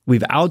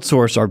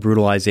our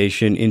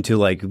brutalization into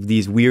like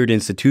these weird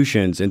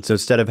institutions. And so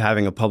instead of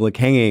having a public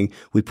hanging,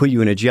 we put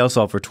you in a jail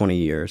cell for 20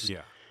 years.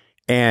 Yeah.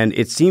 And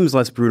it seems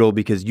less brutal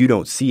because you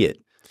don't see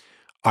it.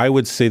 I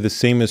would say the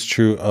same is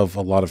true of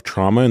a lot of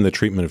trauma in the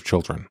treatment of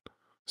children.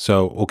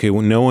 So, okay,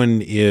 well, no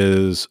one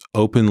is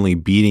openly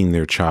beating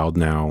their child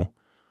now,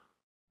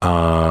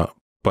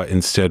 but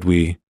instead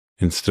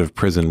of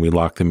prison, we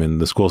lock them in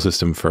the school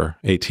system for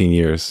 18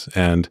 years.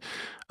 And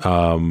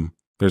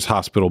there's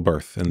hospital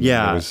birth, and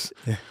there's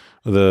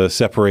the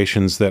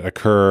separations that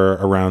occur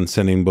around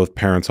sending both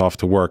parents off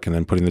to work and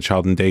then putting the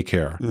child in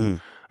daycare.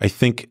 I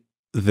think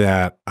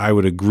that I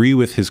would agree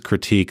with his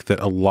critique that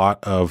a lot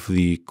of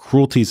the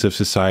cruelties of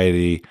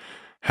society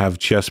have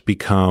just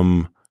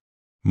become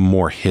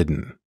more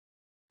hidden.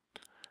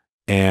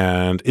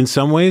 And in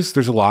some ways,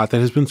 there's a lot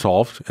that has been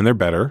solved, and they're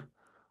better.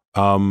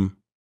 But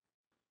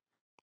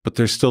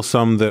there's still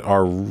some that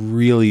are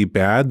really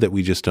bad that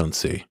we just don't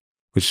see,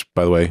 which,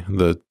 by the way,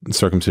 the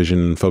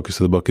circumcision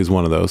focus of the book is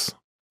one of those.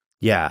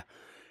 Yeah.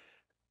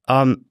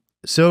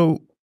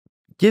 So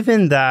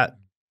given that,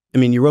 I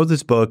mean, you wrote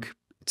this book,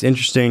 it's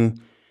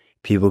interesting.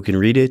 People can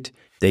read it.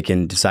 They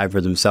can decide for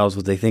themselves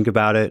what they think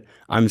about it.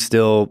 I'm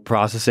still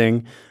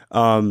processing.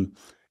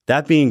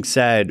 That being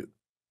said,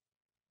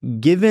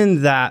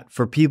 given that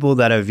for people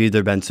that have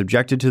either been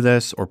subjected to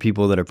this or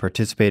people that have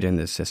participated in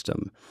this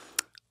system,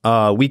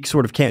 we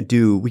sort of can't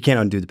undo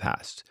the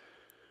past.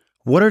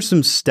 What are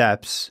some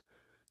steps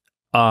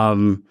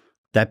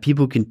that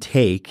people can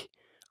take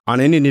on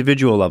an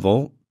individual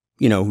level,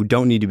 who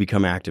don't need to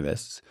become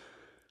activists,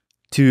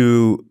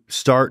 to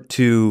start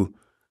to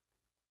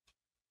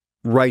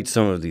right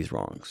some of these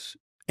wrongs?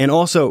 And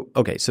also,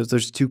 okay, so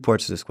there's two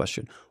parts to this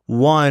question.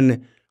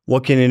 One,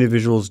 what can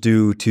individuals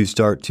do to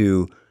start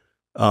to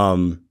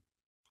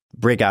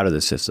break out of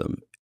the system?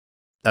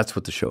 That's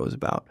what the show is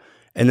about.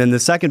 And then the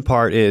second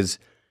part is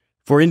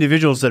for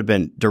individuals that have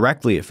been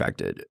directly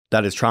affected,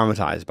 that is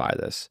traumatized by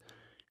this.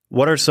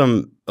 What are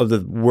some of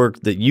the work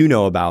that you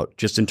know about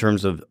just in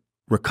terms of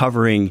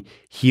recovering,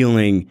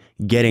 healing,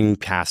 getting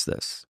past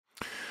this?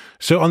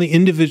 So on the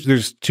individual,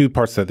 there's two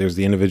parts to that. There's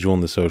the individual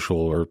and the social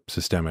or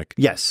systemic.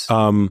 Yes.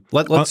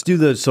 Let's do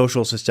the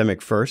social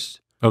systemic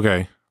first.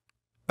 Okay.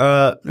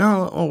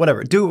 No,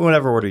 whatever. Do it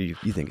whatever order you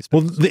think is best.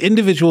 Well, the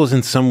individual is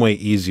in some way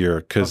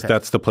easier because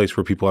that's the place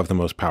where people have the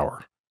most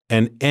power.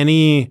 And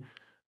any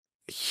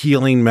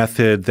healing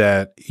method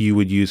that you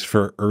would use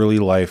for early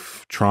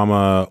life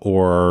trauma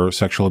or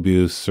sexual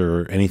abuse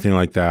or anything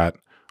like that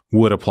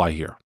would apply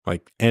here.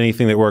 Like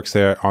anything that works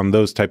there on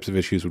those types of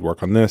issues would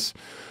work on this.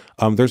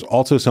 There's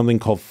also something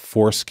called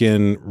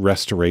foreskin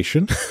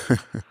restoration,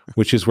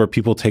 which is where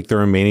people take the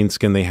remaining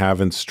skin they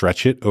have and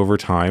stretch it over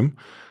time.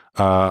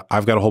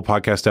 I've got a whole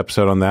podcast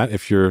episode on that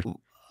if you're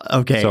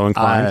so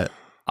inclined.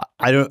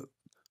 I don't.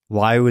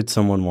 Why would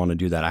someone want to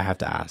do that? I have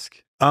to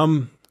ask.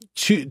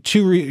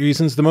 Two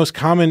reasons. The most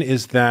common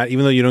is that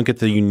even though you don't get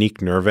the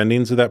unique nerve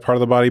endings of that part of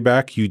the body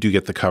back, you do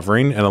get the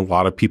covering. And a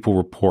lot of people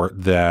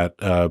report that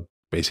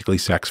basically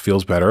sex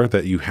feels better,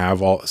 that you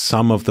have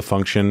some of the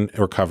function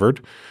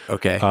recovered.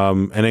 Okay.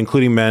 And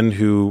including men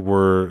who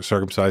were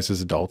circumcised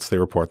as adults, they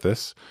report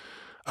this.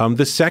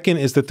 The second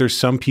is that there's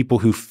some people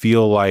who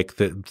feel like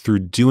that through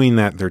doing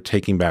that, they're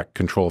taking back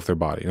control of their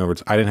body. In other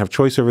words, I didn't have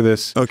choice over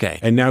this. Okay.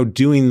 And now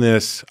doing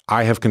this,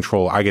 I have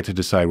control. I get to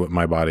decide what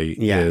my body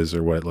is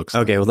or what it looks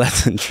like. Okay, well,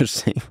 that's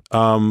interesting.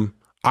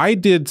 I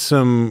did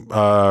some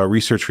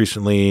research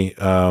recently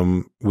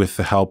with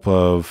the help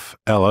of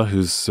Ella,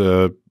 who's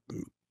a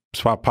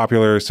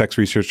popular sex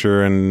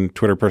researcher and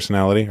Twitter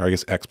personality, or I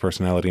guess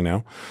ex-personality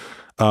now.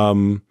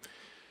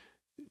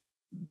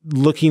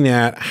 Looking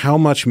at how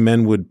much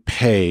men would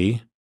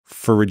pay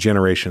for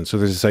regeneration. So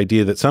there's this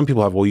idea that some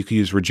people have, well, you could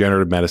use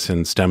regenerative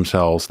medicine, stem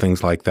cells,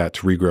 things like that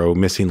to regrow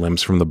missing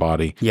limbs from the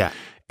body. Yeah.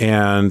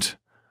 And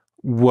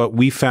what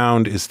we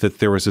found is that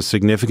there was a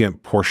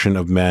significant portion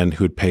of men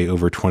who would pay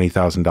over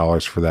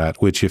 $20,000 for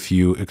that, which if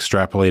you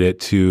extrapolate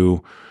it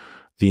to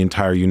the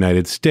entire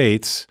United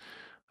States,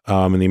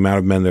 and the amount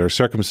of men that are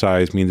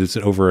circumcised means it's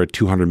over a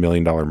 $200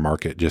 million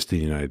market just in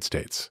the United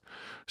States.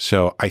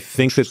 So I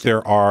think that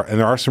there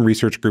are some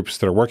research groups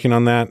that are working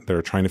on that.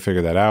 They're trying to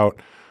figure that out.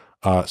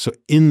 So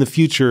in the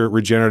future,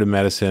 regenerative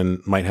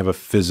medicine might have a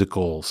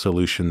physical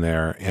solution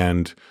there.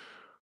 And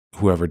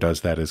whoever does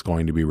that is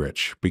going to be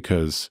rich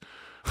because,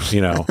 I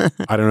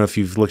don't know if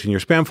you've looked in your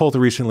spam folder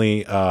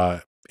recently,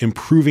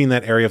 improving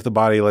that area of the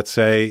body, let's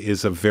say,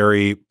 is a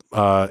very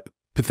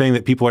thing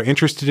that people are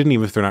interested in,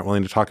 even if they're not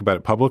willing to talk about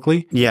it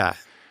publicly. Yeah.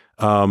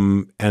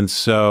 And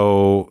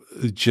so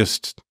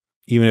just...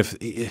 even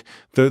if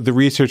the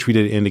research we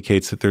did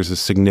indicates that there's a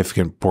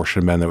significant portion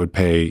of men that would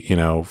pay,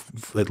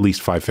 at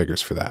least 5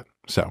 figures for that.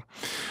 So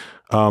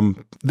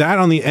that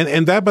on the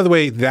and that, by the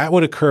way, that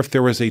would occur if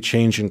there was a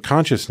change in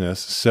consciousness.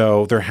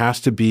 So there has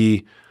to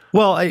be.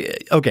 Well,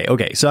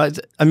 okay. So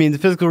I mean, the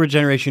physical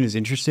regeneration is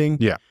interesting.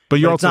 Yeah, but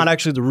it's not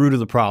actually the root of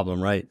the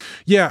problem, right?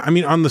 Yeah, I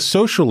mean, on the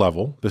social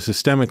level, the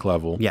systemic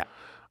level. Yeah,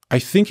 I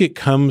think it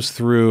comes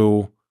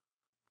through.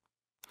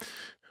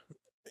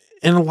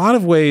 In a lot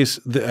of ways,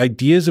 the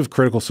ideas of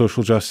critical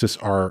social justice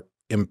are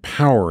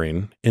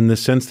empowering in the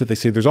sense that they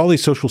say there's all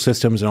these social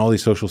systems and all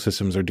these social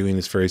systems are doing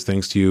these various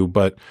things to you,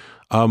 but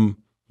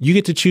you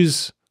get to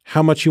choose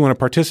how much you want to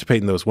participate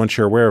in those once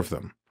you're aware of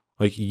them.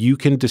 Like you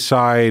can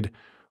decide,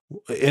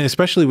 and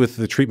especially with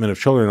the treatment of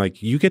children,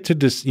 like you get to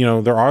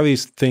there are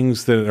these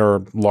things that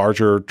are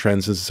larger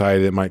trends in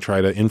society that might try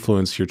to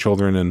influence your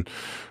children and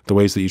the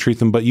ways that you treat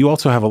them, but you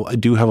also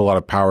do have a lot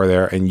of power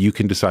there and you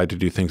can decide to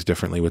do things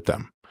differently with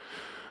them.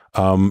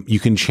 You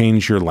can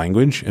change your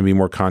language and be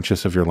more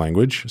conscious of your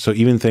language. So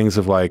even things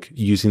of like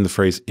using the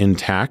phrase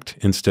intact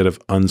instead of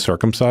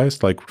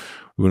uncircumcised, like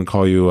we wouldn't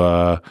call you,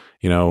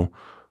 you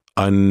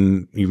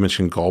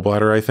mentioned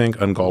gallbladder, I think,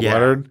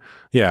 ungallbladdered.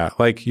 Yeah.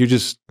 Like you're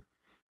just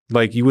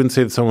like, you wouldn't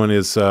say that someone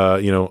is,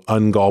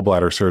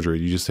 ungallbladder surgery.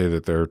 You just say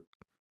that they're,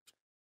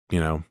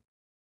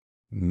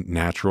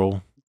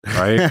 natural.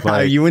 Right?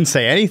 Like, you wouldn't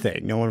say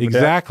anything. No one would.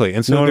 Exactly.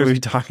 And so no one would be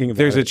talking about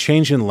there's a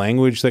change in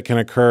language that can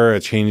occur, a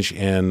change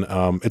in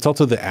it's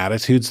also the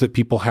attitudes that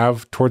people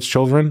have towards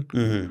children.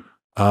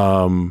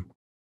 Mm-hmm.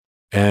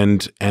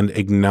 And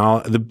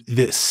acknowledge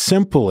the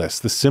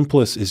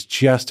simplest is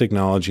just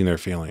acknowledging their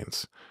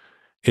feelings.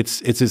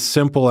 It's as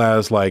simple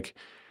as like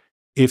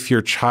if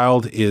your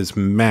child is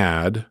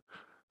mad,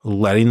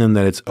 letting them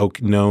that it's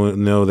okay,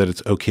 know that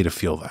it's okay to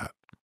feel that.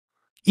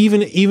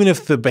 Even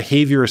if the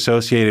behavior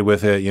associated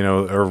with it,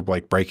 or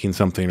like breaking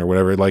something or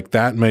whatever, like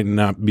that might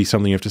not be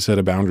something you have to set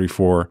a boundary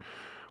for,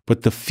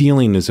 but the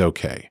feeling is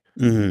okay.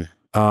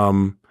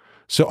 Mm-hmm.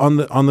 So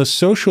on the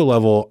social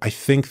level, I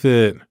think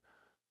that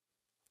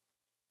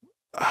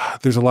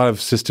there's a lot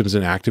of systems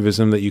and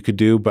activism that you could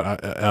do,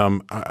 but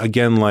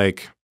again,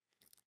 like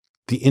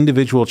the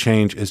individual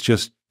change is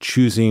just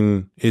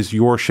is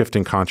your shift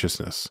in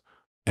consciousness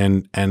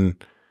and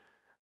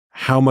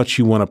how much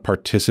you want to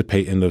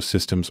participate in those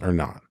systems or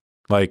not.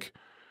 Like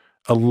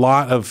a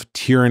lot of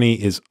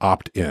tyranny is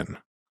opt-in.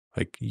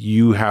 Like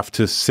you have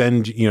to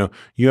send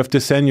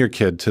your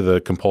kid to the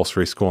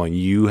compulsory schooling.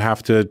 You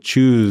have to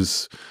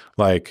choose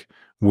like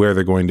where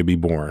they're going to be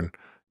born.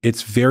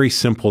 It's very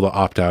simple to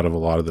opt out of a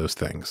lot of those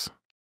things.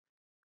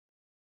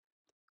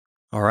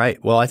 All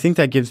right. Well, I think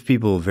that gives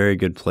people a very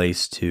good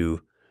place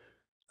to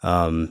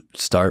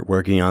start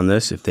working on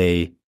this if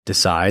they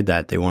decide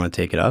that they want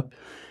to take it up.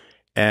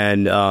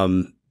 And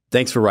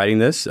thanks for writing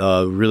this.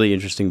 Really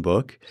interesting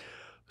book.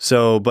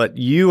 So, but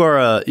you are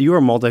a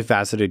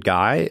multifaceted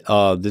guy.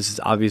 This is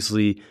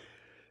obviously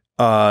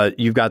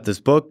you've got this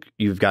book.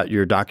 You've got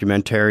your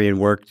documentary and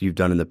work you've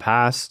done in the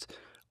past.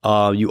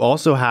 You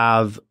also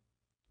have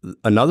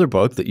another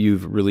book that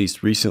you've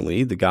released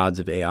recently, The Gods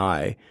of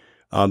AI.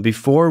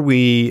 Before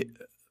we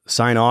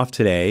sign off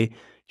today, do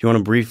you want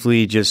to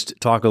briefly just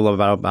talk a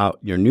little about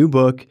your new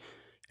book,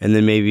 and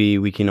then maybe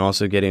we can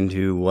also get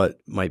into what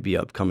might be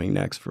upcoming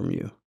next from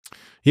you?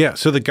 Yeah.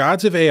 So The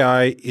Gods of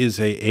AI is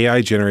a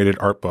AI-generated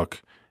art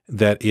book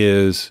that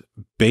is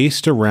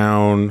based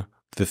around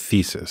the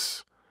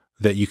thesis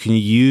that you can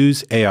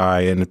use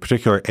AI, and in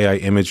particular AI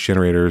image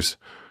generators,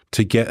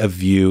 to get a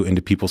view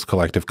into people's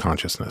collective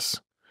consciousness.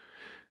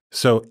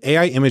 So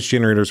AI image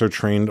generators are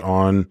trained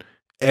on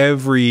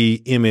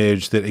every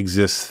image that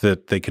exists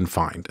that they can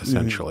find,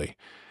 essentially.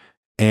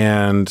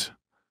 And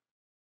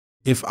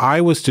if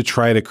I was to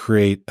try to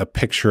create a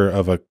picture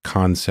of a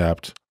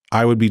concept,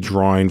 I would be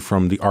drawing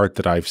from the art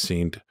that I've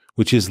seen,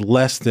 which is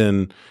less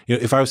than,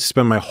 if I was to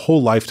spend my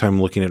whole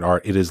lifetime looking at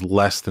art, it is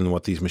less than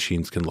what these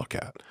machines can look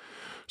at.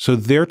 So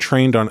they're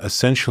trained on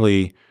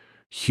essentially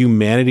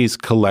humanity's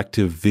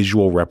collective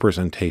visual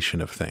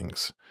representation of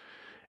things.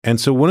 And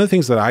so one of the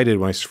things that I did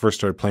when I first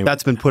started playing—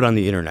 That's been put on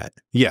the internet.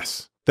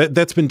 Yes,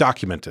 that's been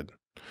documented.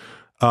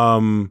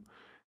 And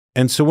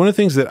so one of the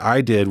things that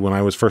I did when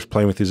I was first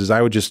playing with these is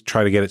I would just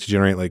try to get it to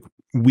generate like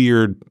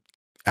weird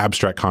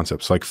abstract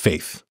concepts like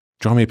faith.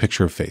 Draw me a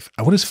picture of faith.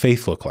 What does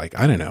faith look like?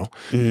 I don't know.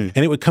 And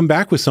it would come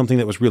back with something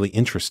that was really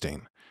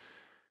interesting.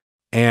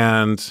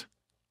 And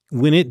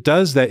when it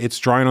does that, it's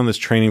drawing on this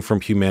training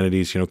from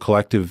humanity's,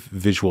 collective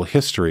visual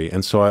history.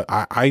 And so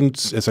I,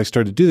 as I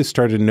started to do this,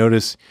 started to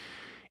notice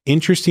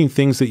interesting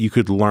things that you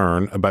could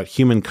learn about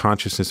human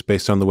consciousness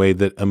based on the way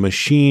that a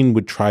machine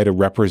would try to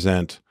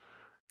represent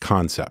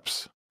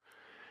concepts.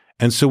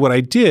 And so what I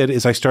did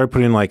is I started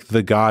putting like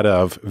the god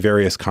of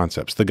various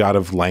concepts. The god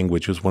of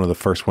language was one of the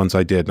first ones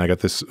I did. And I got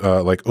this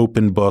like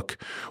open book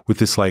with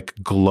this like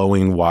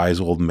glowing wise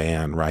old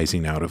man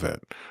rising out of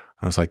it.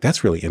 I was like,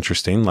 that's really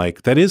interesting.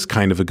 Like that is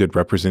kind of a good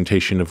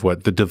representation of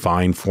what the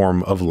divine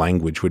form of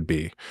language would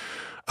be.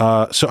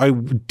 So I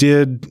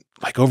did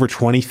like over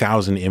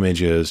 20,000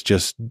 images,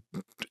 just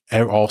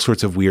all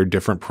sorts of weird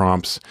different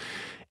prompts,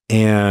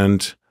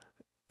 and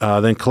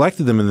then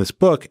collected them in this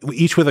book,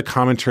 each with a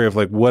commentary of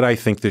like what I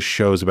think this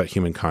shows about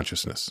human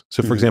consciousness.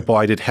 So for example,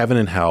 I did heaven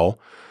and hell.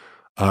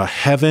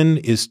 Heaven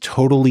is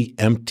totally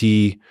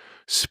empty,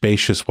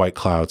 spacious white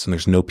clouds, and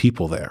there's no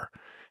people there.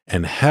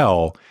 And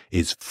hell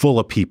is full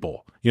of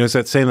people. It's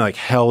that saying like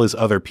hell is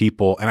other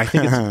people. And I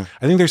think I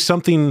think there's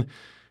something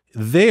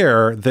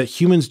there that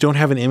humans don't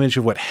have an image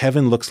of what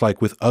heaven looks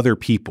like with other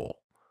people,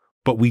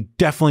 but we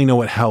definitely know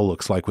what hell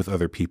looks like with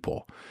other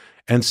people.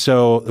 And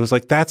so it was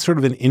like, that's sort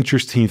of an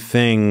interesting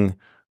thing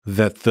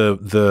that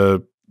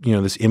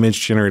this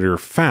image generator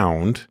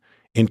found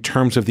in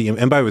terms of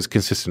and by it was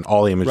consistent.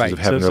 All the images of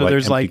heaven are like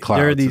empty clouds.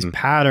 There are these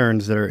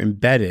patterns that are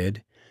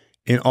embedded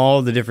in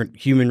all the different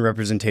human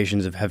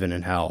representations of heaven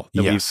and hell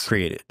that we've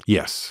created.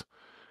 Yes.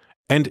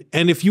 And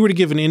if you were to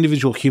give an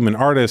individual human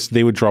artist,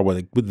 they would draw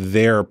what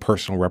their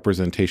personal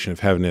representation of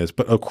heaven is.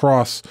 But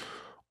across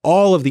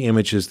all of the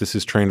images this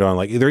is trained on,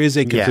 like there is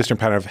a consistent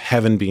pattern of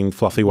heaven being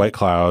fluffy white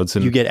clouds.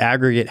 And you get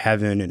aggregate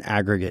heaven and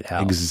aggregate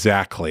hell.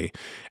 Exactly.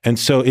 And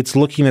so it's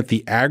looking at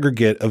the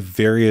aggregate of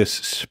various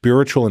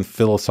spiritual and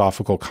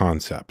philosophical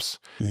concepts.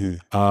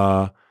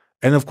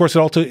 And of course,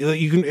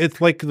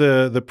 it's like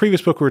the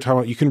previous book we were talking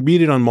about, you can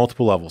read it on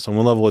multiple levels. On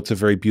one level, it's a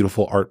very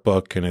beautiful art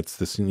book, and it's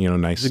this,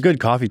 nice. It's a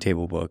good coffee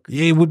table book.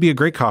 Yeah, it would be a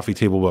great coffee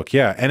table book.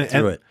 Yeah.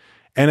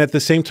 And at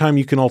the same time,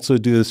 you can also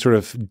do this sort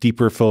of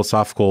deeper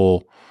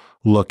philosophical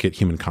look at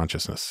human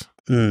consciousness.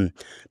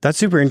 That's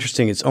super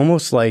interesting. It's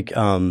almost like it's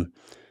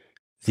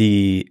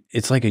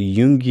like a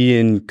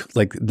Jungian,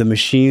 like the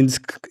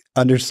machine's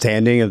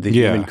understanding of the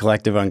human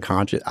collective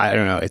unconscious. I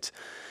don't know.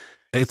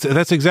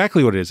 That's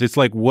exactly what it is. It's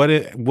like what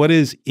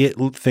is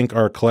it think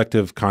our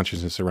collective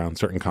consciousness around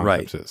certain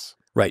concepts is.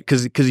 Right.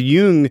 Because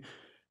Jung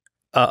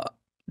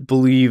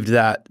believed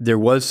that there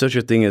was such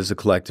a thing as the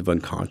collective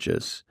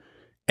unconscious,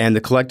 and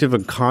the collective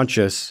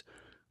unconscious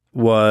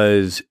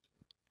was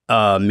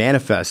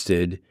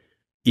manifested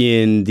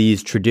in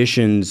these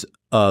traditions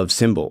of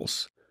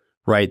symbols,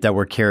 right, that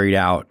were carried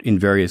out in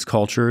various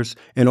cultures,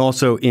 and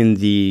also in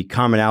the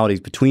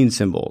commonalities between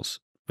symbols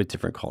with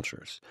different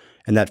cultures.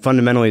 And that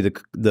fundamentally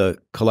the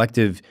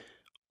collective,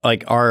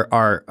 like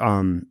our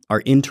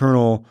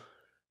internal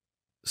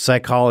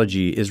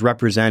psychology is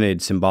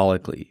represented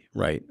symbolically,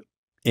 right?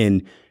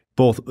 In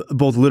both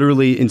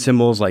literally in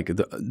symbols, like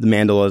the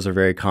mandalas are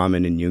very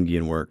common in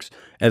Jungian works,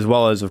 as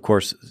well as, of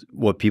course,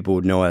 what people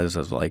would know as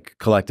like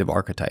collective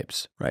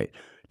archetypes, right?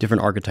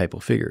 Different archetypal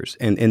figures.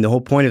 And the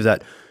whole point is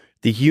that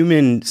the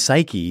human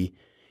psyche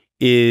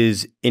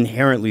is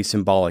inherently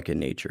symbolic in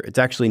nature. It's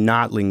actually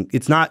not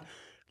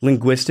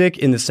linguistic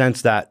in the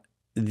sense that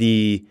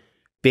the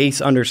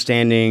base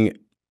understanding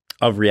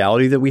of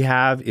reality that we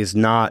have is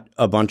not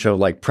a bunch of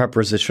like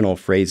prepositional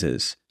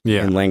phrases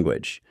in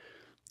language.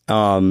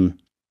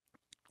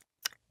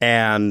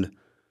 And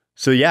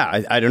so,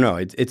 I don't know.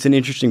 It's an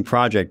interesting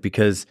project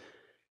because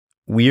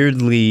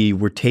weirdly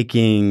we're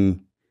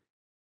taking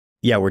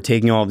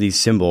all of these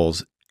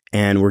symbols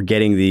and we're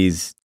getting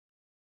these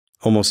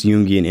almost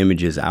Jungian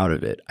images out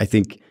of it. I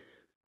think,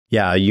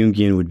 yeah, a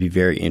Jungian would be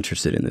very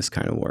interested in this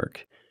kind of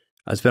work.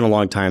 It's been a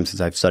long time since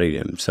I've studied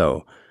him,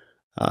 so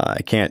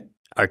I can't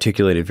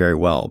articulate it very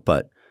well.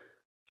 But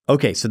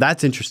okay, so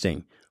that's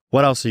interesting.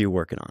 What else are you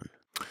working on?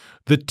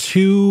 The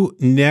two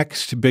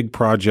next big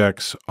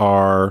projects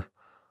are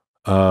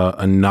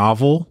a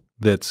novel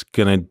that's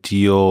going to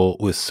deal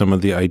with some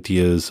of the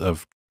ideas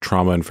of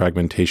trauma and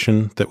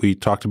fragmentation that we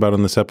talked about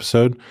in this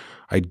episode.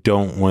 I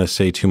don't want to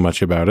say too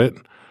much about it,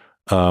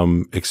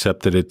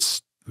 except that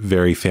it's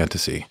very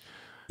fantasy.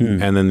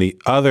 And then the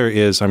other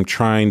is I'm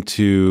trying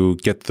to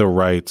get the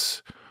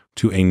rights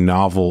to a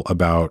novel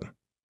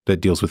that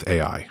deals with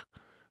AI.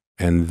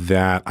 And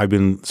that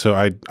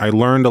I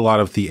learned a lot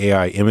of the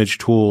AI image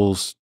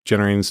tools,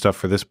 generating stuff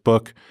for this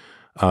book,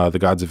 The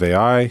Gods of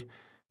AI,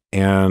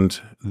 and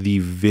the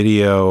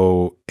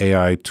video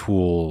AI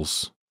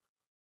tools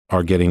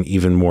are getting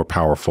even more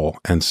powerful.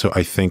 And so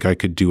I think I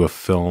could do a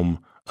film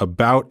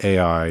about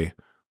AI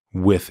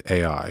with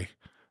AI.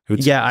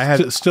 I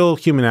have still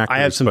human actors. I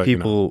have some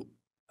people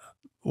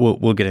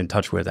we'll get in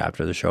touch with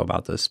after the show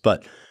about this.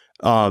 But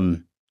have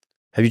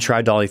you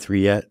tried DALL-E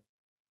 3 yet?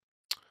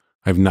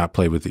 I've not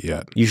played with it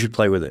yet. You should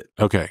play with it.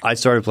 Okay. I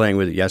started playing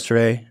with it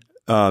yesterday.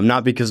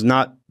 Not because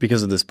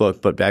of this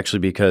book, but actually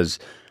because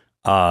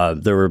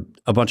there were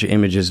a bunch of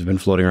images have been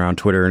floating around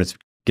Twitter and it's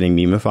getting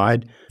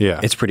memeified.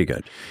 Yeah. It's pretty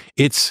good.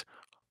 It's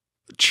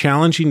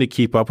challenging to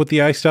keep up with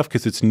the AI stuff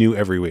because it's new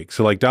every week.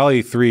 So like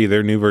DALL-E 3,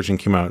 their new version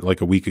came out like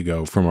a week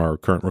ago from our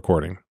current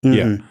recording.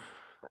 Yeah.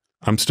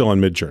 I'm still on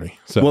Midjourney.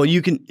 So. Well,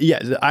 you can,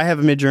 I have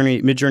a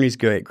Midjourney. Midjourney's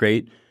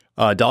great.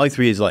 DALL-E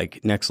 3 is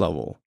like next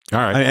level. All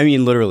right. I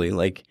mean, literally,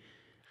 like,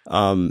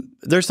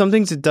 there's some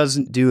things it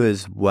doesn't do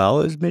as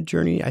well as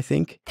Midjourney, I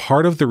think.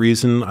 Part of the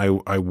reason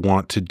I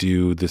want to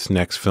do this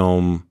next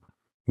film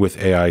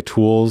with AI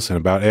tools and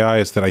about AI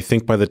is that I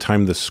think by the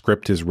time the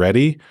script is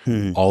ready,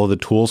 all of the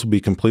tools will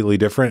be completely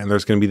different. And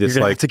there's going to be this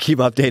You're gonna have to keep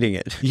updating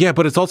it. Yeah,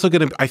 but it's also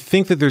going to, I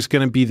think that there's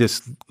going to be this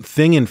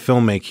thing in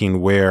filmmaking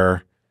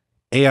where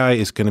AI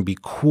is going to be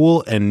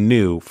cool and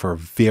new for a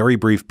very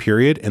brief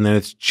period. And then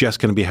it's just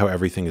going to be how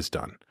everything is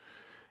done.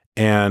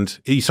 And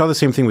you saw the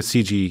same thing with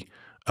CG.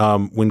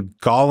 When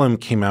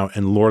Gollum came out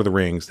in Lord of the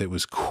Rings, that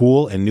was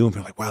cool and new. And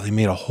people were like, wow, they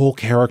made a whole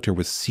character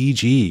with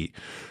CG.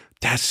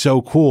 That's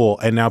so cool.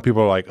 And now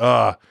people are like,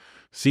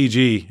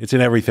 CG, it's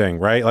in everything,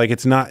 right? Like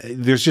it's not,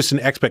 there's just an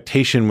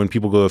expectation when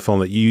people go to a film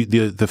that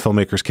the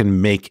filmmakers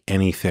can make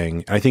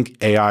anything. And I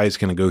think AI is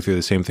going to go through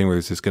the same thing where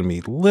there's just going to be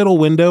a little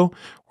window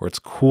where it's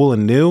cool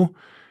and new.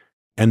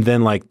 And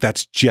then like,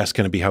 that's just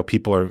going to be how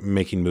people are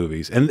making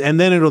movies. And then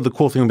the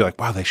cool thing will be like,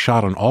 wow, they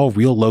shot on all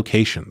real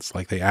locations.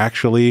 Like they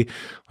actually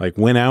like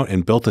went out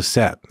and built a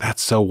set.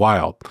 That's so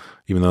wild.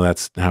 Even though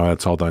that's how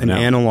it's all done now.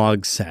 An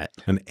analog set.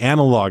 An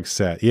analog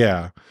set.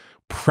 Yeah.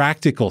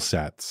 Practical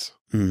sets.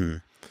 But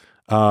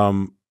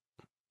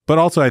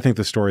also I think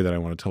the story that I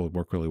want to tell would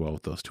work really well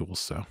with those tools.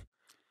 So.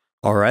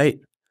 All right.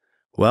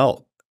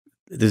 Well,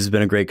 this has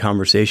been a great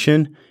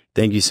conversation.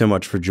 Thank you so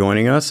much for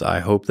joining us.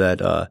 I hope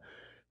that,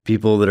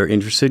 people that are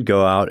interested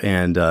go out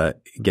and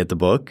get the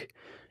book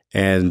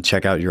and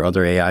check out your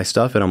other AI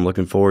stuff. And I'm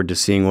looking forward to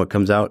seeing what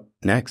comes out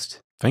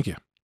next. Thank you.